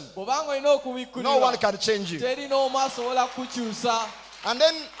revelation, Bw'obanga olina okubikkulirwa, no one can change you. teri n'omu asobola kukukyusa. And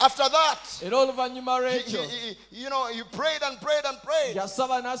then after that, Era oluvannyuma lw'ekyo you prayed and prayed and prayed.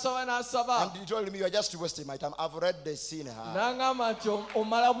 yasaba n'asaba n'asaba. And he told me, you are just wasting my time. I've already seen her. N'agamba nti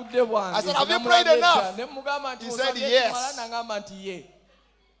omala budde bwange. I said, have you Namulabye prayed dda. enough? Ne mugamba nti He said, osabye yes. ekimala? N'agamba nti ye.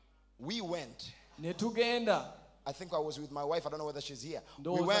 We went. Ne tugenda. I think I was with my wife. I don't know whether she's here. We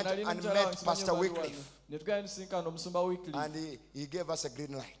Ndowooza went nali and mukyala met wange simanyi Pastor oba ali Wycliffe. wano. Ne tugenda tusisinkana omusumba Wycliffe. And he gave us a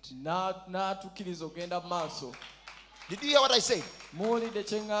green light. N'atukkiriza okugenda mu maaso. Did you hear what I said? Muwulidde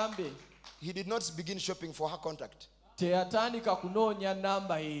kye ŋŋambye? He did not begin shopping for her contact. Teyatandika kunoonya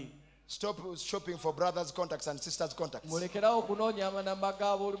nnamba ye. Stop shopping for brothers' contacts and sisters' contacts. Mulekerawo okunoonya amanamba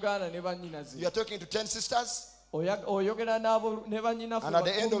g'abooluganda ne You bannyinaze. are talking to 10 sisters, Oyogera ne bannyinaffe and at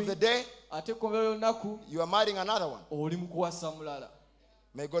the end of the day, ate ekkombero ly'olunaku you are marrying another one. oli mu kuwasa mulala.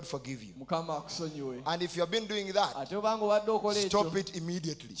 May God forgive you. Mukama akusonyiwe. And if you have been doing that, Ate obanga obadde okola stop ekyo it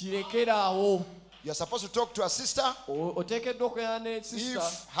immediately. kirekeraawo. You are supposed to talk to a sister Oteekeddwa okwera ne sista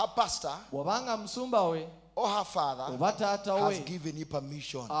if her pastor bw'obanga musumba we or her father oba taata has we given you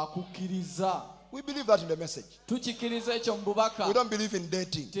permission. akukkiriza. We believe that in the message. Tukikiriza ekyo mu bubaka. We don't believe in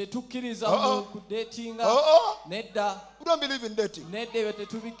dating. Tetukkiriza mu kudatinga. Nedda. We don't believe in dating. Nedda ebyo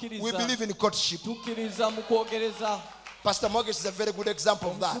tetubikkiriza. We believe in courtship. Tukkiriza mu kwogereza. Pastor Moges is a very good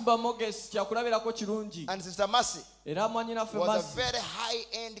example of that. Omusumba Moges kyakulabirako kirungi. And Sister Mercy Era mwanyinaffe was a Mercy very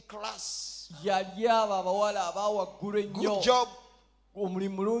high-end class. yali abo abawala abawaggulu ennyo. Good job.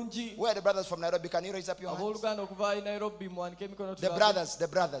 Omulimu mulungi. Where are the brothers from Nairobi? Can you raise up your hands? Abooluganda okuva i Nairobi muwanike emikono The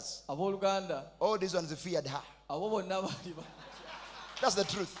brothers. Abooluganda. All these ones feared her. Abo bonna baali That's the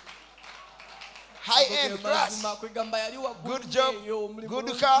truth. High-end class. kwegamba yali waggulu Good job, eyo, omulimu good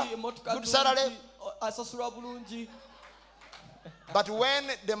mulungi, car, emmotoka good nnungi, salary. asasulwa bulungi. But when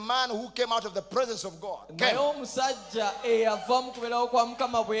the man who came out of the presence of God naye came, omusajja eyava mu kubeerawo kwa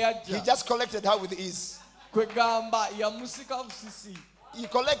Mukama bwe he yajja just collected her with ease. kwegamba yamusika busisi, He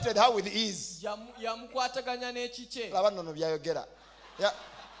collected her with ease. yamukwataganya n'ekike. Laba nno byayogera.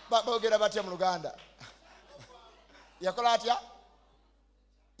 Boogera batya mu Luganda? Yakola atya?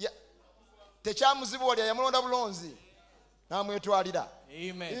 Tekyamuzibuwalira, yamulonda bulonzi n'amwetwalira.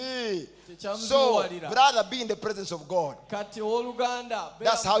 Amen. So, brother, be in the presence of God. Kati owooluganda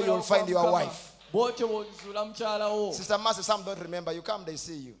That's how you'll find your wife. bw'otyo bw'olizuula mukyala wo. Sister Mercy, some don't remember. You come, they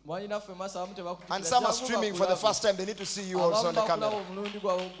see you. Mwanyinaffe Masa abamu tebakujuliza. And some are streaming for the first time. They need to see you also on the camera. omulundi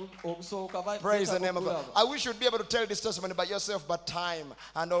gwabwe ogusooka. Praise the name of God. I wish you'd be able to tell this testimony by yourself, but time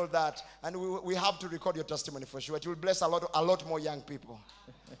and all that. And we have to record your testimony for sure. It will bless a lot more young people.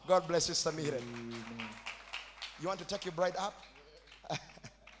 God bless you, Samira. You want to take your bride up?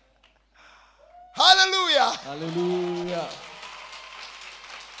 Hallelujah. Hallelujah.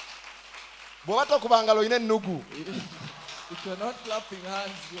 Bw'obata okubanga olina ennugu. If you're not clapping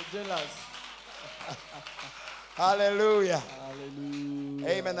hands, you're jealous. Hallelujah. Hallelujah.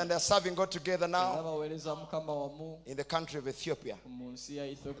 Amen. And they're serving God together now Abaweereza Mukama wamu in the country of Ethiopia. mu nsi ya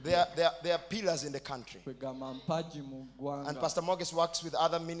Ethiopia. They are pillars in the country. Kwegamba mpaji mu ggwanga. And Pastor Moges works with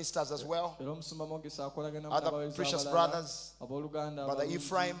other ministers as well. Era omusumba Mogesa akolagana Other n'abaweereza precious abalala. brothers. Abooluganda Brother abalungi.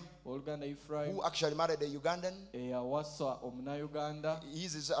 Ephraim, Abooluganda Ephraim who actually married a Ugandan. eyawasa omunnayuganda.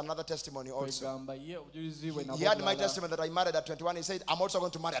 His is another testimony also. Kwegamba ye obujulizi bwe He had my nabwo testimony that I married at 21. He said, I'm also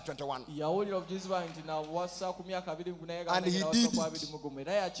going to marry at 21. yawulira obujulizi bwange nti nawasa ku myaka 20 naye And he nawasa did ku it. 21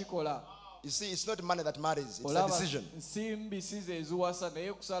 era yakikola. You see, it's not money that marries, it's a Olaba decision. nsimbi si ze eziwasa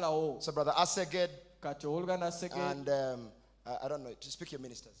naye kusalawo. So, Brother Aseged Kati owooluganda Aseke and I don't know, to speak your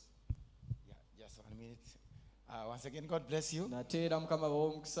ministers. Yeah, just 1 minute. Once again, God bless you. nateera Mukama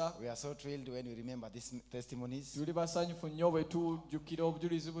b'omukisa. We are so thrilled when we remember these testimonies. Tuli basanyufu nnyo bwe tujjukira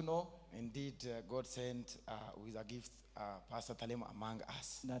obujulizi buno. Indeed, God sent with a gift Pastor Talemu among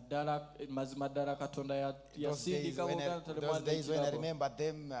us. Naddala mazima ddala Katonda Those days yasindika when I remember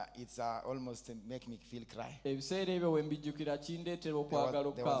them, it's almost make me feel cry. ebiseera ebyo we mbijjukira kindeetera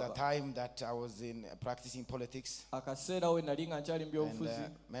okwagala There was a okukaaba. time that I was in practicing politics Akaseera we nali nga nkyali mu and byobufuzi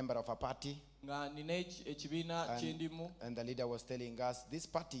member of a party. nga nina ekibiina kye ndimu. And the leader was telling us, this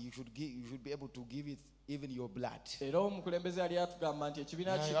party you should be able to give it even your blood. Era omukulembeze yali atugamba nti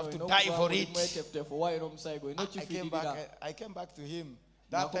ekibiina Yeah, you kino have to olina die okuba for mulimu it. eteefuteefu owaayira omusaayi gwe olina okifiiririra. I came back to him.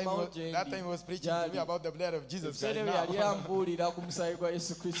 That time he was preaching to me about the blood of Jesus Christ. ebiseera ebyo yali ambuulira ku musaayi gwa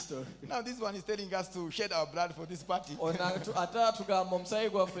Yesu Kristo. Now this one is telling us to shed our blood for this party. ate atugamba omusaayi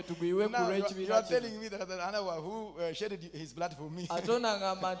gwaffe tuguyiwe ku Now you lw'ekibiina are kino. telling me that another who shedded his blood for me. ate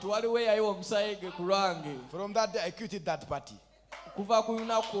onagamba nti waliwo eyayiwa omusaayi gwe ku lwange. From that day I quitted that party. Kuva ku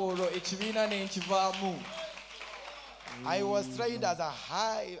lunaku olwo ekibiina ne nkivaamu. I was trained as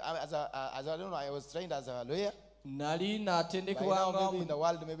I was trained as a lawyer. Nali By now, natendekebwanga maybe in the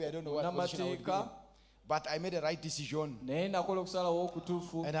world, maybe I don't know what position I would be in. n'amateeka But I made the right decision, naye nakola okusalawo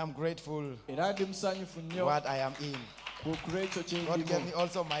okutuufu and I'm grateful era ndi musanyufu nnyo what I am in. ku lwekyo kye God gave me ndimu.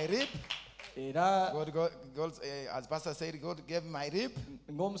 also my rib. Era God, as Pastor said, God gave me my rib.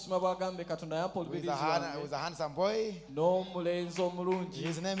 ng'omusuma bw'agambe Katonda yampa With olubirizi a lwange handsome boy. n'omulenzi omulungi.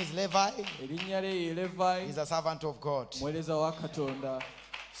 His name is Levi. Erinnya lye ye Levi, He's a servant of God. muweereza wa Katonda.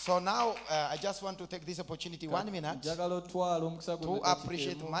 So now I just want to take this opportunity 1 minute Njagala otwala omukisa to guno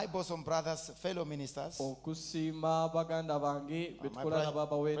appreciate my bosom brothers, fellow ministers, okusiima baganda bange be tukola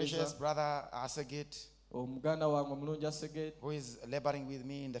nabo precious abaweereza. brother Asegit, Omuganda wange omulungi Asege who is laboring with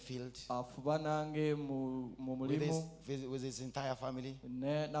me in the field afuba nange mu mulimu with his entire family.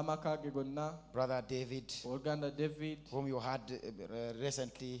 n'amaka ge gonna. Brother David, Oluganda David whom you had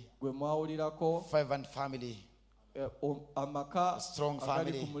recently, gwe mwawulirako. fervent family Amaka Strong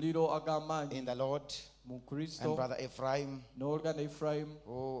agali family ku muliro ag'amaanyi in the Lord. mu and Kristo Brother Ephraim, n'oluganda Ephraim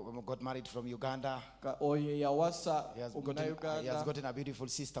who got married from Uganda. oyo yawasa He has omunauganda gotten a beautiful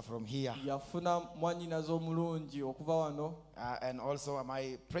sister from here. yafuna mwannyinaze omulungi okuva wano And also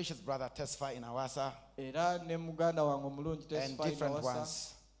my precious brother Tesfa in Awasa, era ne muganda wange omulungi and Tesfaye different Nawasa.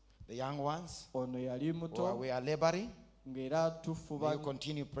 ones, the young ones. Ono yali muto We are laboring. ng'era May tufuba you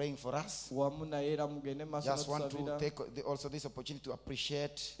continue praying for us. wamu naye era mugende maaso Just want to n'otusabira take also this opportunity to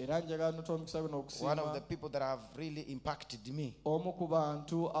appreciate era njagala notoa omukisa guno one of okusiima the people that have really impacted me. omu ku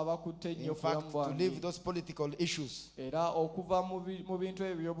bantu abakutte ennyo In fact, obulamu to leave bwange those political issues, era okuva mu bintu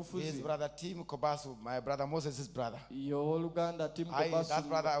ebyo his by'obufuzi brother Tim Kobasu, my brother Moses' brother. y'oluganda That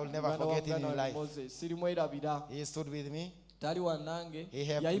brother I will never forget him in life. sirimwerabira He stood with me. tali wannange He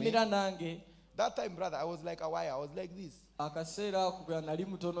helped yayimira nange That time, brother, I was like a wire. I was like this. akaseera ako ga nali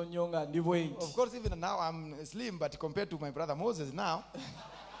mutono nnyo nga ndi bwe nti Of course, even now I'm slim, but compared to my brother Moses now,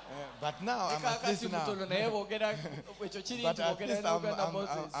 but now I'm at least kakati now. mutono naye boogera ekyo kiri But nti at boogera least n'oluganda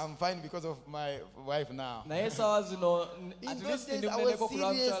Moses I'm fine because of my wife now. naye sawa zino In at those least days, ndi I muneneko was ku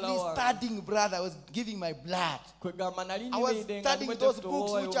lwa mukyala seriously wange studying, brother. I was giving my blood. kwegamba nali I was nyimiridde nga studying those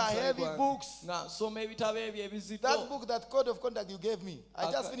books which are heavy books. nga nsoma ebitabo ebyo ebizito That book, that code of conduct you gave me, I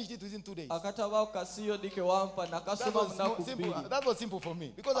just Aka- finished it within 2 days. akatabo ako kasiyo dike wampa That nakasoma was, munaku simple, bbiri that was simple for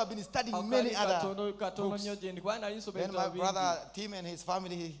me because I've been studying Ako many kali other katono books. nnyo gye ndi kubanga nali nsoma Then my ebitabo bingi brother Tim and his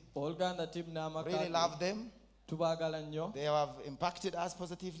family oluganda timu n'amaka really love them. tubaagala nnyo They have impacted us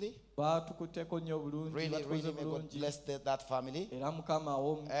positively. baatukutteko nnyo bulungi Really, batukoze really, may God bulungi bless that family. era mukama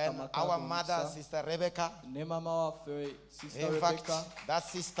And our mother, Sister Rebecca, ne mama waffe sista in fact, rebeka that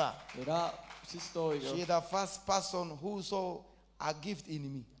sister, era sista oyo she is the first person who saw a gift in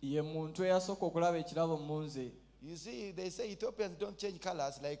me. ye muntu eyasooka okulaba ekirabo mu nze You see, they say Ethiopians don't change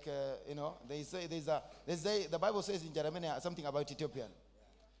colors. Like, they say the Bible says in Jeremiah something about Ethiopian.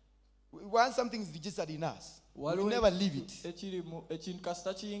 Once something is registered in us, we will never leave it. ekintu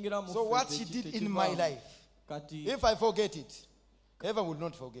kasita kiyingira mu So ffe, what she did in my tekivaamu. life, kati if I forget it, heaven will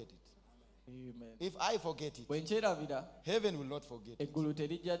not forget it. Amen. If I forget it, bwe nkyerabira heaven will not forget it. eggulu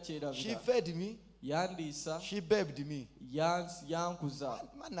terijja She kyerabira fed me, yandiisa she bathed me. yankuza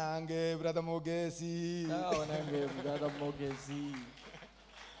Manange, brother Mogesi, awo nange muganda Mogezi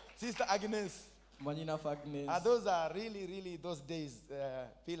Sister Agnes. mwanyinafu Agnes Those are really, really those days,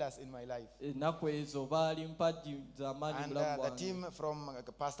 pillars in my life. ennaku ezo baali mpagi z'amaanyi And bulamu the bwange team from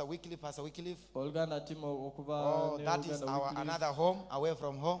Pastor Wycliffe, oluganda timu okuva oh, ne that is Oluganda our Wycliffe. another home, away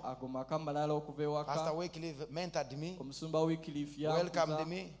from home. ago maka malala okuva Pastor ewaka Wycliffe mentored me, omusumba Wycliffe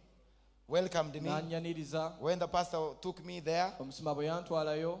welcomed me. n'annyaniriza When the pastor took me there, omusumba bwe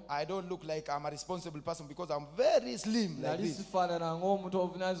yantwalayo I don't look like I'm a responsible person because I'm very slim like nali this. sifaanana ng'omuntu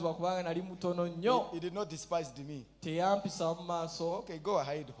obuvunaanyizibwa kubanga nali mutono nnyo He did not despise me. teyampisa mu maaso Okay, go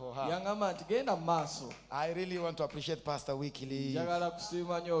ahead for her. yaŋŋamba nti genda mu maaso I really want to appreciate Pastor Wycliffe njagala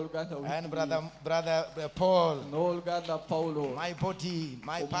kusiima nnyo oluganda and Wycliffe brother Paul. n'oluganda Paulo My body,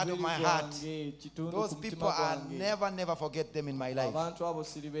 my part of my omubiri heart. gwange kitundu Those ku people, mutima I gwange never forget them in my life. abantu abo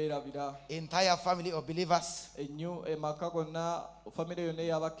siribeerabira Entire family of believers, emaka gonna famire yonna the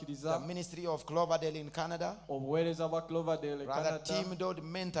eyabakkiriza ministry of Cloverdale in Canada. obuweereza bwa Cloverdale Brother Canada Tim Dodd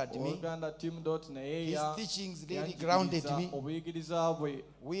mentored me. oluganda Tim Dot naye His ya teachings really yanjigiriza, grounded me. obuyigiriza bwe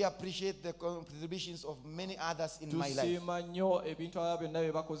We appreciate the contributions of many others in my life. tusiima nnyo ebintu aba byonna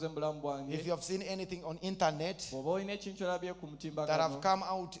bye bakoze mu bulamu If bwange you have seen anything on internet bw'oba olina ekintu olabye ku that have mutimbagano come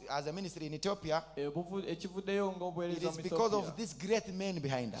out as a ministry in Ethiopia, ekivuddeyo it ng'obuweereza is mu because of Ethiopia these great men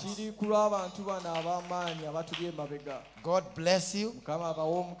behind us. kiri ku lw'abantu bano ab'amaanyi abatuli emabega God bless you. mukama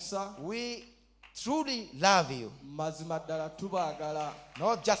abawe omukisa We truly love you, mazima ddala tubaagala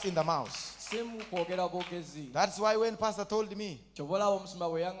not just in the mouth. si mu kwogera bwogezi That's why when Pastor told me, kyova olaba omusumba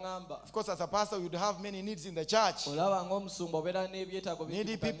bwe yaŋŋamba of course, as a pastor, you'd have many needs in the church. olaba ng'omusumba obeera n'ebyetaago bingi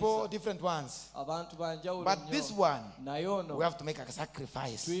Needy mu people, kanisa. different ones. abantu banjawulo But this one, naye ono we have to make a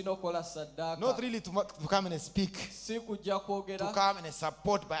sacrifice. tulina okukola saddaaka Not really to come and speak, si kujja kwogera to come and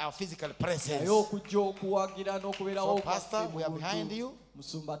support by our physical presence. naye okujja okuwagira n'okubeerawo So, Pastor, kwaffe mu we are buntu. behind you.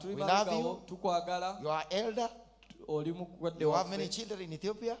 musumba tuli We love mabagawo you. tukwagala You are elder. oli mukuwadde You have many waffe children in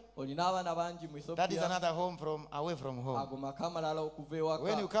Ethiopia. olina abaana bangi mu That is Ethiopia another home from away from home. ago maka malala okuva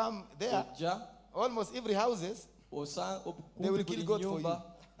When you ewaka come there, ojja almost every houses, They will kill goat for nyumba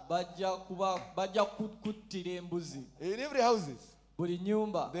bajja kuttira embuzi in every houses, buli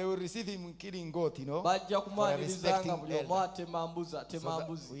nyumba they will receive him killing goat, bajja for kumwanirizanga buli respecting omu atema mbuzi.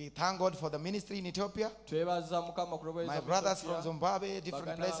 we thank God for the ministry in Ethiopia. Twebaza Mukama My brothers from Zimbabwe,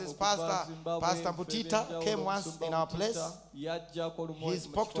 different places. Pastor Butita came once in our place. He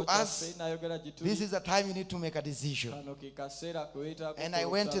spoke to us. This is the time you need to make a decision. And I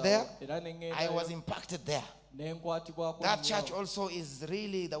went there. I was impacted there. That church also is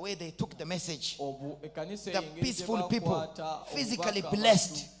really the way they took the message. The peaceful people, physically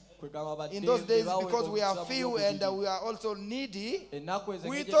blessed. In those days, because we are few and we are also needy,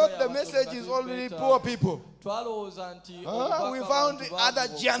 we thought the message is only poor people. We found other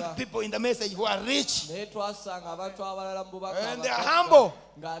giant people in the message who are rich. And they are humble.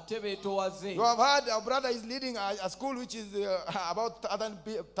 You have heard our brother is leading a school which is about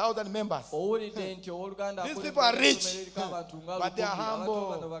 1,000 members. These people are rich, but they are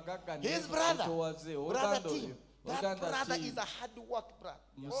humble. His brother Tim, that brother is a hard work brother.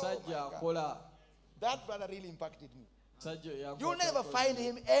 Oh that brother really impacted me. You'll never find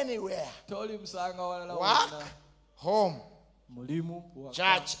him anywhere. Work, home,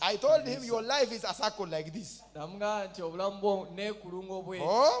 church. I told him your life is a circle like this. Home,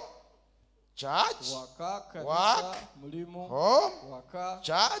 church, work, home,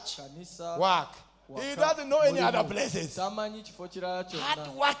 church, work. He doesn't know any other places.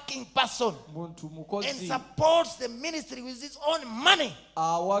 Hard-working person and supports the ministry with his own money.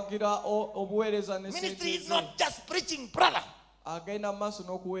 Ministry is not just preaching, brother. You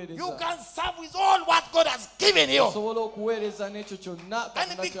can serve with all what God has given you. And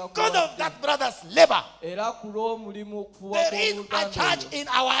because of that brother's labor, there is a church in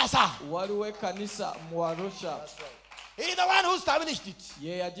Awasa. He's the one who established it.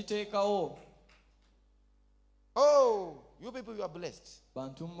 Oh, you people, you are blessed.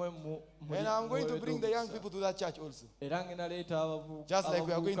 And I'm going to bring the young people to that church also. Just like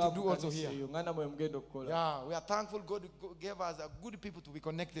we are going to do also here. Yeah, we are thankful God gave us a good people to be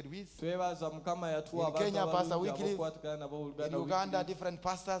connected with. In Kenya, Pastor Wycliffe. In Uganda, different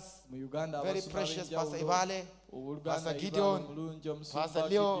pastors. Very precious Pastor Ibale, Pastor Gideon, Pastor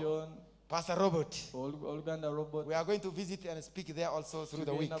Leo, Pastor Robert. We are going to visit and speak there also through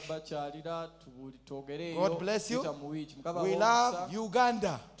the week. God bless you. We love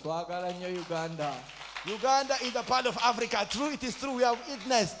Uganda. Uganda is a part of Africa. True, it is true. We have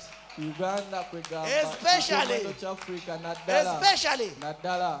witnessed. Especially,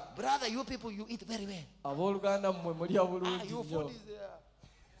 brother, you people, you eat very well. You food is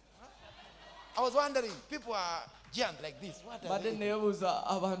I was wondering, people are giant like this. What are they?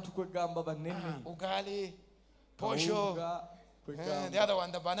 Ugali, posho, the other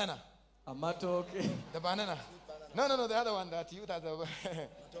one, the banana. The banana. No, the other one that you that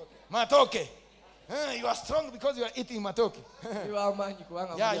matoke. You are strong because you are eating matoke.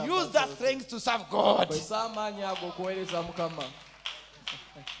 Yeah, use that strength to serve God.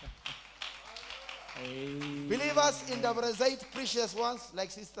 Believers in the Brazil, precious ones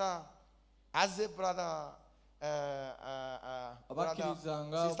like Sister Azeb, brother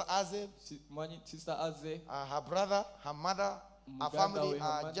Sister Azeb, her brother, her mother, her family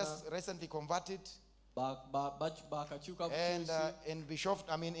are just recently converted. And in Bishop,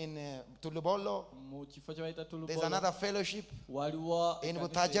 in Tulubolo, there's another fellowship. In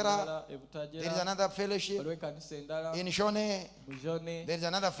Butajara, there is another fellowship. In Shone, there is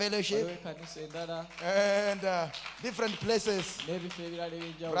another fellowship. And different places.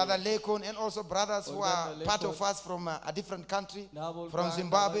 Brother Lekon and also brothers who are part of us from a different country, from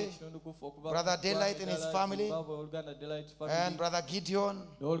Zimbabwe. Brother Delight and his family. And Brother Gideon.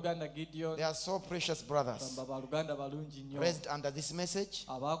 They are so precious brothers, raised under this message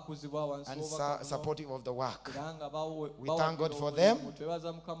and supportive of the work. We thank God for them.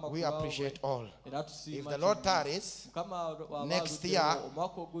 We appreciate all. If the Lord tarries, next year,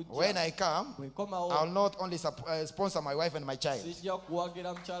 when I come, I will not only sponsor my wife and my child.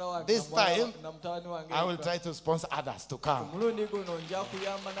 This time, I will try to sponsor others to come.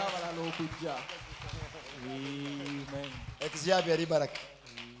 Amen.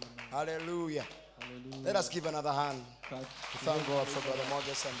 Hallelujah. Let us give another hand to thank God for Brother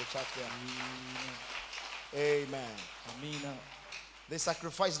Moges and the church there. Amen. They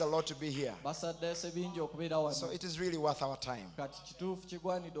sacrificed a lot to be here. So it is really worth our time.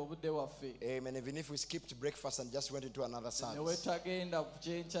 Amen. Even if we skipped breakfast and just went into another service.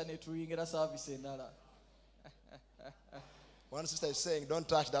 One sister is saying, don't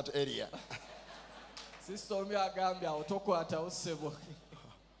touch that area.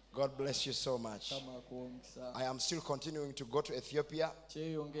 God bless you so much. I am still continuing to go to Ethiopia.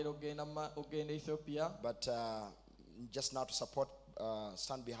 But just now to support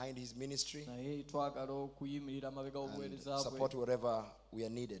stand behind his ministry naye twagala okuyimirira amabega and obuweereza support bwe wherever we are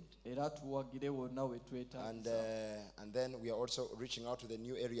needed. era tuwagire wonna we And, twetaagiza. and then we are also reaching out to the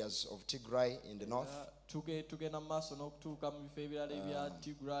new areas of Tigray in the north. Tugenda mu maaso n'okutuuka mu bifo ebirala ebya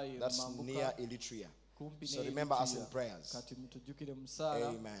Tigray That's near mambuka Eritrea. kumpi So ne remember us in Eritrea. prayers. Kati mutujjukire mu ssaala.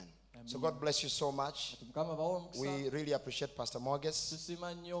 Amen. So God bless you so much. Kati Mukama bawe omukisa. We really appreciate Pastor Moges.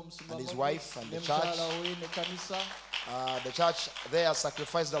 Tusiima nnyo omusumba and his Moges wife and the ne church. mukyala we ne kanisa. The church there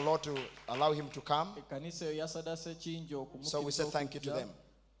sacrificed a lot to allow him to come. Ekkanisa eyo yasadase kingi okumukkiriza So we say thank you to okujja. them.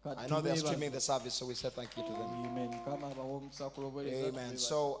 Kati I know they are tubeebaza. streaming the service, so we say thank you to them. Amen. Mukama bawe omukisa kulobooleza Amen. tubeebaza.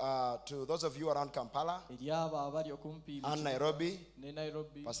 So to those of you around Kampala eri abo abali okumpi and Nairobi, ne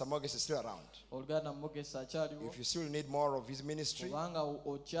Nairobi, Pastor Moges is still around. oluganda Moges akyaliwo. If you still need more of his ministry, Obanga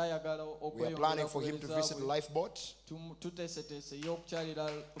okyayagala we are planning for him to visit the lifeboat. tuteeseteese ye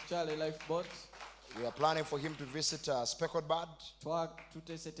okukyala lifeboat. We are planning for him to visit Speckled Bird.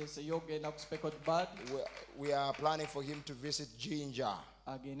 Tuteeseteese ye okugenda ku Speckled Bird. We are planning for him to visit Ginger.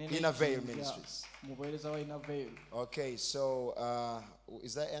 Agende Inner Veil n'ekijja Ministries. mu buweereza wa Inner Veil. Okay, so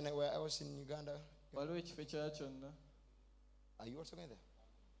is there anywhere else in Uganda? Waliwo ekifo ekirala kyonna. Are you also going there?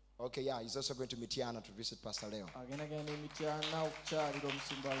 Okay, yeah, he's also going to Mityana to visit Pastor Leo. Agendagenda emityana okukyalira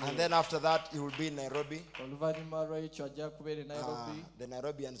omusumba And we. then after that, he will be in Nairobi. Oluvannyuma lw'ekyo ajja kubeera e Nairobi. The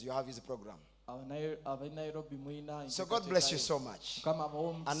Nairobians, you have his program. Ab'e Nairobi mulina So God bless you so much. Mukama abawe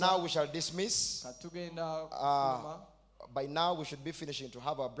omukisa. And now we shall dismiss. Kati tugenda kufuluma. By now, we should be finishing to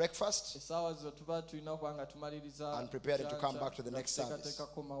have our breakfast Essaawa zo tuba tulina okuba nga tumaliriza and preparing to come back to the next service.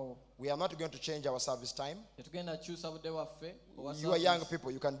 komawo. We are not going to change our service time. Tetugenda kukyusa budde waffe obwa You are young service.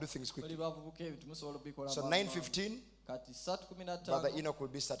 people, you can do things Tuli quickly. bavubuka ebintu musobola obikola So mangu. 9:15, Kati 3:15 Brother Enoch will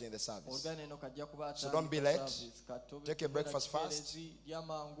be starting the service. oluganda eno kajja kuba So don't be late. service. Kati obe- Take your breakfast obeera fast. kikeerezi lya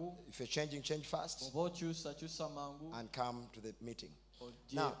mangu If you're changing, change fast oba okyusa mangu and come to the meeting.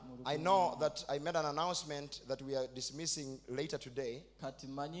 ojje Now, mu I lukuŋŋaana. know that I made an announcement that we are dismissing later today, Kati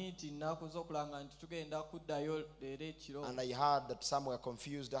manyi nti nnakoze okulanga nti tugenda kuddayo leero ekiro. and I heard that some were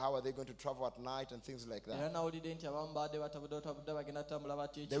confused. How are they going to travel at night and things like Era that? nawulidde nti abamu baadde batabudde bagenda tambula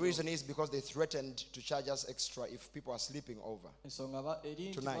batya The ekiro. reason is because they threatened to charge us extra if people are sleeping over. Ensonga eri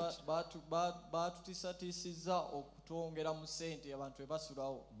nti Tonight. batutiisatiisizza okutwongera mu ssente abantu bwe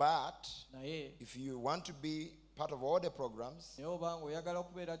basulawo. But Naye if you want to be part of all the programs naye obanga oyagala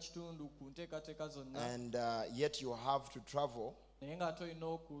okubeera kitundu ku nteekateeka zonna and yet you have to travel naye ng'ate olina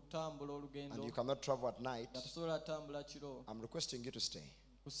okutambula olugendo and you cannot travel at night, nga tosobola tambula kiro, I'm requesting you to stay.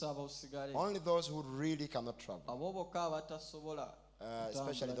 kusaba osigale. Only those who really cannot travel, Abo bokka abatasobola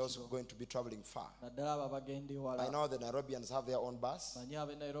especially kutambula those kiro, going to be traveling far. naddala abo abagenda I ewala. know the Nairobians have their own bus, Manyi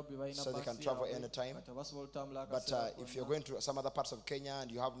ab'e Nairobi balina So they can basi travel yaabwe, anytime. kati basobola otambula but akaseera if you're konna. going to some other parts of Kenya and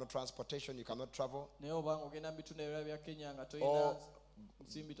you have no transportation, you cannot travel. Naye obanga ogenda mu bitundu ebirala bya Kenya nga Or tolina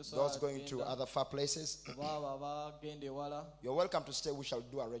nsimbi tosobola those going to kugenda, other far places, oba abo abagenda ewala you're welcome to stay. We shall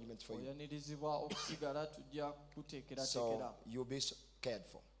do arrangements for you. oyanirizibwa okusigala tujja So kuteekerateekera. you'll be cared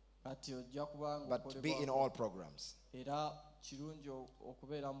for. Kati ojja kuba But be in ng'okolebwako. all programs. Era kirungi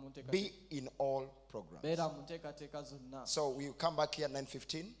okubeera mu Be in all programs. beera mu nteekateeka zonna. So we come back here at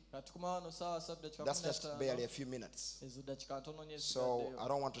 9:15. Kati tukoma wano saawa 3:15. That's just barely a few minutes. ezo dakika ntono nnyo So ezigaddeyo. I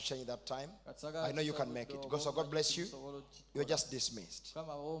don't want to change that time. Kati sagala I know you tusa can make budde it. oba So God bless you. tusobola okukikola. You're just dismissed.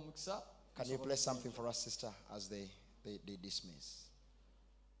 Mukama abawe omukisa. Can you play something for us, sister, as they dismiss?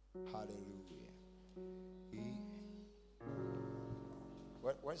 Hallelujah.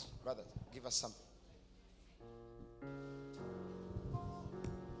 Where's brother? Give us something.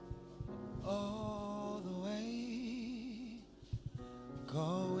 All the way,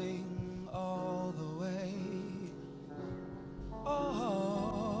 going all the way,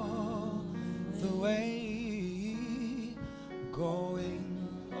 all the way, going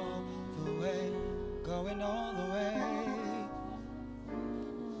all the way, going all the way.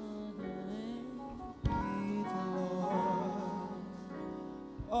 Be the Lord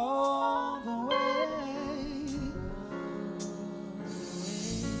all the way.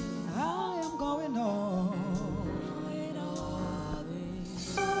 I am going all the way.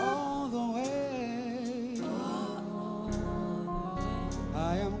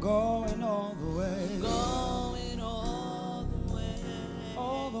 I am going all the way.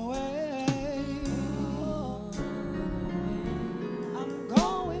 All the way. I'm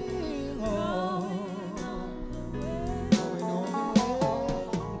going all. Going all the way.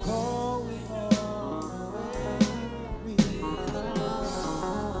 I'm going all the way. Be the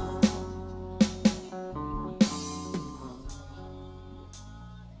Lord.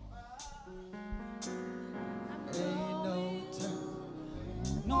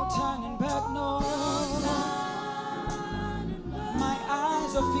 Ain't no turning back, no.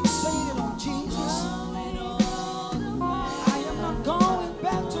 sing